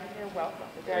 thank you. You're welcome.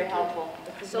 Very helpful.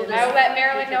 So I will let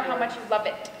Marilyn know how much you love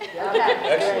it. Okay,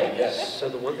 Excellent, yes. So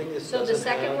the one thing this So the doesn't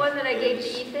second have one that I gave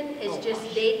is- to Ethan is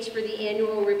just dates for the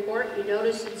annual report. You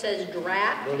notice it says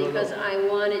draft No, no, no. because I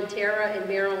wanted Tara and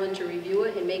Marilyn to review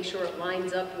it and make sure it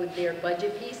lines up with their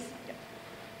budget piece.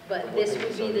 But this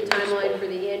would be the timeline for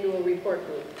the annual report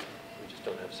group. We just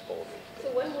don't have spalding. So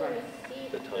when will we see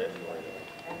The the timeline.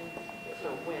 So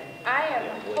when? I am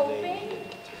When they hoping,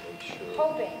 needed to make sure.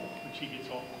 hoping, When she gets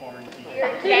all quarantined. your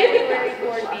January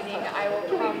board meeting, I will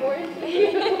come.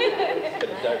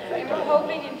 I'm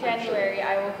hoping in January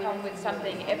I will come with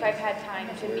something, if I've had time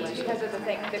to meet, because of the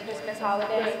Christmas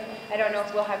holiday. I don't know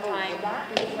if we'll have time,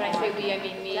 when I say we, I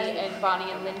mean me and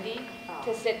Bonnie and Lindy,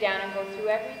 to sit down and go through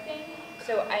everything.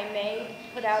 So I may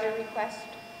put out a request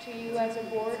to you as a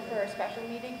board for a special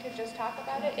meeting to just talk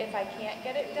about it, if I can't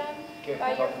get it done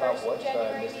by your first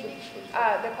January meeting.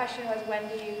 The question was, when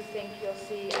do you think you'll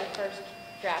see a first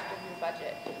draft of your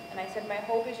budget? And I said, my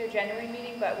hope is your January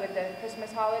meeting, but with the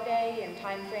Christmas holiday and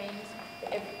time frames,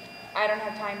 if I don't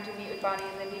have time to meet with Bonnie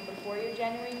and Lindy before your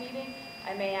January meeting,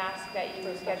 I may ask that you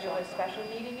schedule a special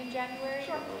meeting in January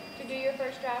to do your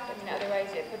first draft. I mean, otherwise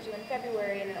it puts you in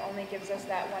February and it only gives us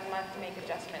that 1 month to make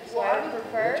adjustments. So I would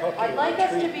prefer, I'd like us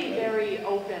to be very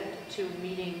open to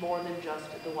meeting more than just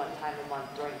the one time a month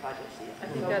during budget season. I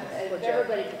think So that's if legit.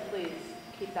 everybody could please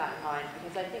keep that in mind,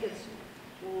 because I think it's,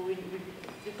 well, we're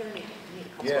gonna need a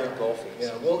couple Yeah, of golfing.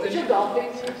 yeah, well, Is it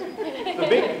golfing?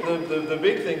 the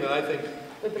big thing that I think,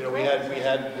 we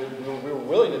were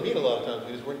willing to meet a lot of times,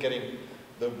 we just weren't getting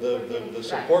the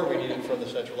support we needed from the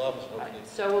central office. Hopefully.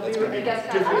 So we'll That's be, gonna I be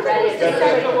guess, difficult. ready. It's the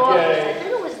central office. Yeah. I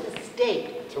think it was the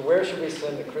state. To where should we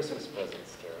send the Christmas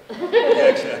presents, Tara? Yeah,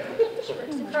 exactly.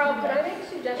 Carl, could I make a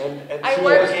suggestion? And I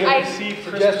work- suggestions- I Receive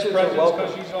Christmas suggestions are presents welcome.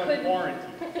 because she's on quarantine.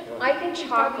 I think we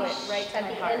probably, chocolate right to at my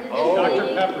the heart. end of Oh. this Dr.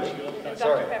 meeting, Pepper, she loves Dr.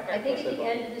 Sorry. Dr. Pepper. I think at the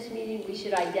end of this meeting, we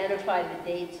should identify the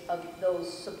dates of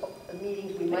those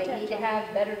meetings we might need to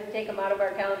have. Better to take them out of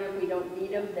our calendar if we don't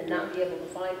need them than not be able to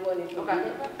find one if we Okay. need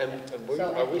it. And we- So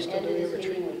are at we the still end of doing a this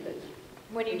retreat? meeting, we could,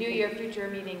 When you do your future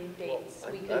meeting dates,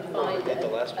 we I could don't know, find we did the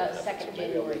last one. a second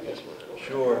January This date one.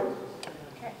 Sure.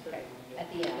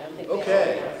 at the end. I think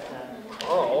Okay.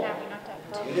 Carl, happy not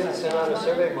to. you didn't send out a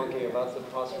survey monkey about the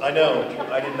possible. I know,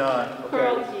 I did not.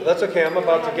 Okay, that's okay, I'm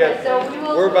about to Okay, so get, we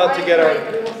will. we're about to get our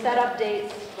We will set up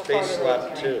dates before face the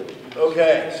slapped hearing. too.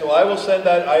 Okay, so I will send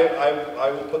that,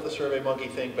 I will put the Survey Monkey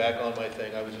thing back on my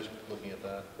thing, I was just looking at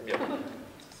that. Yeah.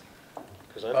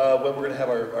 Because I'm, When we're gonna have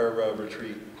our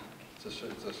retreat, it's a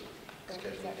schedule.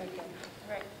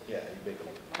 Right. Yeah, you make a,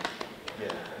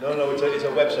 yeah, no, it's a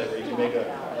website where you can make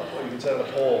you can set up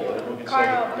a poll, and everyone can say.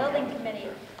 Carl, building committee.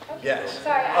 Yes.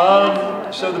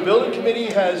 Sorry. So the building committee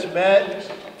has met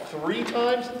 3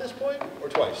 times at this point, or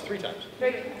twice, 3 times.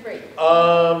 Three.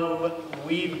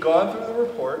 We've gone through the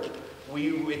report.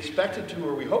 we expected to,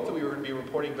 or we hoped that we were going to be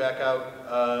reporting back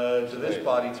out to this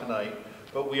body tonight,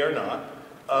 but we are not.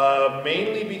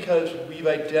 Mainly because we've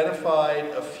identified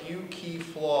a few key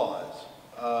flaws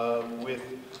with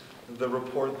the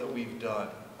report that we've done.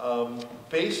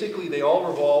 Basically, they all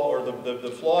revolve, or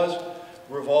the flaws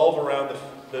revolve around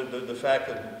the fact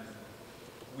that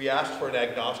we asked for an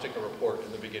agnostic report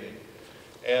in the beginning.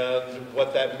 And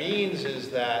what that means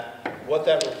is that what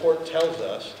that report tells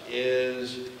us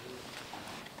is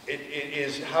it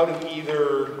is how to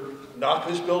either knock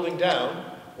this building down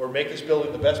or make this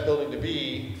building the best building to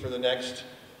be for the next,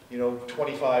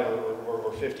 25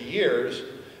 or 50 years.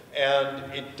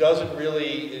 And it doesn't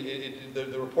really,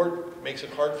 the report makes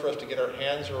it hard for us to get our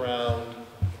hands around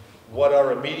what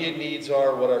our immediate needs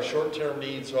are, what our short-term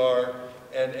needs are,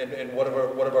 and what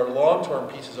of our long-term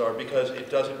pieces are, because it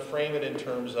doesn't frame it in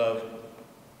terms of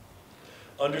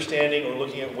understanding or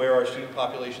looking at where our student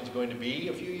population is going to be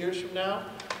a few years from now.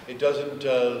 It doesn't,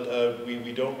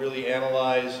 we don't really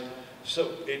analyze,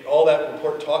 so all that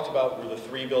report talked about were the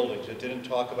 3 buildings. It didn't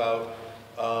talk about,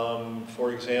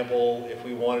 for example, if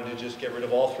we wanted to just get rid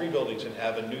of all 3 buildings and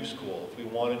have a new school, if we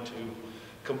wanted to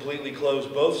completely close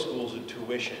both schools in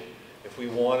tuition, if we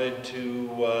wanted to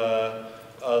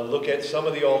look at some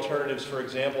of the alternatives. For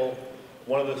example,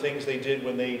 one of the things they did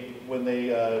when they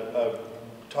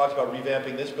talked about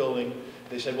revamping this building,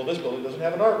 they said, well, this building doesn't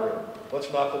have an art room.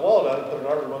 Let's knock the wall down and put an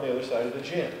art room on the other side of the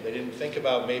gym. They didn't think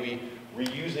about maybe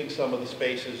reusing some of the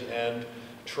spaces and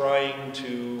trying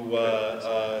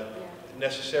to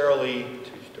necessarily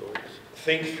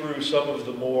think through some of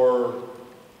the more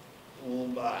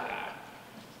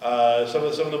some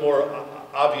of the more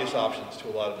obvious options to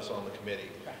a lot of us on the committee.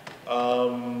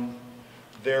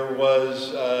 There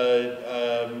was,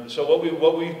 so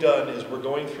what we've done is we're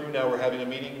going through now, we're having a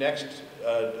meeting next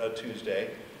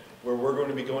Tuesday, where we're going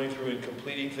to be going through and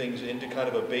completing things into kind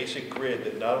of a basic grid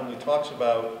that not only talks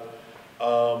about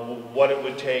what it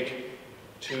would take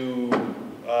to,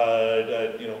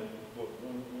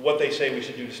 what they say we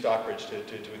should do to Stockbridge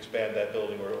to expand that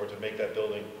building or to make that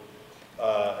building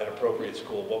an appropriate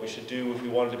school, what we should do if we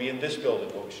wanted to be in this building,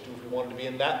 what we should do if we wanted to be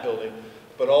in that building,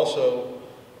 but also,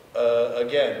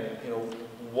 again,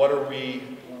 what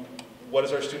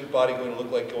is our student body going to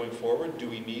look like going forward? Do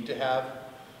we need to have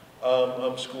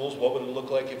schools? What would it look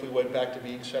like if we went back to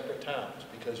being separate towns?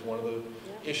 Because one of the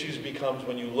issues becomes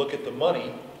when you look at the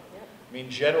money, I mean,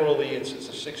 generally it's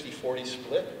a 60-40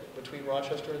 split between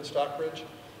Rochester and Stockbridge.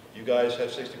 You guys have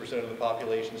 60% of the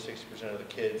population, 60% of the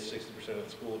kids, 60% of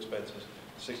the school expenses,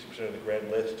 60% of the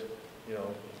grand list,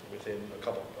 within a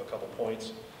couple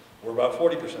points. We're about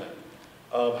 40%.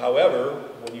 However,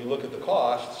 when you look at the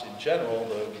costs in general,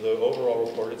 the overall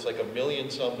report, it's like $1 million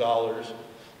some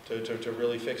to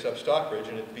really fix up Stockbridge,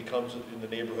 and it becomes in the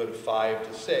neighborhood of 5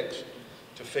 to 6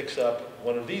 to fix up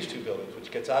one of these 2 buildings,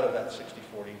 which gets out of that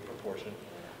 60-40 proportion.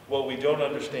 What we don't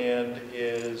understand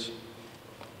is,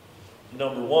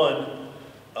 number one,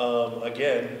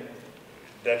 again,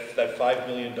 that $5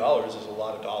 million is a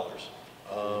lot of dollars.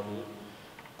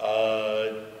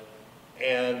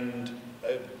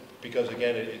 Because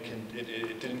again,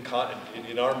 it didn't,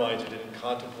 in our minds, it didn't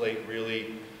contemplate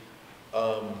really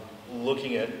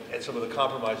looking at some of the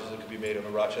compromises that could be made on the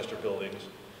Rochester buildings.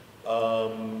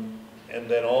 And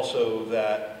then also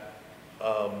that,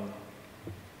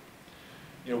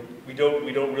 we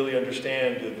don't really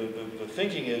understand, the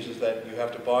thinking is that you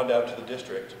have to bond out to the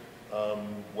district,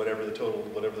 whatever the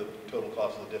total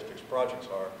cost of the district's projects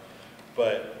are.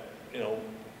 But,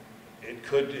 it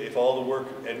could, if all the work,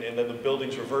 and then the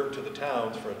buildings revert to the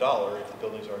towns for $1 if the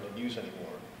buildings aren't in use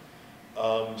anymore.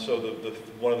 So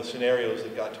one of the scenarios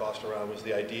that got tossed around was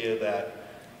the idea that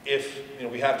if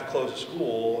we have to close a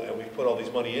school and we've put all this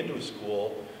money into a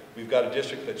school, we've got a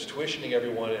district that's tuitioning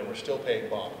everyone and we're still paying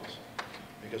bonds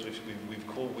because we've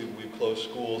closed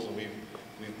schools and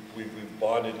we've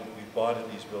bonded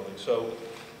these buildings. So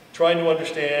trying to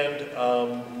understand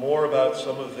more about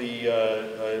some of the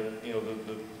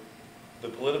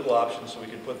political options, so we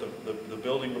can put the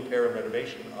building repair and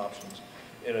renovation options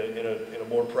in a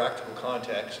more practical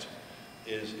context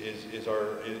is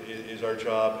our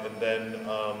job, and then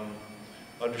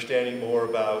understanding more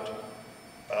about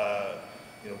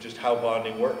just how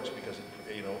bonding works, because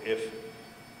if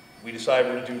we decide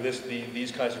we're to do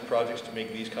these kinds of projects to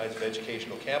make these kinds of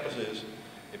educational campuses,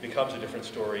 it becomes a different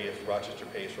story if Rochester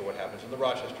pays for what happens in the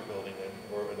Rochester building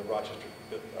or in the Rochester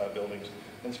buildings,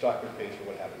 and Stockbridge pays for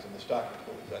what happens in the Stockbridge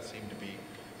buildings. That seemed to be,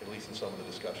 at least in some of the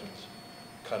discussions,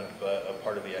 kind of a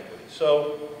part of the equity.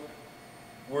 So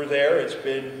we're there.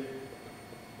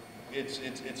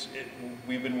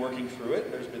 We've been working through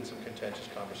it. There's been some contentious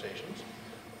conversations.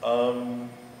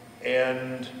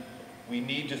 And we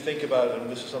need to think about, and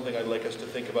this is something I'd like us to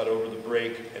think about over the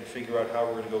break and figure out how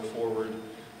we're going to go forward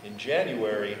in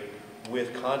January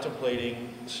with contemplating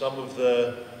some of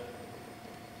the,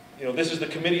 this is the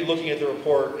committee looking at the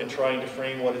report and trying to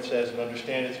frame what it says and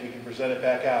understand it so we can present it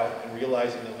back out, and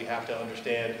realizing that we have to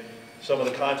understand some of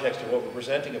the context of what we're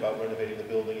presenting about renovating the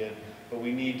building in, but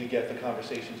we need to get the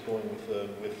conversations going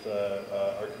with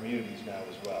our communities now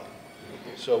as well.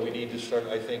 So we need to start,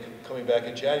 I think, coming back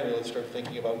in January, let's start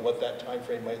thinking about what that time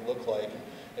frame might look like,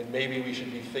 and maybe we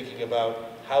should be thinking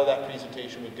about how that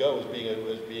presentation would go as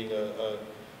being a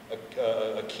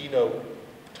keynote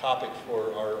topic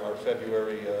for our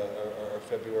February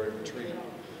retreat,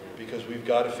 because we've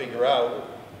got to figure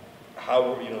out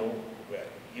how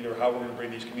either how we're going to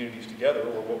bring these communities together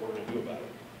or what we're going to do about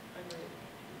it.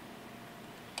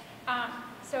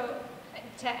 So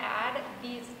to add,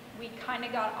 we kind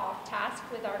of got off task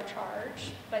with our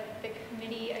charge, but the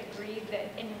committee agreed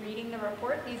that in reading the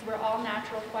report, these were all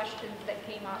natural questions that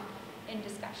came up in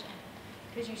discussion.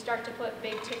 Because you start to put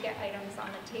big ticket items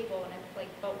on the table and it's like,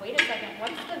 but wait a second,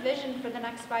 what's the vision for the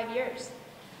next 5 years?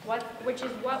 Which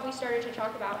is what we started to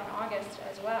talk about in August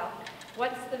as well.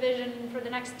 What's the vision for the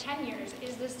next 10 years?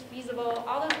 Is this feasible?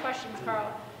 All those questions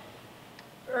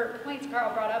points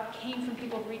Carl brought up came from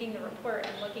people reading the report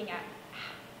and looking at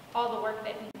all the work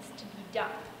that needs to be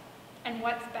done and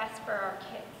what's best for our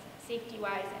kids,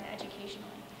 safety-wise and educationally.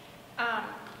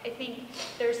 I think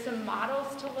there's some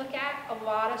models to look at. A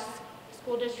lot of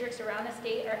school districts around the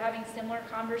state are having similar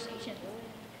conversations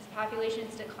because the population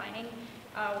is declining.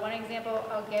 One example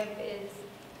I'll give is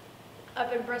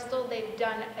up in Bristol, they've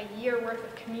done a year worth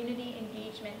of community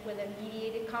engagement with a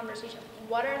mediated conversation.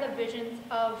 What are the visions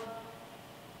of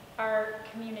our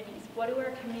communities? What do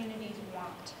our communities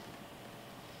want?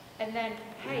 And then,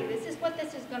 hey, this is what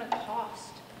this is going to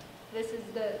cost. This is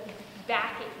the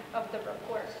backing of the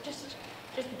report. Just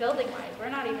building-wise. We're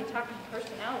not even talking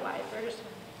personnel-wise. We're just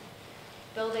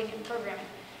building and programming.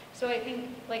 So I think,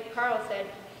 like Carl said,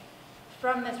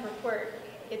 from this report,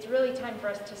 it's really time for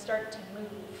us to start to move.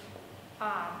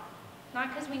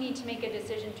 Not because we need to make a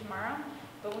decision tomorrow,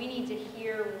 but we need to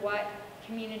hear what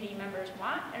community members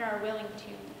want and are willing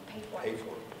to pay for it.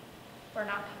 Or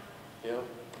not pay. Yeah.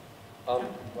 Well,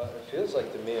 it feels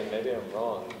like to me, and maybe I'm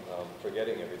wrong,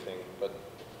 forgetting everything, but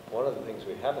one of the things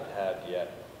we haven't had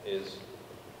yet is,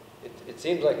 it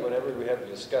seems like whenever we have a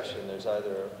discussion, there's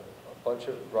either a bunch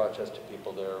of Rochester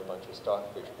people there, or a bunch of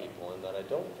Stockbridge people, and that I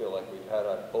don't feel like we've had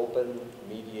an open,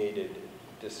 mediated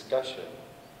discussion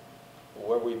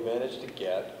where we've managed to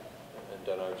get, and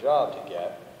done our job to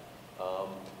get, a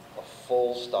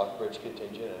full Stockbridge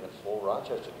contingent and a full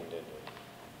Rochester contingent.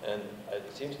 And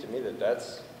it seems to me that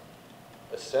that's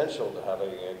essential to having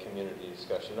a community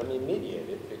discussion. I mean,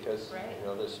 mediated, because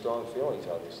there's strong feelings,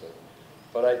 obviously.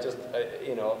 But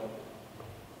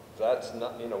that's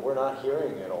not, we're not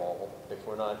hearing it all if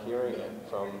we're not hearing it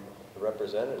from the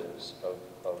representatives of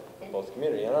both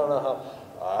community. And I don't know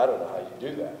how you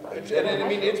do that. And I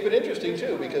mean, it's been interesting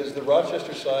too, because the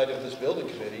Rochester side of this building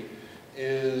committee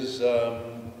is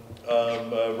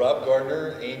Rob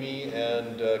Gardner, Amy,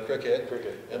 and Cricket.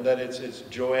 And then it's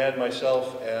Joanne,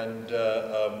 myself, and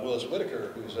Willis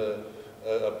Whitaker, who's a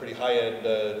pretty high-end,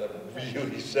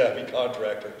 really savvy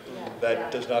contractor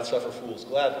that does not suffer fools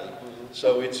gladly.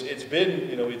 So it's been,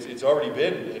 it's already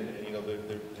been, and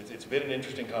it's been an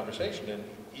interesting conversation. And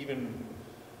even,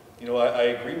 I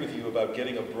agree with you about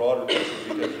getting a broader picture,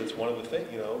 because it's one of the things,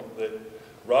 that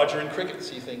Roger and Cricket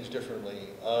see things differently.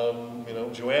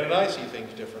 Joanne and I see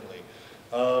things differently.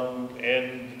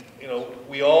 And,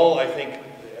 we all, I think,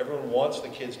 everyone wants the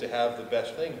kids to have the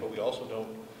best thing, but we also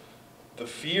don't. The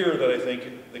fear that I think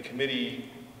the committee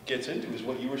gets into is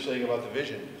what you were saying about the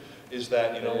vision, is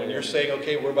that, when you're saying,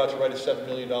 okay, we're about to write a $7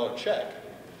 million check,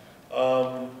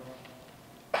 I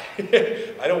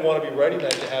don't want to be writing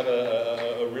that to have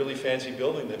a really fancy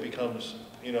building that becomes,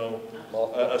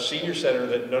 a senior center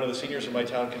that none of the seniors in my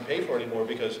town can pay for anymore,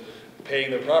 because paying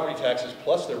their property taxes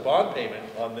plus their bond payment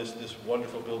on this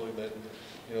wonderful building that,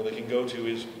 they can go to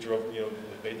is,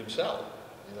 made them sell,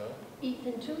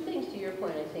 Ethan, two things to your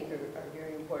point I think are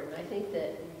very important. I think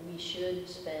that we should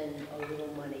spend a little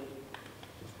money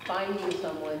finding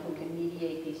someone who can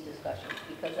mediate these discussions,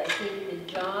 because I think the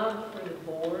job for the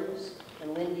boards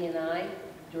and Lindy and I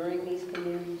during these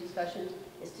community discussions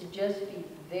is to just be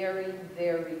very,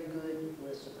 very good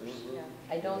listeners.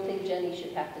 I don't think Jenny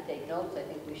should have to take notes. I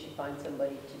think we should find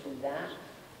somebody to do that.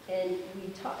 And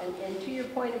and to your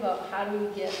point about how do we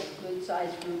get a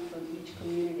good-sized group from each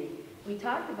community, we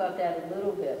talked about that a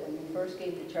little bit when we first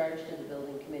gave the charge to the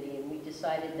building committee, and we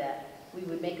decided that we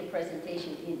would make a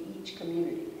presentation in each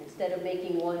community. Instead of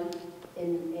making one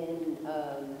in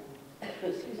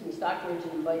excuse me, Stockbridge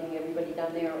and inviting everybody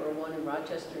down there, or one in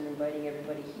Rochester and inviting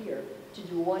everybody here, to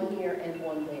do one here and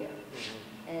one there.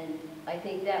 And I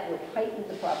think that would heighten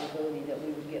the probability that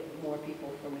we would get more people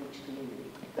from each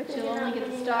community. But you'll only get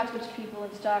the Stockbridge people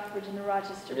in Stockbridge and the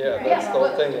Rochester people. Yeah, that's the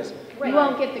whole thing is. You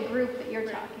won't get the group that you're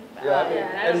talking about. Yeah, I mean,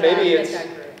 and maybe it's.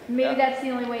 Maybe that's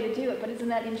the only way to do it, but isn't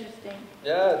that interesting?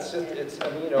 Yeah, it's just, it's, I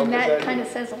mean, you know. And that kind of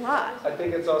says a lot. I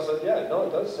think it's also, yeah, no,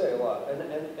 it does say a lot. And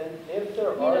if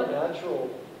there are natural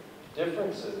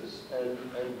differences and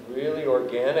really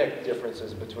organic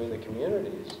differences between the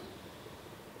communities,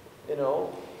 you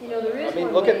know, there is I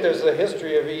mean, look at, there's a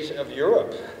history of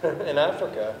Europe and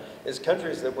Africa is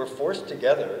countries that were forced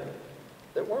together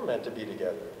that weren't meant to be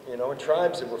together, you know, and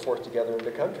tribes that were forced together into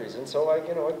countries. And so I,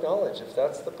 acknowledge if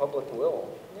that's the public will.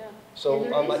 Yeah. So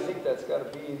I think that's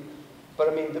got to be, but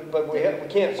I mean, but we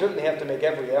can't certainly have to make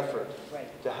every effort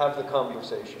to have the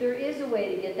conversation. There is a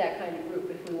way to get that kind of group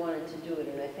if we wanted to do it,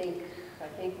 and I think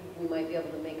we might be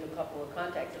able to make a couple of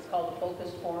contacts. It's called a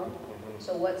focus forum.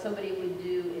 So what somebody would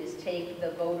do is take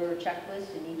the voter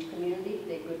checklist in each community.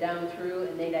 They'd go down through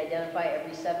and they'd identify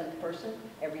every 7th person,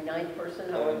 every 9th person,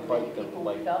 however many people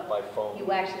we felt. By phone.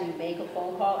 You actually make a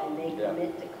phone call and they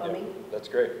commit to coming. Yeah. That's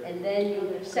great. And then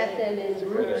you set them in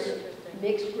groups,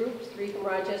 mixed groups, 3 from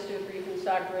Rochester, 3 from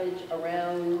Stockbridge,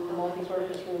 around the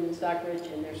multi-purpose room in Stockbridge,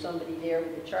 and there's somebody there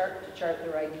with a chart to chart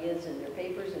their ideas and their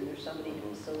papers, and there's somebody to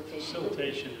facilitate.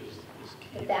 Facilitation is key.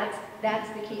 But that's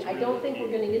the key. I don't think we're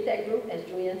going to get that group, as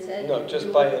Joanne said. No,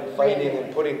 just by inviting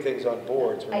and putting things on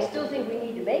boards. I still think we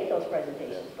need to make those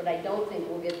presentations, but I don't think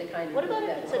we'll get the kind of. What about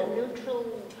if it's a neutral,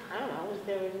 I don't know, is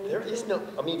there a neutral? There is no,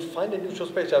 I mean, find a neutral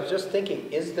space. I was just thinking,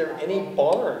 is there any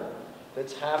barn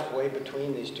that's halfway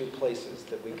between these two places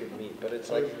that we could meet? But it's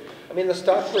like, I mean, the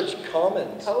Stockbridge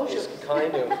Commons is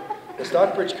kind of, I think the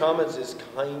Stockbridge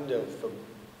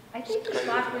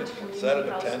Community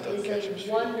House is a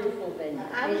wonderful venue.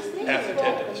 I was thinking Half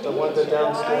attendance. the one that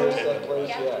downstairs, that place,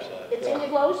 yeah. it's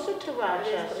closer to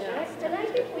Rochester. And I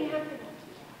think we have to.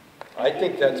 I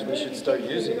think that's, we should start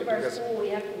using it because. We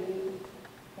have to meet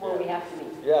where we have to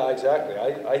meet. Yeah, exactly.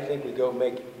 I think we go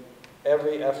make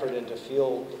every effort and to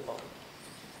feel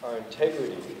our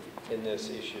integrity in this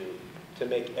issue, to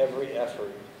make every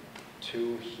effort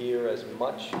to hear as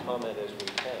much comment as we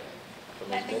can.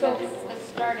 I think that's the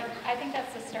starting. I think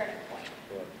that's the starting point.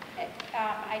 Yeah.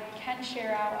 I can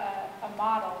share out a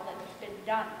model that's been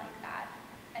done like that,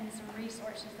 and some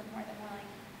resources. I'm more than willing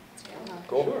to.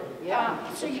 Cool. Sure.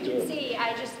 Yeah. So you can see,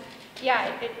 actually,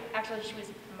 she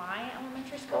was my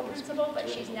elementary school principal, but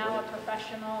she's now a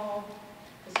professional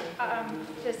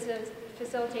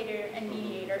facilitator and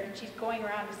mediator, and she's going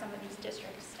around to some of these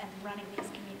districts and running these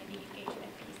community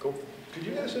engagement pieces. Cool. Could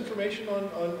you get us information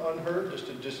on her, just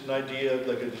an idea of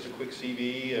just a quick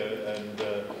CV and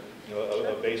a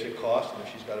basic cost, and if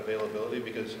she's got availability?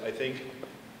 Because I think,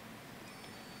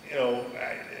 I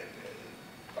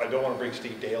don't want to bring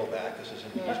Steve Dale back. He's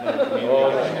not a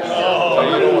community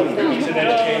guy. He's an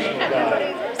educational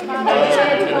guy.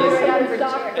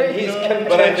 And he's contentious.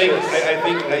 But I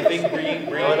think bringing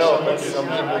some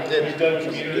people did. Who's done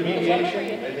community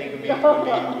mediation, I think would be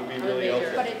really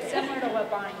helpful. But it's similar to what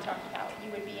Bonnie talked about. You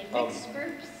would be in mixed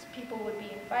groups, people would be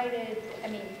invited. I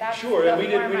mean, that's sure, and we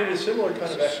did format. a similar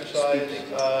kind of exercise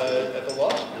at the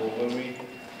law school when we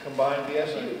combined the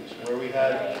SUs, where we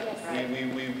had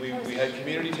we had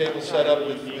community tables set up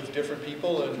with different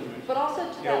people, and But also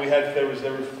to that, we had there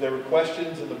were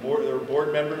questions, and there were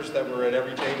board members that were at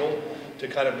every table to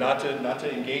kind of not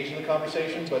to engage in the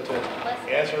conversation, but to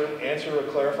answer a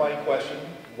clarifying question.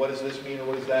 What does this mean, or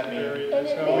what does that mean? And It'll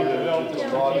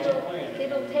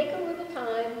it'll take a little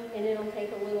time and it'll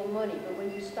take a little money, but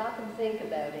when you stop and think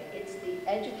about it, it's the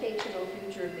educational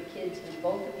future of the kids in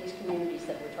both of these communities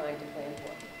that we're trying to plan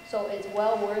for. So it's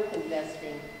well worth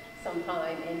investing some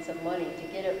time and some money to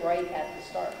get it right at the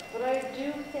start. but I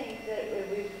do think that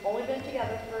we've only been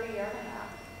together for a year and a half,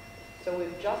 so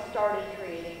we've just started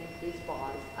creating these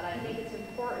bonds, and I think it's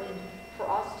important for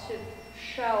us to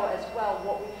show as well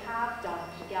what we have done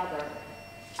together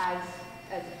as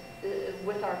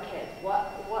with our kids.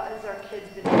 What has our kids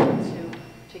been able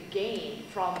to gain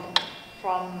from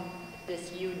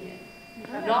this union?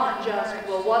 Not just,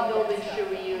 well, what building should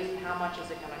we use and how much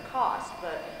is it going to cost,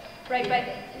 but... Right, but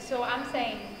so I'm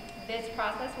saying this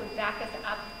process would back us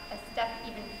up a step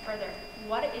even further.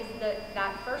 What is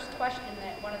that first question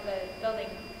that one of the building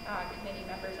committee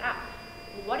members asked?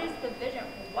 What is the vision?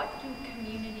 What do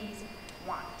communities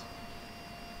want?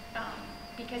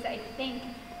 Because I think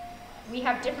we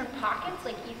have different pockets,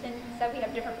 like Ethan said, we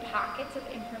have different pockets of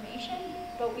information,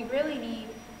 but we really need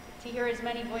to hear as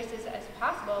many voices as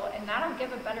possible, and that'll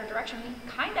give a better direction.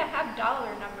 We kind of have dollar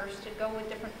numbers to go with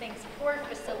different things for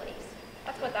facilities.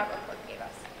 That's what that report gave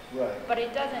us. Right. But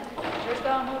it doesn't, there's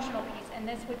the emotional piece, and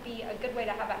this would be a good way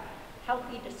to have a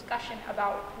healthy discussion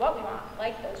about what we want,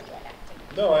 like those joint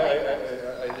activities. No,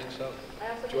 I think so.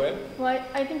 Joanne? Well,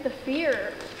 I think the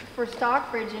fear for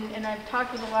Stockbridge, and I've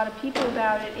talked with a lot of people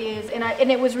about it, is, and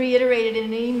it was reiterated in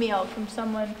an email from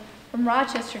someone from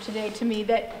Rochester today to me,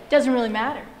 that doesn't really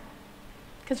matter,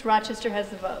 because Rochester has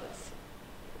the votes.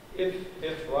 If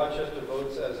Rochester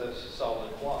votes as a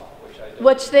solid block, which I don't.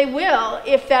 Which they will,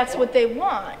 if that's what they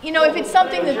want. You know, if it's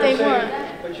something that they want.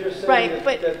 But you're saying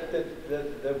Right,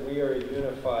 that we are a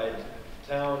unified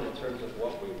town in terms of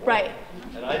what we want. Right.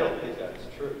 And I don't think that's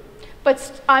true.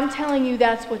 But I'm telling you,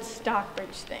 that's what Stockbridge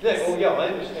thinks. Yeah, oh yeah, I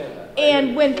understand that.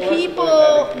 And when Well, that's the people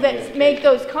point of having that make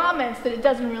those comments that it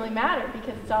doesn't really matter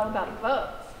because it's all about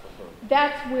votes,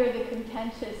 that's where the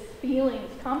contentious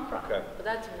feelings come from. Okay. But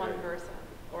that's one person,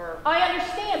 or. I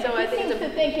understand, So but I he think seems it's a-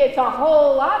 to think it's a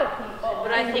whole lot of people.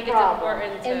 But I think it's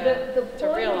important And the to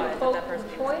point realize of that the that person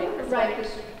point can of the speak. Right,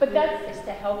 focus but group that's- is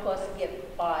to help us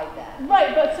get by that.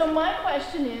 Right, but so my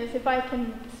question is, if I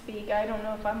can speak, I don't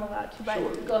know if I'm allowed to, but.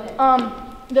 Sure. Go ahead.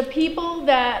 The people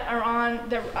that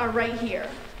are right here,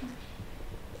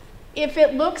 if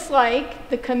it looks like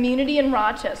the community in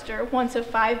Rochester wants a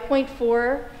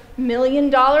 $5.4 million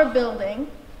building,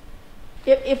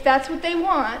 if that's what they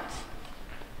want,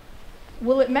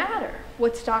 will it matter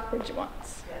what Stockbridge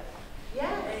wants?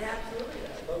 Yes, it absolutely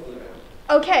does. Totally.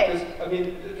 Okay, I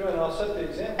mean, Joanne, I'll set the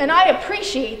example. and I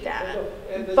appreciate that,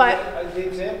 And but the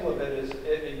example of it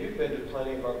is, you've been to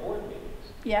plenty of our board meetings.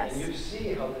 yes, And you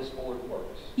see how this board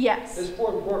works. yes, This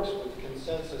board works with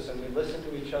consensus, and we listen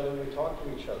to each other, and we talk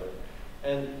to each other.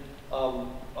 And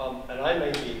I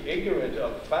may be ignorant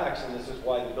of facts, and this is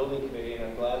why the building committee, and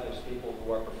I'm glad there's people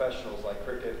who are professionals like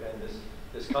Cricket and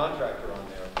this contractor on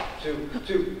there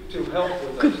to help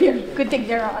with this. good thing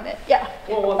they're on it, yeah.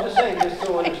 Well, I'm just saying, just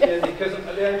to understand, because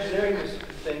the engineering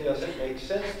thing doesn't make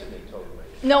sense to me totally.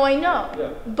 No, I know, Yeah.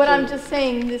 but So- I'm just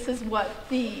saying this is what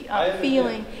the I understand.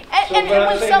 feeling. So, And but I'm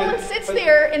when saying someone that- sits but-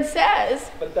 there and says,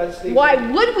 But that's the. why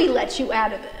would we let you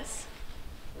out of this?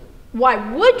 Why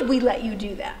would we let you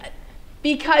do that?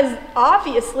 Because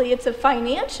obviously it's a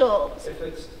financial, If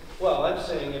it's, well, I'm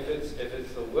saying if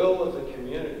it's the will of the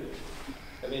community,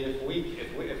 I mean,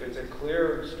 if it's a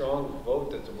clear, strong vote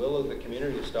that the will of the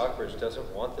community of Stockbridge doesn't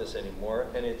want this anymore,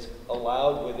 and it's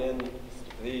allowed within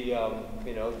the,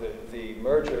 the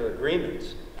merger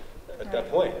agreements at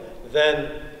that point,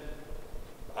 then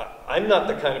I'm not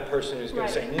the kind of person who's going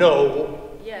to say, no.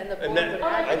 Yeah, and the board And would then,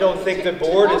 act. I don't think the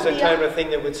board is the kind of thing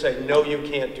that would say, no, you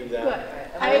can't do good. that.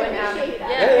 I appreciate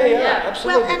that. Yeah,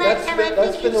 absolutely. Well, and I That's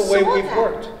think been you the way saw we've that.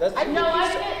 worked. That's- No,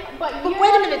 I didn't, but But you're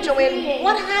wait a minute, Joanne, seeing-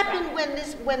 what happened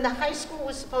when the high school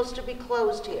was supposed to be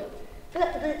closed here?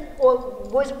 Or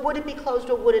would it be closed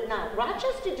or would it not?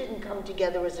 Rochester didn't come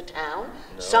together as a town.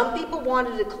 Some people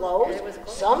wanted it closed, it was closed.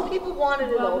 some people wanted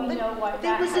it Well, we open. know why There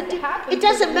that was a had to di- happen It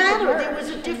doesn't because it was matter, there was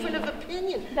a merged. difference of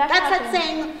opinion. that That's like happened.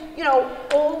 saying,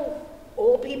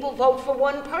 all people vote for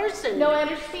one person. No, I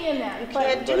understand that. You but-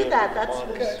 can't do that, that's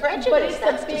Okay. But prejudice, it's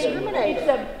that's a big, discriminating. it's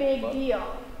a big deal.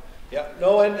 Yeah,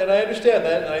 no, and I understand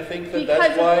that, and I think that Because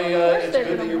that's why of course it's they're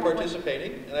good that gonna you're want-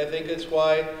 participating, and I think it's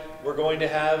why we're going to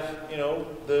have,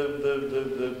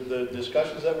 the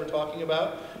discussions that we're talking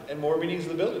about, and more meetings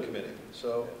of the building committee,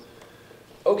 so.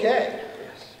 Okay,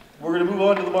 we're gonna move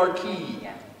on to the marquee.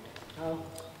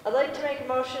 I'd like to make a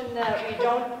motion that we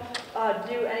don't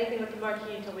do anything with the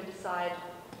marquee until we decide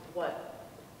what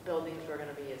buildings we're going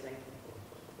to be using.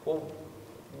 Well,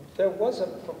 there was a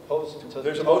proposal to.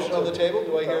 There's a motion on the table,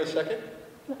 do I hear a second?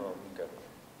 Oh, okay.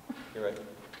 You're right.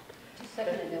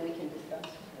 Second, and then we can discuss,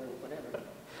 or whatever.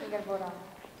 We gotta vote on.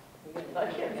 I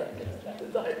can't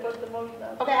second. I put the motion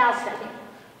out. Okay, I'll second.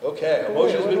 Okay, a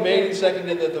motion's been made and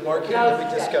seconded that the marquee, No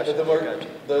that discussion.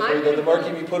 the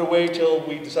marquee be put away till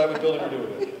we decide what building we're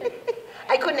doing with it.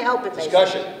 I couldn't help it, basically.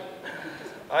 Discussion.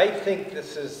 I think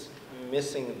this is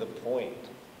missing the point.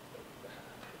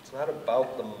 It's not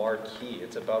about the marquee,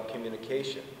 it's about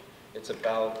communication. It's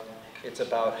about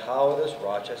how does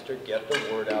Rochester get the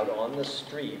word out on the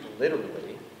street,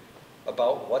 literally,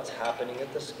 about what's happening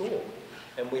at the school.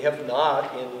 And we have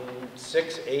not, in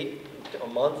 6, 8, a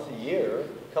month, a year,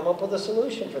 come up with a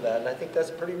solution for that, and I think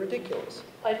that's pretty ridiculous.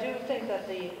 I do think that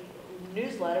the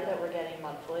newsletter that we're getting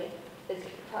monthly It's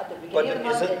at the beginning of the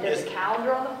But month, isn't- there's a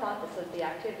calendar on the front that says the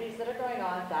activities that are going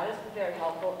on. That is very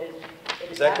helpful.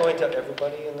 Is that going to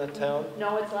everybody in the town?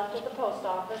 No, it's left at the post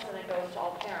office and it goes to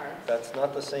all parents. That's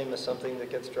not the same as something that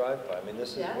gets drive-by. I mean,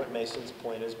 this is Yeah. what Mason's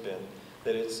point has been,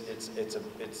 that it's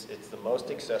the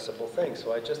most accessible thing.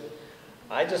 So I just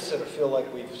sort of feel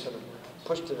like we've sort of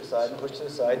pushed it aside,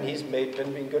 and he's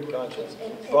been in good conscience,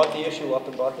 brought the issue up,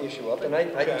 and I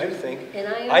do think,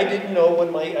 I didn't know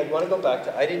when I want to go back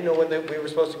to, I didn't know when we were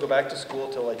supposed to go back to school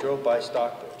till I drove by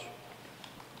Stockbridge.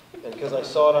 And because I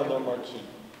saw it on their marquee.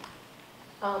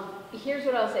 Here's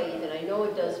what I'll say, Ethan, I know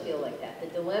it does feel like that. The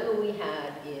dilemma we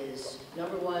had is,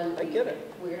 number one, I get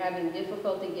it. we're having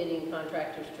difficulty getting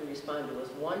contractors to respond to us.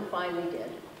 One finally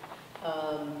did.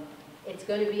 It's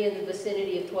going to be in the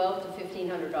vicinity of $1,200 to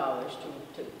 $1,500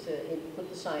 to put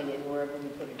the sign in wherever we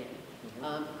put it in.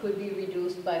 Could be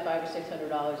reduced by $500 or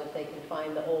 $600 if they can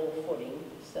find the old footing.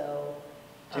 So.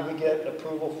 Did we get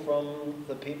approval from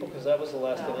the people? Because that was the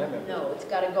last thing I remember. No, it's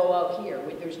got to go out here.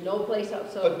 There's no place out.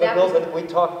 So But we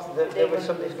talked, there was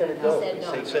somebody's going to go.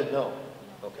 He said no.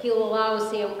 Okay. He'll allow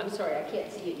a I'm sorry, I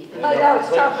can't see it, Ethan. I know, it's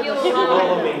tough.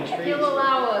 He'll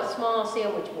allow a small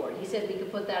sandwich board. He said we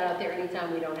could put that out there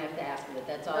anytime, we don't have to ask him it.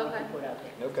 That's all we can put out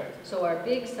there. Okay. So our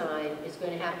big sign is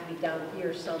going to have to be down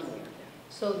here somewhere.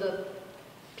 So the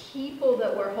people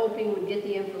that we're hoping would get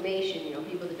the information,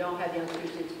 people that don't have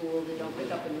youngsters in school, that don't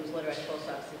pick up a newsletter at the post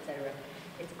office, etc.,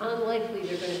 it's unlikely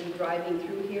they're going to be driving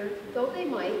through here, though they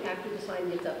might after the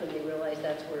sign gets up and they realize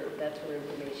that's where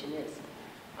information is.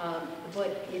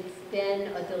 But it's been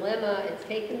a dilemma. It's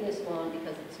taken this long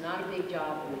because it's not a big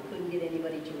job and we couldn't get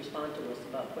anybody to respond to us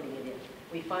about putting it in.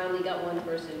 We finally got one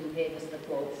person who gave us the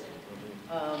quotes.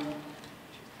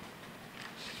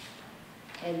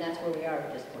 And that's where we are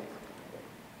at this point.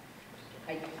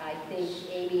 I think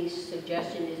Amy's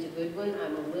suggestion is a good one.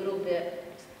 I'm a little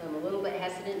bit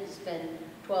hesitant to spend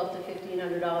 $1,200 to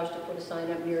 $1,500 to put a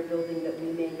sign up near a building that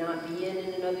we may not be in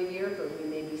another year, or we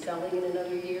may be selling in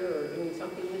another year, or doing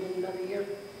something within another year.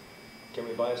 Can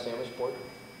we buy a sandwich board?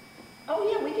 Oh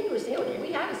yeah, we can do a sandwich.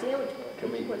 We have a sandwich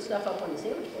board. We can put stuff up on the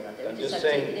sandwich board out there. I'm We just just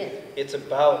have to take it saying, in. it's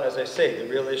about, as I say, the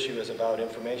real issue is about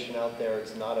information out there.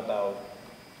 It's not about,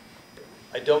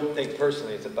 I don't think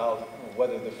personally it's about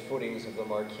whether the footings of the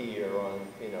marquee are on,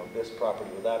 this property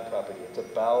or that property. It's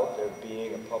about there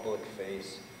being a public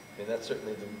face. I mean, that's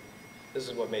certainly this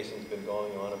is what Mason's been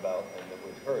going on about and that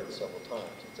we've heard several times.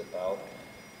 It's about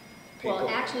people. Well,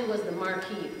 it actually was the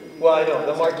marquee. Well, I know,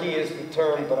 the marquee is the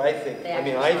term, but I think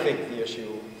the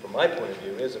issue, from my point of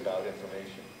view, is about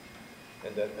information.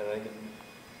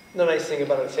 The nice thing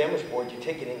about a sandwich board, you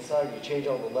take it inside, you change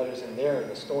all the letters in there in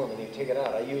the storm, and you take it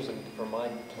out. I use them for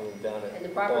mine down at. And the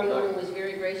property owner was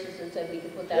very gracious and said we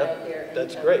could put that out there.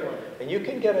 That's great. And you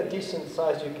can get a decent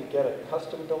size, you can get a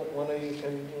custom built one, or you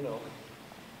can,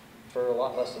 for a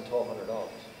lot less than $1,200.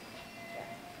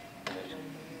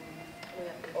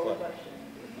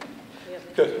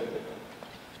 Good.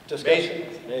 Discussion?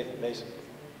 Mason.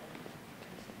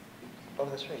 Oh,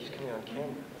 that's right, he's coming on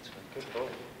camera. That's right. Good boy.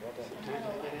 Well done.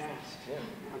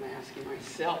 I'm asking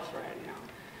myself right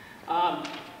now.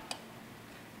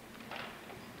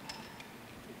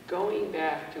 Going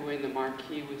back to when the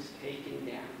marquee was taken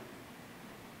down,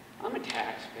 I'm a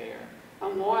taxpayer.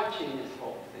 I'm watching this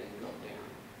whole thing go down.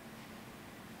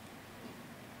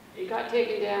 It got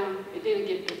taken down. It didn't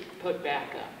get put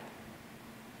back up.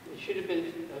 It should have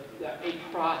been a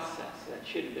process that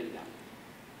should have been done.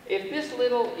 If this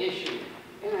little issue,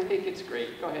 and I think it's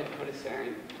great, go ahead and put a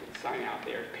sign out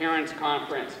there. Parents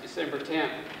Conference, December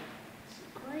 10th. It's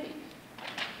great.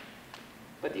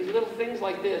 But these little things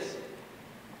like this,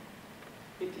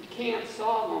 if you can't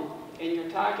solve them, and you're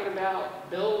talking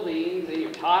about buildings, and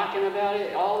you're talking about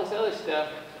it, all this other stuff,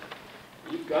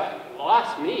 you've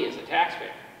lost me as a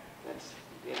taxpayer. That's,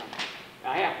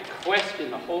 I have to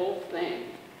question the whole thing.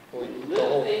 When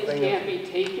little things can't be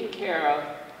taken care of,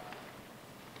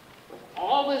 with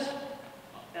all this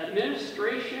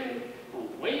administration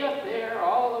from way up there,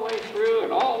 all the way through,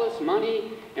 and all this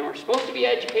money, and we're supposed to be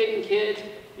educating kids,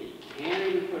 and you can't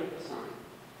even put up a sign.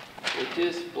 It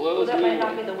just blows me away. That might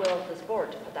not be the will of this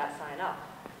board to put that sign up.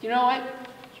 You know what?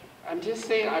 I'm just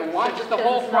saying, I watched the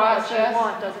whole process.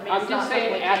 I'm just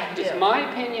saying, it's my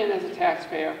opinion as a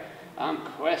taxpayer, I'm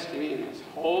questioning this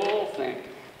whole thing.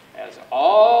 As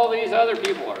all these other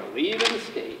people are leaving the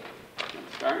state, I'm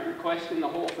starting to question the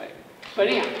whole thing. But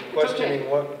anyhow, questioning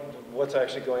what's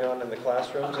actually going on in the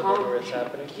classrooms and whether it's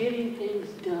happening? Getting things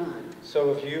done.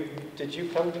 So did you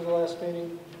come to the last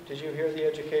meeting? Did you hear the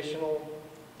educational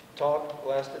talk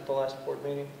at the last board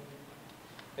meeting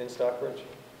in Stockbridge?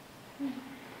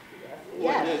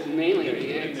 Yes. Mainly,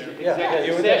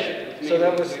 you were there. So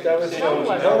that was, no,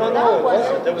 it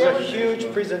wasn't. There was a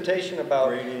huge presentation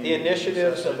about the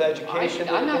initiatives of education.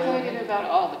 I'm not talking about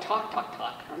all the talk.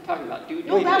 I'm talking about doing.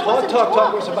 Wait,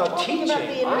 talk was about teaching, about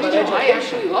education. I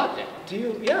actually loved it. Do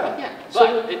you? Yeah.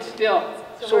 But it's still.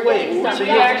 So wait, so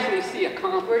you actually see a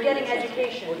conflict. We're getting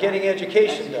education. We're getting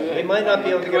education done. We might not be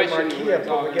able to get a marquee up,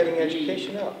 but we're getting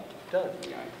education up, done.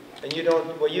 And you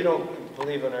don't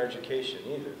believe in our education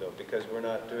either, though, because we're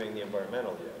not doing the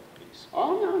environmental piece.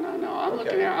 Oh, no.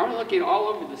 I'm looking all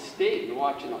over the state and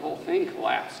watching the whole thing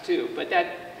collapse too. But that's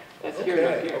here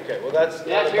and here. Okay, well that's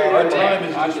here. Our time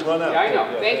is just run out. I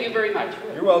know. Thank you very much.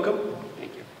 You're welcome.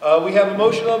 Thank you. We have a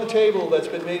motion on the table that's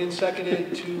been made and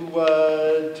seconded to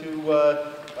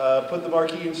put the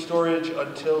marquee in storage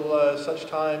until such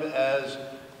time as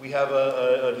we have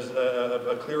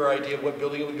a clearer idea of what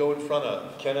building it would go in front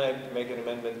of. Can I make an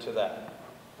amendment to that?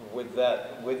 With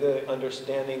the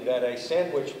understanding that a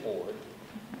sandwich board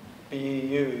be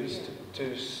used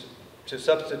to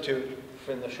substitute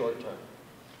for in the short term?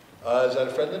 Is that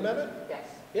a friendly amendment? Yes.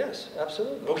 Yes,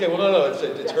 absolutely. Okay, well, no,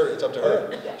 it's her, it's up to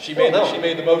her. She made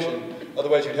the motion,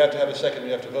 otherwise you'd have to have a second,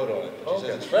 we'd have to vote on it. But she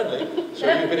says it's friendly, so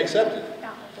you've been accepted.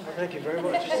 Thank you very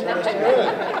much. Good,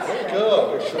 there you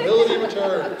go, civility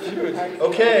returned.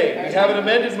 Okay, we have an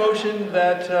amended motion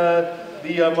that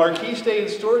the marquee stay in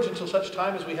storage until such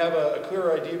time as we have a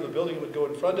clearer idea of the building it would go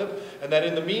in front of, and that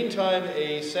in the meantime,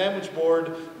 a sandwich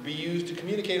board be used to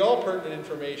communicate all pertinent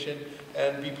information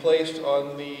and be placed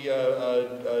on the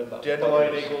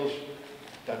Dandelion Acres,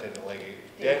 not Dandelion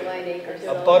Acres,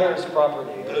 Abutter's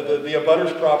property. The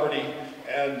Abutter's property,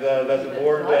 and that the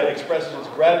board expresses its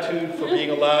gratitude for being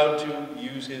allowed to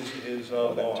use his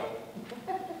lawn.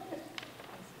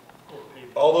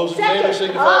 All those in favor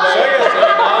signify by saying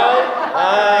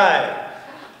aye.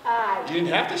 Aye. You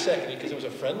didn't have to second it because it was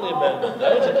a friendly amendment.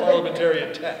 That was a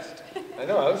parliamentarian test. I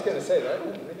know, I was going to say that.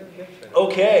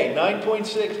 Okay,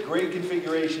 9.6, grade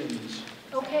configurations.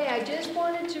 Okay, I just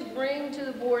wanted to bring to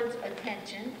the board's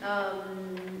attention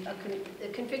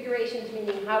configurations,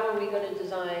 meaning how are we going to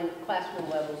design classroom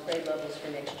levels, grade levels for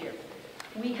next year.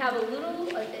 We have a little,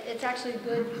 it's actually a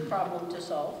good problem to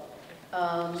solve.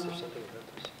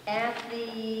 At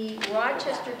the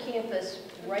Rochester campus,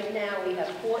 right now we have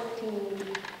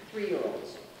 14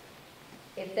 3-year-olds.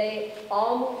 If they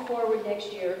all move forward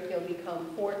next year, they'll become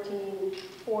 14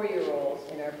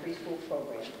 4-year-olds in our preschool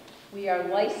program. We are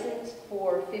licensed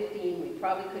for 15. We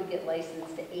probably could get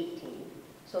licensed to 18.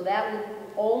 So that would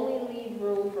only leave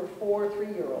room for 4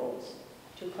 3-year-olds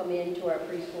to come into our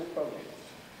preschool program.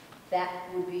 That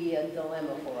would be a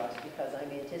dilemma for us because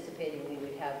I'm anticipating we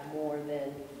would have more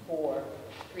than 4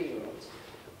 3-year-olds.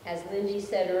 As Lindy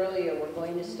said earlier, we're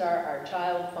going to start our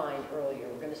child find earlier.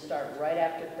 We're going to start right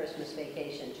after Christmas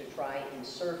vacation to try and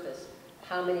surface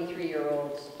how many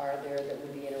 3-year-olds are there that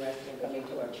would be interested in coming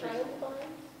to our preschool.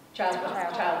 Child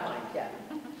find, yeah.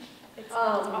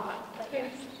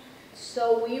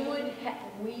 So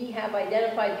we have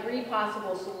identified 3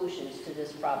 possible solutions to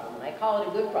this problem. And I call it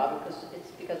a good problem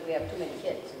because we have too many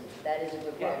kids, and that is a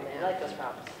good problem. I like those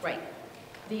problems. Right.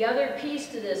 The other piece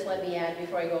to this, let me add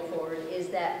before I go forward, is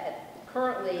that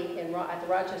currently at the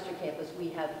Rochester campus we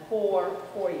have 4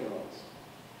 4-year-olds.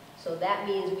 So that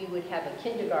means we would have a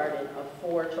kindergarten of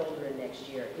 4 children next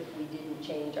year if we didn't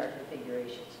change our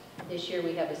configurations. This year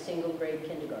we have a single grade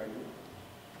kindergarten.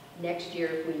 Next year,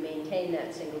 if we maintain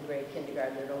that single grade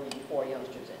kindergarten, there'd only be 4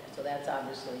 youngsters in it. So that's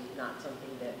obviously not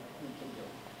something that we can do.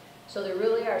 So there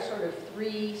really are sort of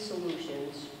 3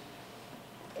 solutions,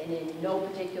 and in no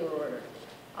particular order.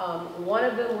 One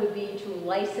of them would be to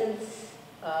license,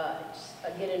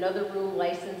 get another room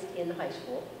licensed in the high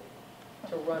school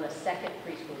to run a second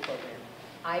preschool program.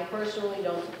 I personally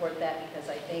don't support that because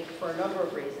I think for a number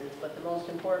of reasons, but the most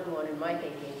important one in my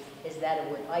thinking is that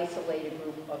it would isolate a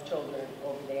group of children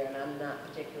over there, and I'm not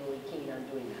particularly keen on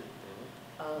doing that.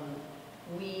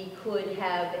 We could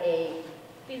have a...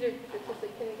 These are just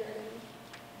like kindergarten?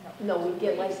 No, we'd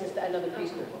get licensed at another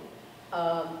preschool.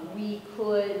 We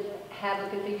could have a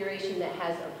configuration that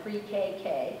has a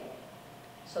pre-KK,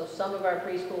 so some of our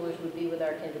preschoolers would be with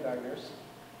our kindergartners.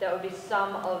 That would be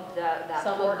some of that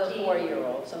some 14. of the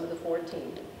 4-year-olds, some of the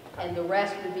 14. And the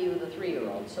rest would be with the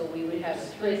 3-year-olds. So we would have a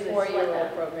 3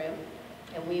 4-year-old program,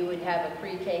 and we would have a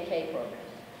pre-KK program.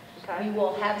 Okay. We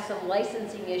will have some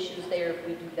licensing issues there if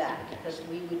we do that, because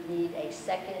we would need a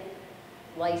second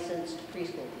licensed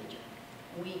preschool teacher.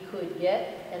 We could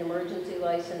get an emergency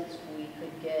license, we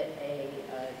could get a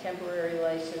temporary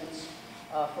license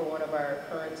for one of our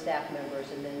current staff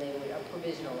members, and then they would, a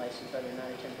provisional license rather than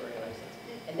not a temporary license.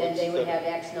 And then they would have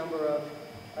X number of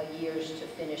years to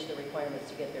finish the requirements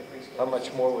to get their preschool. How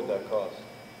much more would that cost,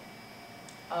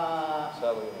 Uh,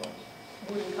 salary-wise?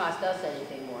 Wouldn't cost us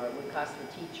anything more, it would cost the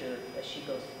teacher as she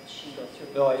goes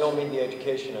through. No, I don't mean the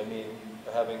education, I mean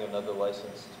having another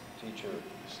licensed teacher.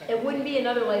 It wouldn't be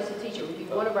another licensed teacher, it would be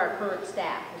one of our current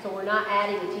staff. So we're not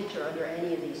adding a teacher under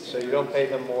any of these. So you don't pay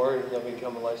them more and they'll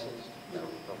become a licensed? No,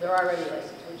 they're already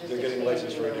licensed, we're just They're getting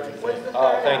licensed for a expanding different their thing.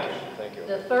 license. Oh, thank you.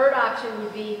 The third option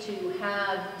would be to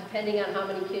have, depending on how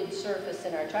many kids surface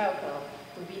in our child count,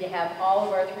 would be to have all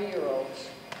of our 3-year-olds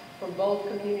from both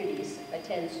communities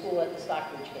attend school at the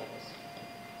Stockbridge campus.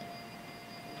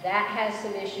 That has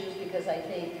some issues because I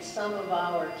think some of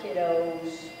our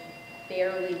kiddos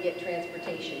barely get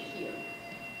transportation here.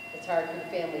 It's hard for the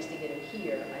families to get them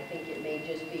here. I think it may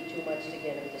just be too much to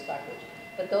get them to Stockbridge.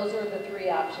 But those are the 3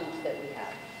 options that we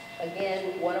have.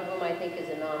 Again, one of them I think is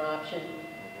a non-option,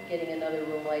 getting another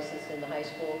room license in the high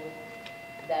school.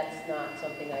 That's not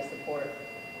something I support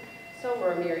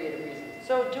for a myriad of reasons.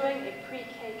 So doing a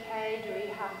pre-KK, do we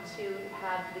have to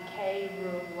have the K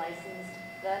room licensed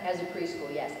then? As a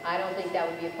preschool, yes. I don't think that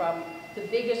would be a problem. The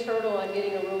biggest hurdle on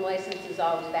getting a room license is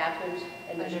always bathrooms,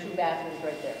 and there's 2 bathrooms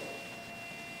right there.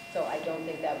 So I don't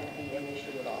think that would be an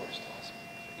issue at all.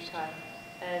 Okay.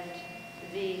 And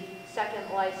the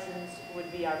second license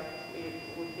would be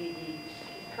the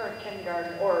current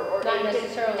kindergarten or Not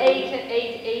necessarily.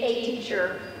 a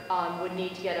teacher would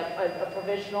need to get a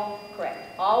provisional.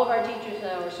 Correct. All of our teachers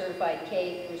now are certified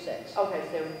K through 6. Okay,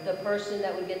 so The person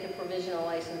that would get the provisional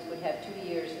license would have 2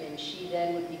 years, and she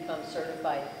then would become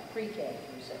certified pre-K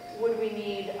through 6. would we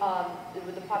need,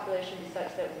 would the population be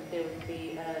such that there would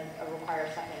be a require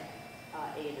second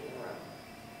aide in the room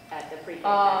at the pre-K?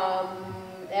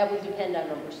 That would depend on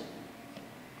numbers.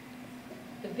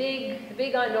 The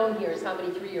big unknown here is how many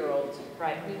 3-year-olds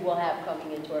we will have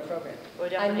coming into our program. We'll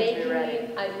definitely need to be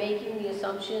ready. I'm making the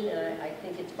assumption, and I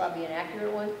think it's probably an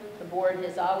accurate one, the board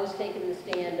has always taken the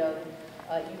stand of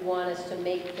you want us to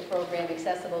make the program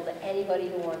accessible to anybody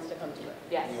who wants to come to it.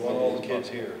 Yes. You want all the kids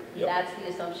here. Yep. That's the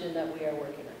assumption that we are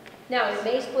working on. Now, it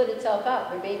may split itself out.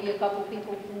 There may be a couple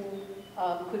people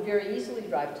who could very easily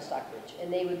drive to Stockbridge,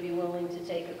 and they would be willing to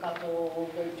take a couple,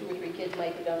 2 or 3 kids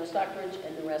might go down to Stockbridge,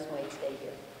 and the rest might stay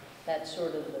here. That's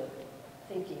sort of the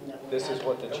thinking that we're This is having.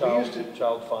 what the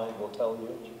child find will tell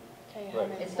you.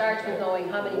 Right. It starts with knowing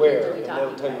how many kids are we Where, and talking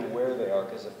they'll tell you about. where they are,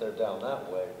 because if they're down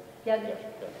that way, Yeah, yeah,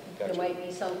 there gotcha. might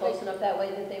be some close enough that way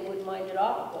that they wouldn't mind at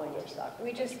all going to Stockbridge.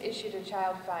 We just issued a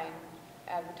child fine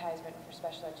advertisement for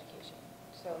special education.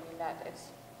 So, I mean,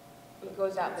 it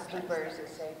goes out in the papers and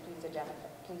say, please identify,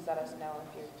 please let us know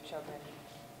if your children,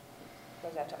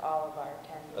 goes out to all of our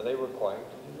 10. Are they required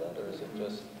to do that, or is it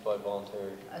just by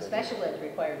voluntary? A special ed's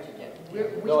required to do.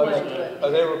 We No, I want to mean, do it.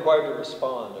 are they required to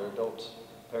respond, or adults,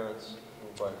 parents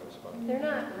required to respond? They're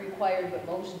not required, but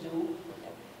most do.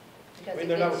 I mean,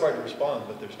 they're not required to respond,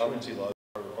 but there's truancy laws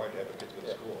that are required to have kids go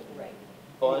to school. Right.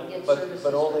 Well, They get but services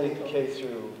only for K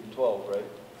through 12, right?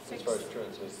 As far as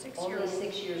truancy. Only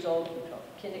 6 years old.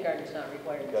 Kindergarten's not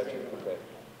required to Gotcha, stay.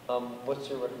 okay. What's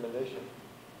your recommendation?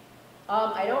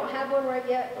 I don't have one right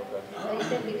yet, Okay.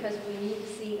 Nathan, because we need to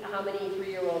see how many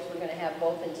 3-year-olds we're going to have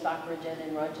both in Stockbridge and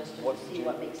in Rochester What to would see you-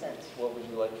 what makes sense. What would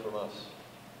you like from us?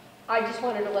 I just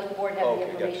wanted to let the board have the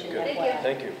Okay, gotcha, information. good. That's why I-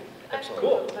 Thank you. Excellent.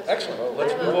 Cool, excellent.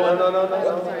 Let's I have move a- on. No.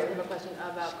 Sorry, I have a question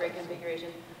about grade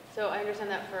configuration. So I understand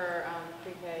that for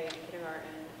pre-K and kindergarten.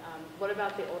 What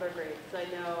about the older grades? I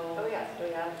know. Oh, yes, do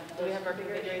Do we have our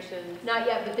configurations? Not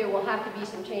yet, but there will have to be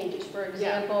some changes. For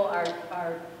example,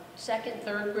 our second,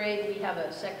 third grade, we have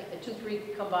a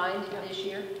 2-3 combined this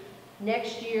year.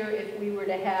 Next year, if we were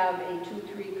to have a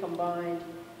 2-3 combined,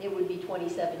 it would be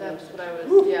 27 That's units. what I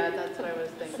was, yeah, that's what I was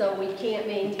thinking. So we can't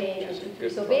maintain a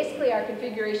 2-3. So basically, our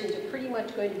configurations are pretty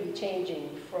much going to be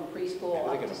changing from preschool Maybe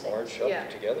up they to can 6. march Yeah. up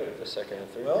together, the second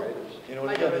and third Well, graders. you know,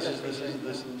 and again,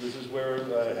 this is where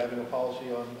having a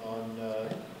policy on the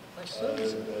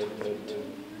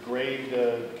grade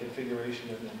configuration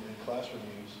and classroom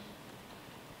use.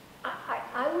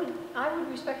 I would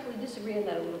respectfully disagree on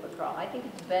that a little bit, Carl. I think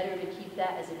it's better to keep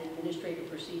that as an administrative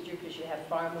procedure because you have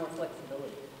far more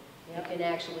flexibility. You can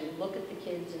actually look at the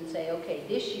kids and say, okay,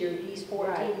 this year these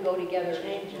 14 go together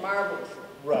marvelously.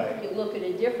 Right. You look at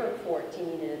a different 14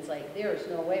 and it's like, there's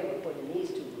no way we're putting these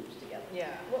 2 groups together. Yeah.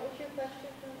 What was your question?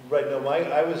 Right, no,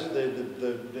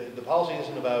 the policy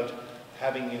isn't about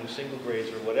having, single grades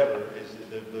or whatever.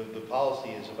 The policy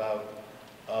is about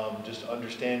just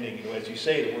understanding, as you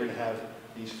say, that we're going to have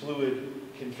these fluid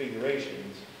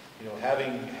configurations,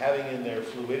 having in there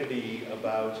fluidity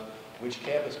about which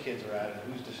campus kids are at and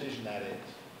whose decision that is.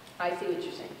 I see what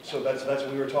you're saying. So that's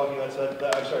what we were talking about. So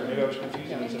I'm sorry, maybe I was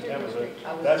confusing in September. But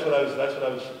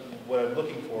what I'm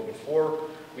looking for before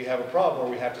we have a problem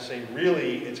where we have to say,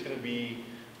 really, it's going to be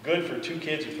good for 2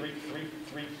 kids or three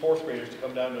fourth graders to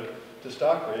come down to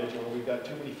Stockbridge, or we've got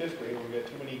too many fifth grade, or we've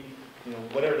got too many,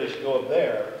 whatever they should go up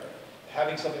there.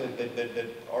 Having something that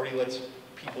already lets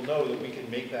people know that we can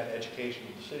make that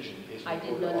educational decision is I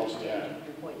important. didn't understand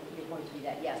your point to be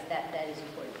that. Yes, that is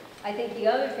important. I think the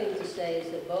other thing to say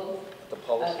is that both,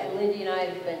 and Lindy and I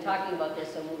have been talking about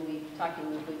this, and we'll be talking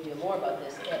a good deal more about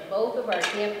this, at both of our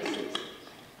campuses,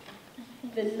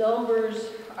 the numbers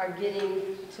are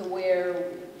getting to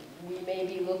where we may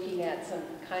be looking at some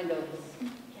kind of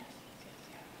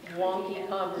wonky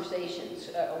conversations,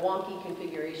 wonky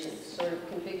configurations, sort of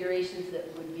configurations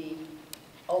that would be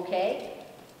okay,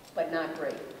 but not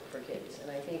great for kids.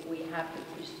 And I think we have to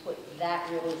just put that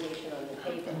realization on the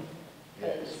table.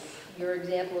 Because your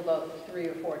example about 3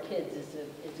 or 4 kids is a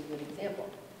good example.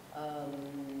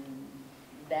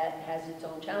 That has its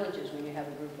own challenges when you have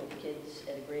a group of kids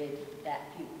at a grade that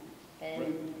few.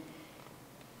 And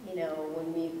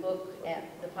when we look at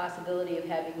the possibility of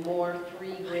having more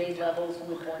 3 grade levels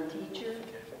with 1 teacher,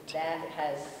 that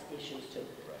has issues too.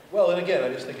 Well, and again, I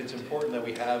just think it's important that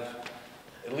we have,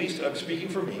 at least I'm speaking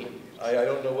for me, I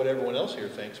don't know what everyone else here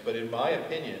thinks, but in my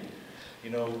opinion,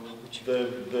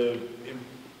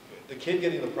 the kid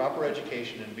getting the proper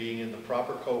education and being in the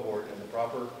proper cohort and the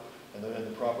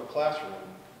proper classroom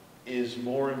is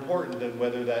more important than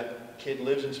whether that kid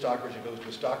lives in Stockbridge and goes to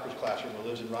a Stockbridge classroom or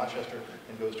lives in Rochester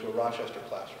and goes to a Rochester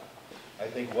classroom. I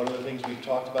think one of the things we've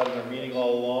talked about in our meeting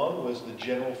all along was the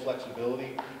general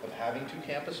flexibility of having 2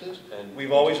 campuses. And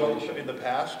we've always, in the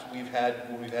past, when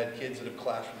we've had kids that have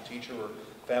clashed with the teacher or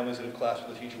families that have clashed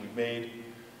with the teacher, we've made,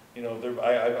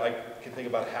 I can think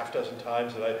about half dozen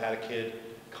times that I've had a kid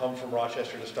come from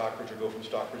Rochester to Stockbridge or go from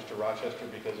Stockbridge to Rochester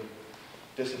because of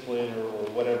discipline or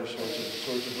whatever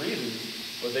sorts of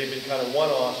reasons, but they've been kind of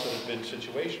one-offs that have been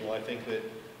situational. I think that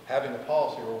having a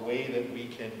policy or a way that we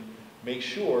can make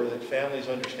sure that families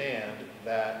understand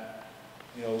that,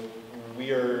 the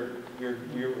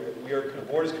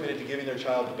board is committed to giving their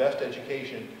child the best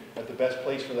education at the best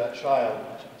place for that child,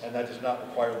 and that does not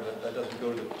require that doesn't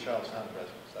go to the child's town of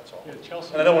residence. That's all. Yeah,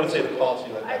 Chelsea, and I don't want to say the policy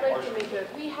like that. I'd like to make a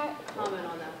comment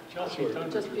on that. Chelsea,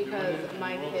 just because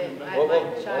my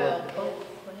child is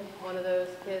one of those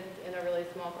kids in a really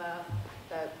small class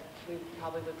that we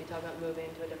probably would be talking about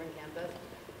moving to a different campus.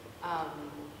 I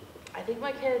think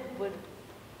my kid would,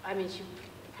 she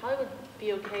probably would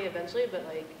be okay eventually, but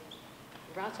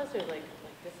Rochester is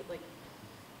this is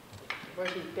where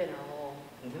she's been her whole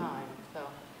time. So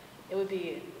it would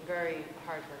be very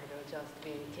hard for her to adjust to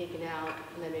being taken out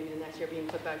and then maybe the next year being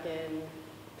put back in.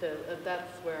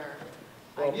 That's where.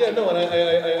 Well, yeah, no, and I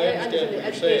understand what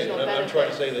you're saying. And I'm trying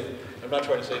to say that I'm not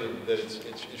trying to say that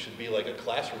it should be like a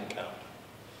classroom count.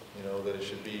 That it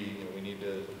should be. We need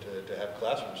to have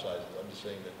classroom sizes. I'm just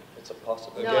saying that it's a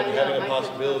possibility. Again, having a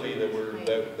possibility that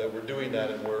we're doing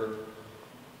that, and we're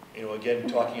again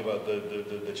talking about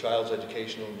the child's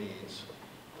educational needs.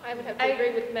 I would have to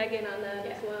agree with Megan on that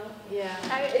as well. Yeah.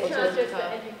 It's not just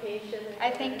the education.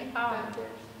 I think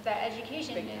the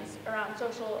education is around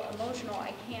social emotional.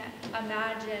 I can't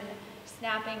imagine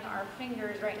snapping our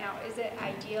fingers right now. Is it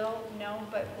ideal? No,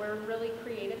 but we're really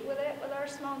creative with it with our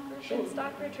small group in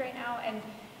Stockbridge right now, and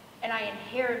I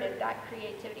inherited that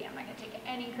creativity. I'm not going to take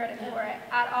any credit for it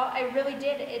at all. I really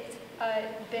did. It's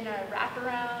been a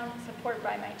wraparound support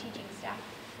by my teaching staff.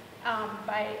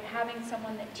 By having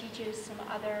someone that teaches some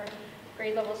other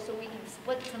grade levels so we can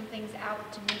split some things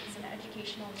out to meet some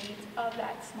educational needs of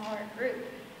that smaller group.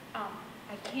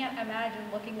 I can't imagine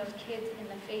looking those kids in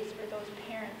the face or those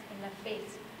parents in the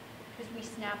face because we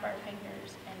snap our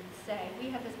fingers and say, we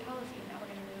have this policy, now we're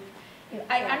going to move.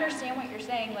 I understand what you're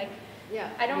saying.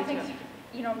 I don't think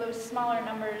those smaller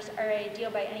numbers are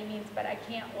ideal by any means, but I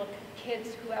can't look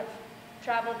kids who have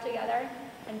traveled together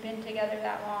and been together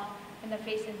that long in the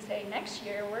face and say, next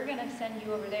year we're going to send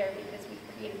you over there because we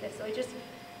created this. So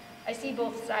I see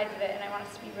both sides of it, and I want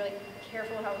us to be really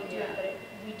careful how we do it, but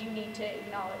we do need to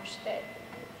acknowledge that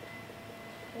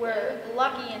we're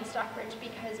lucky in Stockbridge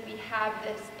because we have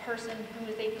this person who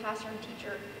is a classroom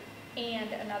teacher and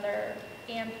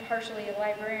partially a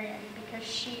librarian, because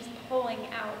she's pulling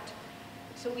out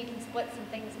so we can split some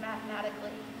things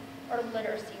mathematically or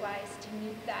literacy-wise to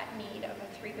meet that need of a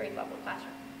 3 grade level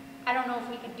classroom. I don't know if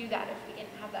we could do that if we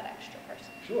didn't have that extra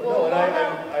person. Sure. No, and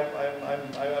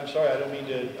I'm sorry. I don't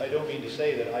mean to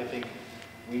say that I think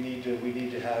we need to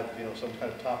have some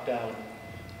kind of top-down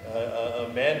a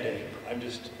mandate. I'm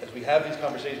just, as we have these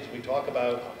conversations, we talk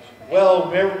about, well,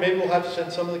 maybe we'll have to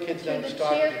send some of the kids down to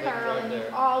Stockbridge. You're the chair, Carl, and you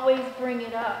always bring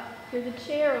it up. You're the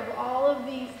chair of all of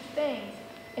these things,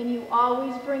 and you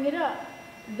always bring it up,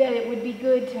 that it would be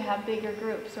good to have bigger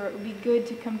groups, or it would be good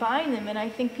to combine them, and I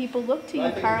think people look to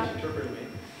you, Carl.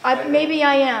 Maybe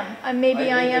I am,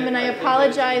 and I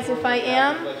apologize if I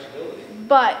am,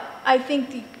 but I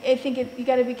think you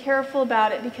got to be careful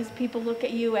about it, because people look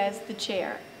at you as the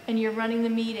chair, and you're running the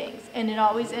meetings, and it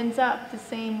always ends up the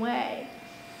same way.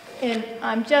 And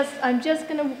I'm just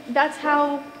gonna, that's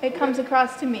how it comes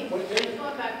across to me. Going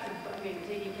back to,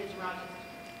 taking kids from Rochester,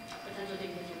 potentially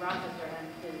taking kids from Rochester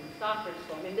and in Stockbridge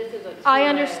School. This is a I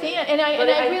understand, and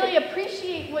I really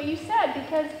appreciate what you said,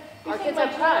 because you think my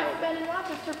child's been in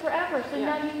Rochester forever, so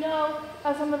now you know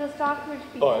how some of the Stockbridge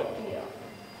people feel.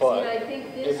 But I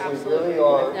think this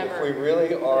if we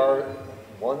really are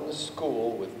one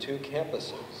school with two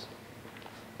campuses,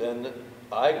 then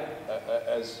I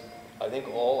think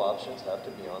all options have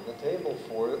to be on the table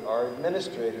for our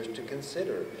administrators to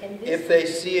consider. If they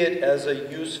see it as a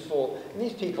useful, and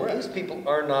these people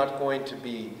are not going to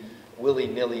be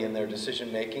willy-nilly in their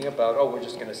decision-making about, oh, we're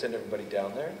just going to send everybody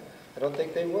down there. I don't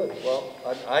think they would. Well,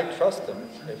 I trust them.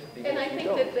 And I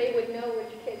think that they would know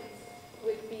which kids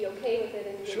would be okay with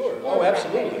it. And sure. Oh,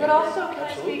 absolutely. But also, can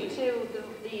I speak to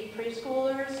the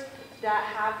preschoolers that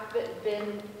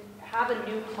have a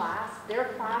new class? Their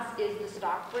class is the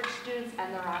Stockbridge students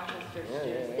and the Rochester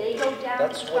students. They go down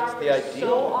to Stockbridge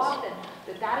so often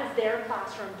that is their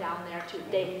classroom down there too.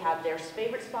 They have their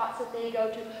favorite spots that they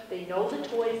go to. They know the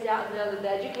toys down there, the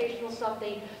educational stuff.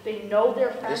 They know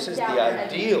their friends down there.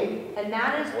 This is the ideal. And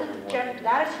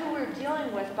that is who we're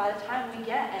dealing with by the time we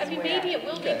get. Maybe it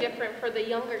will be different for the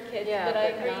younger kids, but I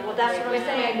agree. Well, that's what I'm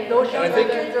saying. Those younger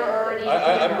kids are already.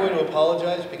 I'm going to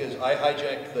apologize because I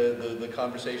hijacked the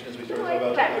conversation as we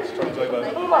started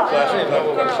talking about classroom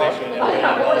level conversation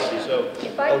and policy. So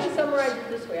if I can summarize it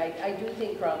this way, I do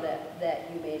think, Carl, that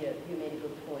you made a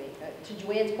good point. To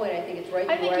Joanne's point, I think it's right.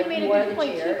 I think you made a good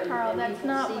point too, Carl. That's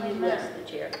not what I meant. The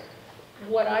chair.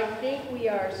 What I think we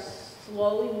are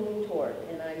slowly moving toward,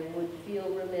 and I would feel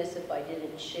remiss if I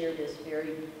didn't share this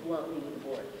very bluntly with the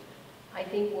board. I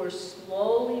think we're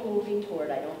slowly moving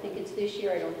toward, I don't think it's this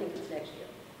year, I don't think it's next year.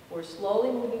 We're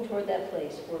slowly moving toward that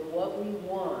place where what we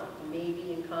want may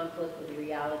be in conflict with the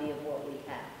reality of what we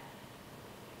have.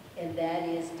 And that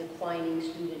is declining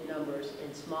student numbers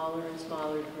in smaller and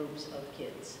smaller groups of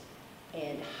kids.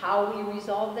 And how we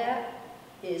resolve that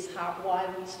is why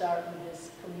we start with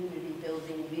this community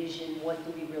building vision. What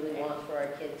do we really want for our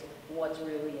kids? What's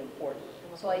really important?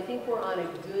 So I think we're on a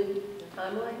good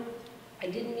timeline. I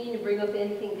didn't mean to bring up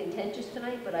anything contentious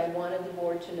tonight, but I wanted the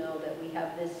board to know that we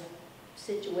have this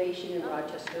situation in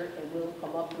Rochester, and we'll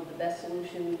come up with the best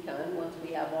solution we can once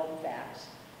we have all the facts.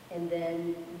 And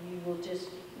then you will just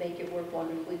make it work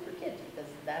wonderfully for kids, because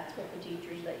that's what the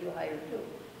teachers that you hire do.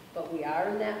 But we are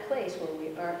in that place where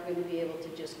we aren't going to be able to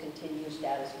just continue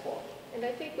status quo. And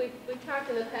I think we've talked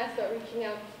in the past about reaching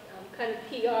out kind of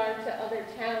PR to other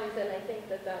towns, and I think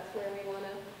that that's where we want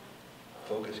to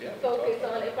focus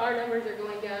on. If our numbers are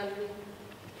going down,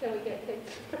 can we get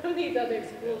kids from these other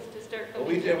schools to start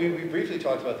coming? Well, we briefly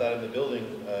talked about that in the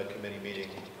building committee meeting.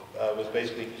 Was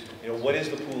basically, what is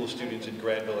the pool of students in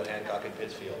Granville and Hancock and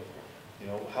Pittsfield?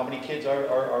 How many kids are in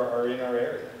our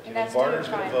area? Barnard's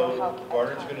going to vote.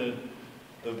 Barnard's going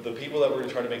to, the people that we're going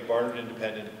to try to make Barnard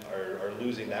independent are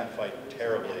losing that fight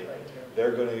terribly.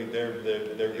 They're going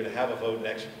to have a vote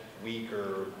next week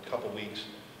or a couple weeks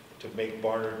to make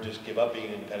Barnard just give up being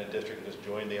an independent district and just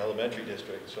join the elementary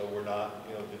district. So we're not,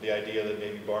 the idea that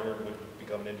maybe Barnard would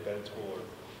become an independent school or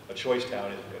a choice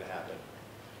town isn't going to happen.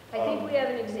 I think we have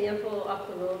an example up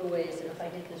the road ways, and if I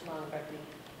get this wrong, correct me,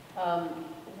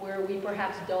 where we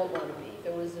perhaps don't want to be.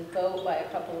 There was a vote by a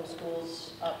couple of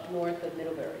schools up north of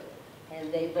Middlebury,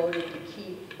 and they voted to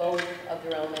keep both of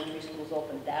their elementary schools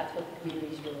open. That's what the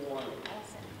communities really wanted.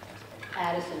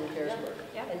 Addison and Ferrisburg.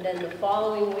 Yep. And then the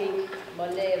following week,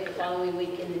 Monday of the following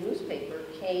week in the newspaper,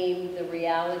 came the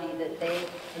reality that they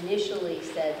initially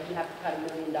said you have to cut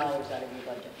 $1 million out of your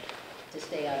budget to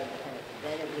stay out of the penalty.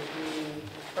 Then it was being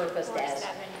purposed as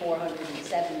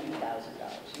 $470,000.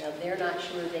 Now they're not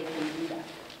sure they can do that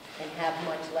and have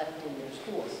much left in their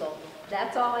schools. So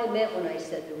that's all I meant when I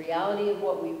said the reality of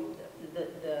what we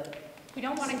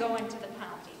don't want to go into the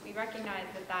penalty. We recognize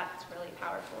that that's really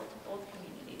powerful to both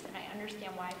communities, and I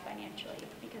understand why financially,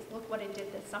 because look what it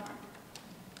did this summer.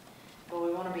 Well,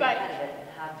 we want to be ahead of it and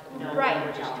have no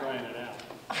We're just trying it out.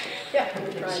 Yeah,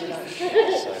 we're trying it out.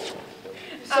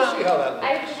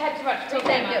 I just had too much free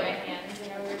time on my hands.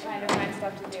 We were trying to find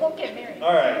stuff to do. Don't get married.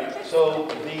 All right, so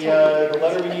the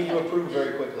letter we need to approve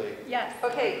very quickly. Yes.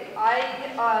 Okay, I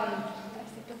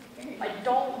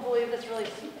don't believe this really,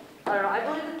 I don't know, I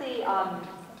believe that the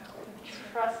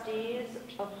trustees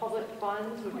of public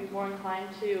funds would be more inclined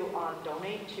to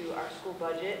donate to our school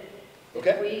budget.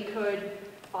 Okay. If we could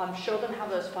show them how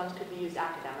those funds could be used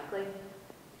academically.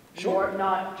 Sure. Or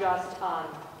not just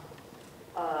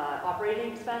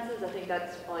operating expenses, I think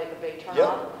that's like a big turn Yep.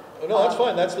 off. Oh, no, that's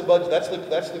fine. That's the budget. That's the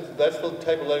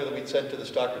type of letter that we'd send to the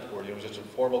Stockbridge board. It was just a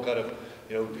formal kind of,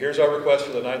 here's our request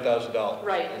for the $9,000.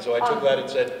 Right. And so I took that and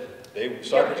said,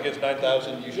 Stockbridge gets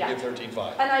 9,000. You should give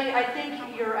 13,500. And I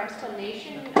think your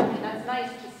explanation, I mean, that's nice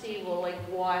to see, well, like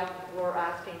why we're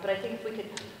asking, but I think if we could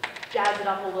jazz it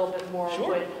up a little bit more Sure.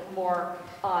 with more,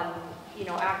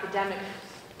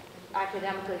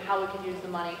 academically how we could use the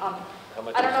money. How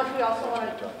much I don't is know it? if we also How much want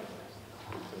are we to, talking?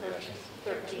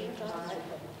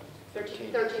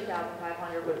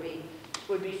 13,500 would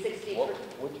be 60. What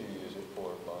would you use it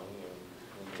for, Bonnie?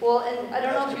 Well, and I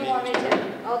don't know if you want me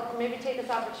to, I'll maybe take this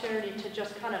opportunity to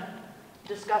just kind of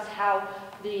discuss how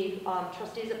the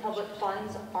trustees of public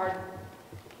funds are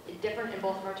different in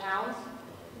both of our towns.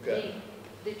 Okay.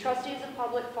 The trustees of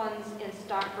public funds in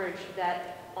Stockbridge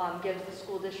that gives the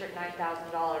school district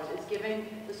 $9,000 is giving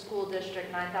the school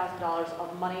district $9,000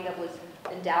 of money that was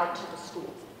endowed to the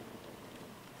schools.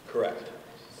 Correct.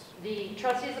 The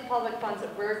trustees of public funds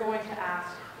that we're going to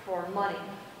ask for money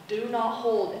do not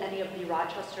hold any of the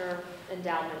Rochester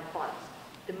endowment funds.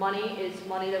 The money is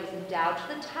money that was endowed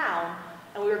to the town,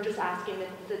 and we were just asking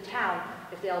the town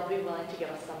if they'll be willing to give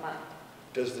us some money.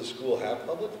 Does the school have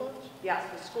public funds? Yes,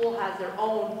 the school has their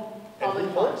own And public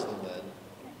who funds. holds them then?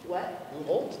 What? Who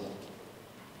holds them?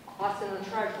 Us and the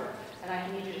treasurer, and I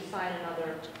need you to sign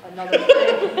another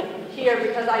thing here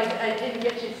because I didn't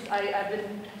get to,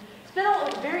 it's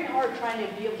been very hard trying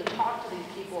to be able to talk to these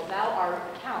people about our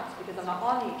accounts because I'm not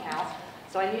on the account,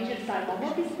 so I need you to sign one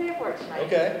more piece of paperwork tonight.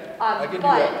 Okay, I can do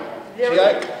but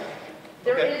that.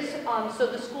 There okay. is, so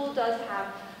the school does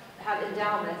have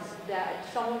endowments that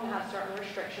some of them have certain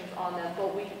restrictions on them,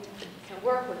 but we can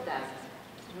work with them.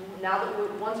 Now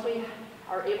that once we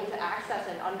are able to access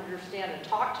and understand and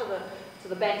talk to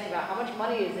the banks about how much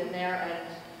money is in there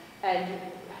and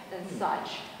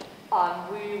such,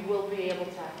 we will be able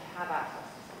to have access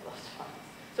to some of those funds.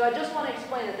 So I just want to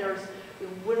explain that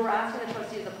when we're asking the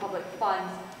trustees of public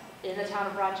funds in the town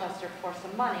of Rochester for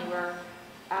some money, we're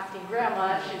asking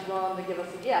Grandma if she's willing to give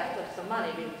us a gift of some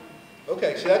money.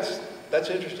 Okay, so that's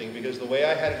interesting because the way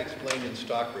I had it explained in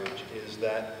Stockbridge is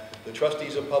that the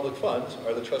trustees of public funds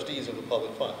are the trustees of the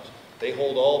public funds. They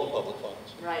hold all the public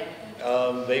funds. Right.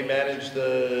 They manage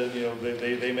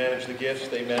they manage the gifts,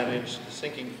 they manage the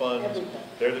sinking funds. Everything.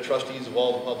 They're the trustees of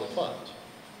all the public funds.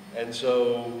 And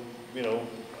so,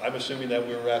 I'm assuming that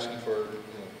we were asking for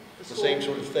the same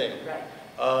sort of thing. Right.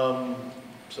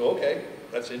 So okay,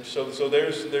 that's it. So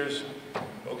there's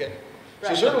okay. So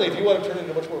Right. certainly, if you want to turn it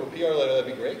into much more of a PR letter, that'd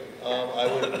be great.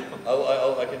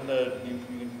 I can you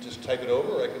can just type it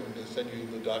over, or I can send you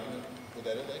the document with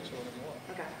edit links or whatever you want.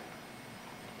 Okay.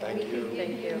 Thank you.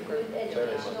 Thank you. Good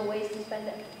educational ways to spend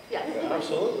it. Yes.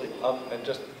 Absolutely. And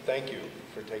just thank you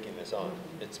for taking this on.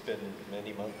 It's been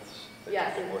many months that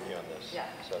Yes, you've been working on this. yeah.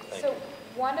 So thank So you.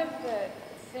 one of the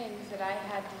things that I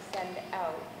had to send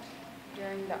out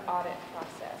during the audit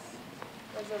process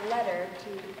was a letter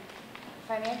to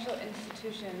financial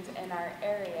institutions in our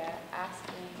area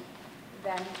asking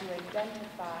them to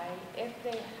identify if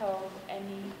they held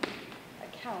any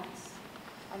accounts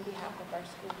on behalf of our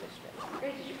school district.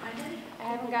 Great. Did you find any? I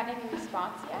haven't gotten any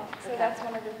response yet, so Okay. that's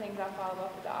one of the things I'll follow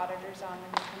up with the auditors on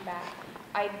when we come back.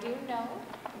 I do know,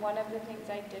 one of the things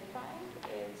I did find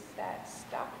is that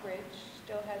Stockbridge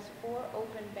still has 4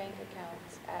 open bank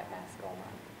accounts at Mascoma.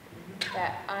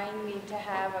 That I need to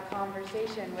have a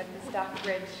conversation with the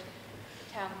Stockbridge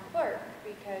town clerk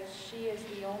because she is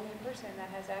the only person that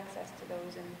has access to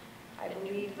those, and I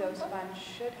believe those funds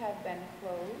should have been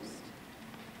closed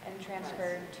and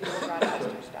transferred to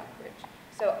Rochester-Stockbridge.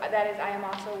 So that is, I am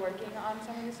also working on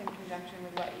some of this in conjunction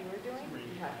with what you were doing.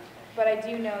 Okay. But I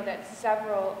do know that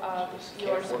several of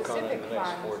your Can't work on it specific in the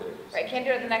next funds. 4 days. Right, can't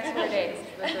do it in the next 4 days.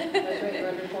 That's right, you're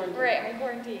under quarantine. Right, I'm in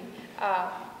quarantine.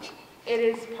 It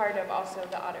is part of also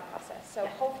the audit process. So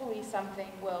hopefully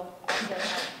something will also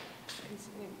help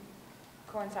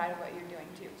coincide with what you're doing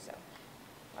too, so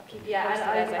I'll keep you Yeah, posted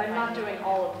and as I I'm not find doing it.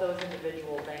 all of those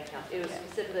individual bank accounts. It was Yeah.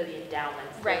 specifically the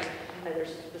endowments. Right. There's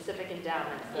specific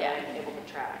endowments that Yeah. I'm able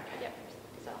to track. Yep.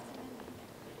 So.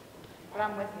 But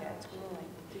I'm with you, it's grueling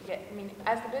to get, I mean,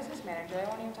 as the business manager, they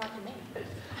won't even talk to me.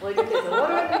 Like, okay, so what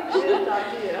do I do to talk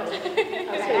to you?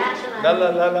 No,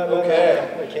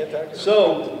 Okay. I can't talk to you.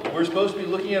 So, we're supposed to be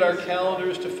looking at our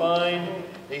calendars to find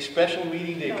a special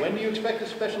meeting date. When do you expect the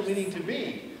special meeting to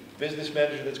be? Business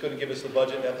manager that's going to give us the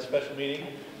budget at the special meeting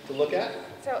to look at?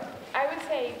 So I would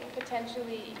say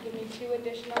potentially give me 2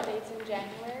 additional dates in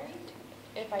January,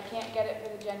 if I can't get it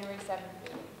for the January 7th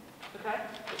meeting. Okay.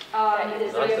 That Is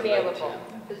is there, available.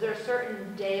 is there a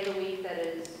certain day of the week that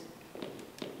is,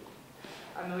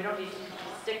 I mean, we don't need to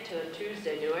stick to a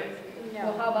Tuesday, do we?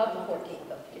 Well, how about the 14th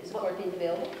though? Is the 14th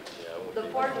available? The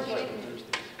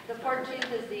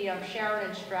 14th is the Sharon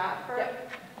and Stratford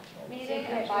meeting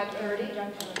at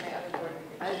 5:30.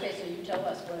 Okay, so you tell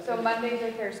us. So Mondays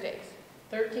or Thursdays?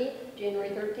 13th, January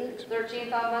 13th?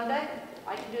 13th on Monday?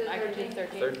 I can do the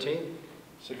 13th. 13,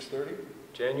 6:30?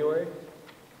 January,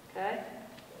 Okay.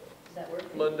 Does that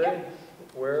work? Monday,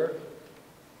 where?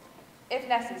 If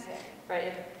necessary.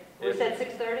 Right, we said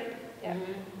 6:30? Yeah.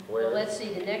 Where? Well, let's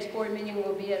see, the next board meeting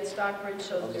will be at Stockbridge,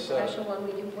 so On the the seventh. special one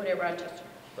we can put at Rochester.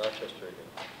 Rochester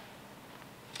again.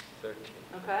 13.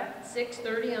 Okay.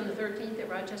 6:30 on the 13th at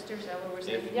Rochester, is that what we're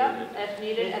saying? If Yep, needed. if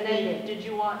needed. And then, did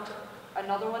you want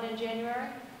another one in January?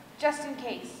 Just in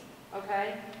case.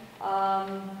 Okay.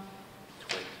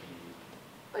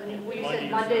 20. You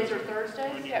said Mondays or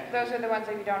Thursdays? Yeah, those are the ones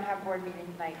that we don't have board meeting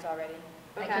nights already.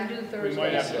 I can do We Thursday.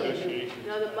 might have I can't do- negotiations.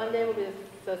 No, the Monday will be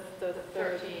the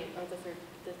 13th. Oh, the third.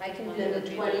 I can do Monday the will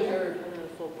be 23rd. And then the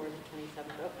full board, the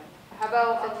 27th, okay. How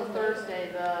about on the Thursday,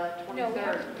 the No, we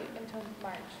have 23rd? to wait until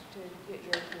March to get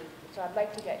your approval. So I'd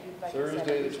like to get you, like I said, Thursday, at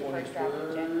the least the first draft in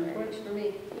 23rd. January. Works for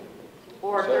me.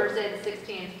 Or Thursday the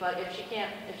 16th, but if she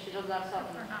can't, if she doesn't have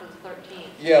something for the 13th.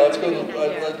 Yeah, let's go,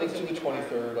 let's do the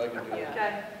 23rd, I can do that.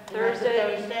 Okay,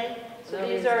 Thursday, so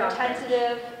these are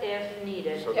tentative if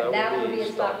needed. So Yeah, that that would would be be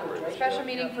in Stockbridge, Stockbridge. right? Special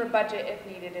meeting for budget if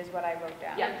needed is what I wrote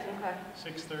down. Yeah, okay,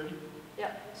 6:30?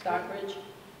 Stockbridge.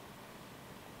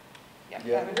 Yep,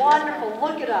 Yeah. that would be wonderful,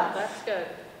 look at us. That's good.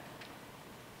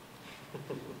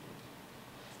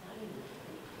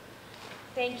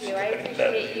 Thank you, I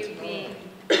appreciate you being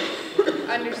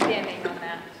understanding on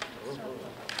that.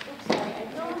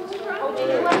 Oh, did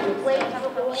you have to wait for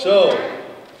the So,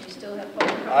 You still have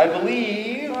public comment? I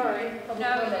believe, Sorry.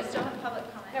 No, we still have public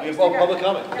comment. No, you we have still all got- public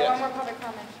comment, got one yes. more public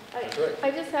comment. That's right.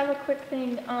 I just have a quick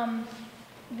thing,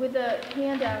 with the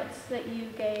handouts that you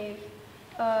gave,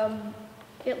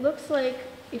 it looks like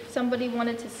if somebody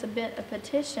wanted to submit a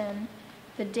petition,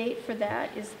 the date for that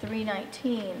is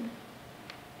 3/19.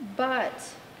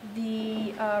 But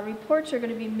the reports are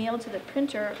going to be mailed to the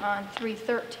printer on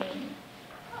 3/13.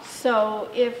 So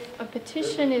if a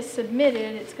petition is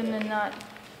submitted, it's going to not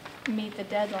meet the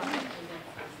deadline.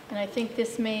 And I think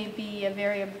this may be a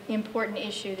very important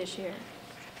issue this year.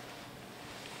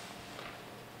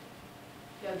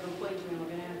 Yeah, good point, Jim. We're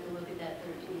gonna have to look at that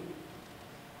 13th.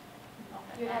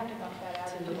 You'd have to bump that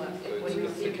out. To the what? So When it's you the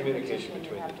receive the communication petition, you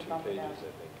between have the to 2 bump it pages, out. I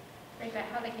think. Right, but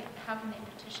how can they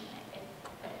petition it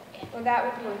if Well, that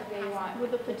would be if they want.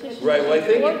 With a petition. Right, well, I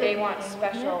think- If they want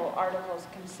special articles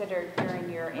considered during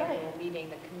your annual meeting,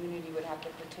 the community would have to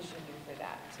petition you for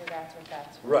that. So that's what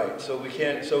that's for. Right, so we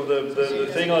can't, so the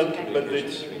thing on, but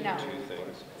it's, Between No. the 2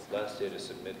 things. Last day to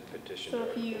submit petition. So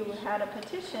if you had a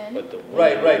petition, But the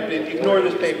right, ignore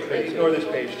this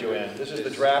page, Joanne. This is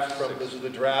the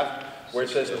draft where it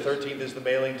says the 13th is the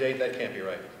mailing date, that can't be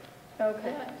right.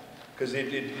 okay. Because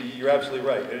you're absolutely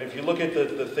right. And if you look at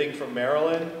the thing from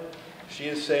Maryland, she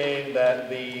is saying that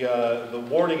the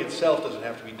warning itself doesn't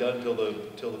have to be done till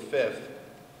the 5th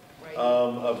Right.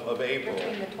 of April.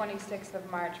 Between the 26th of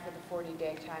March for the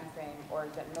 40-day time frame, or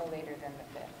is it no later than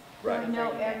the 5th? Right. I know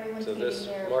everyone's So getting this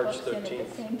their March books in at the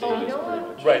 13th same date time. is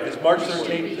premature. Right, this March 13th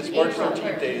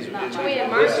date is. Wait,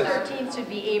 March 13th should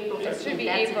be April It 13th. should be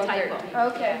That's a April typo.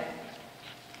 13th. Okay,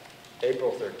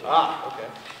 April 13th. Ah, okay.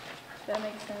 that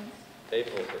makes sense.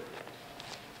 April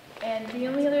 13th. And the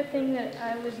only other thing that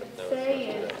I would say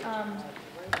is,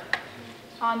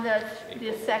 on the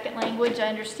second language, I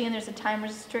understand there's a time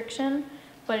restriction,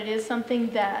 but it is something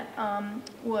that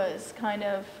was kind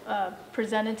of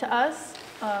presented to us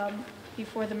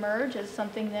before the merge as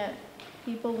something that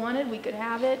people wanted. We could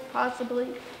have it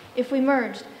possibly if we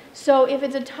merged. So if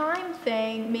it's a time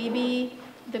thing, maybe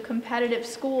the competitive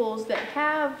schools that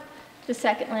have the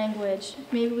second language,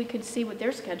 maybe we could see what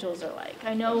their schedules are like.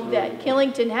 I know that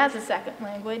Killington has a second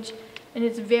language, and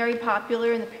it's very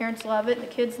popular, and the parents love it, and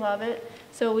the kids love it,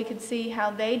 so we could see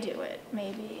how they do it,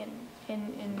 maybe,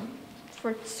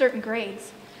 for certain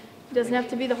grades. It doesn't have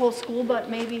to be the whole school, but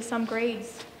maybe some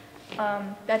grades.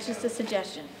 That's just a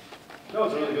suggestion. No,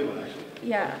 it's a really good one, actually.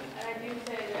 Yeah. And I do you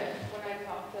say that when I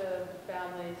talk to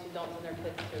families who don't send their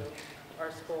kids to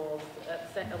our schools,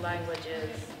 a language is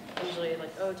usually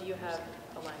like, oh, do you have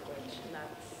a language? And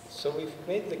that's... So we've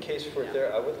made the case for it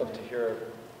there. I would love to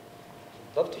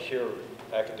hear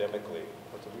academically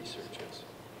what the research is.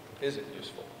 Is it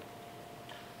useful?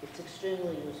 It's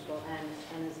extremely useful,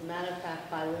 and as a matter of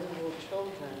fact, bilingual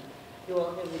children, you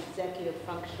all hear executive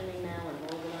functioning now and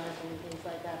organizing and things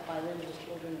like that. Bilingual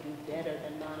children do better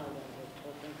than monolingual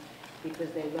children because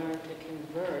they learn to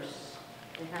converse.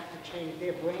 They have to change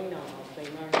their brain almost. They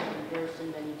learn to converse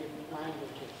in many different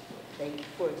languages.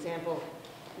 For example,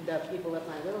 the people at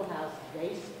my little house,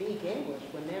 they speak English.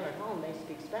 When they're at home, they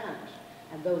speak Spanish.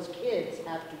 And those kids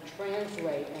have to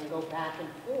translate and go back and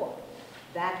forth.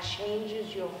 That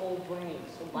changes your whole brain.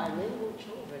 So bilingual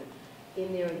children,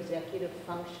 in their executive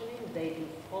functioning, they do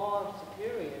far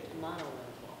superior to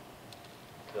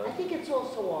monolingual. I think it's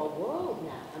also our world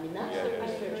now. I mean, that's the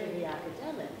research of the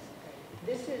academics.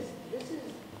 This is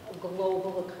a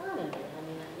global economy. I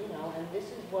mean, you know, and this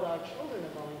is what our children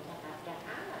are going to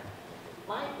have.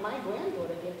 My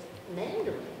granddaughter gets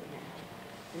Mandarin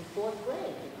now in 4th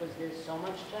grade because there's so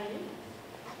much Chinese.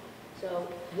 So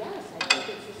yes, I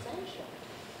think it's essential.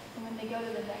 And when they go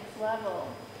to the next level,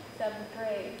 7th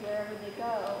grade, wherever they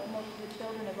go, most of the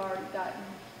children have already gotten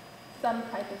some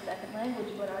type of second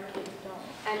language, but our kids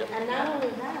don't. And not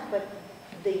only that, but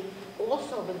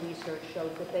also the research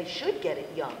shows that they should get it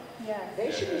young. Yes.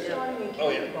 They should be starting in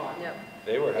kindergarten.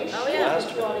 They were having They should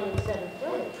be starting in 7th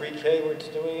grade. when pre-K were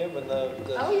doing it, when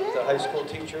the high school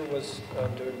teacher was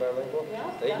doing bilingual,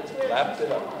 they lapped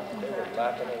it up. They were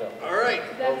lapping it up. All right.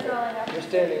 That's all I have. You're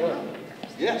standing up.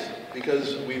 Yes,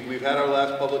 because we've had our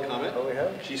last public comment. Oh, we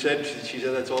have? She said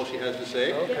that's all she has to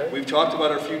say. Okay. We've talked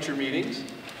about our future meetings.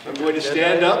 I'm going to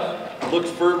stand up, look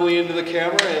firmly into the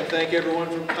camera, and thank everyone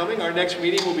for coming. Our next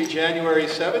meeting will be January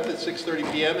 7th at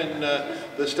 6:30 p.m. in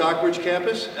the Stockbridge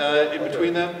campus. In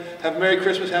between them, have a Merry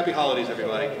Christmas, Happy Holidays,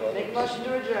 everybody. Make a motion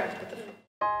to adjourn.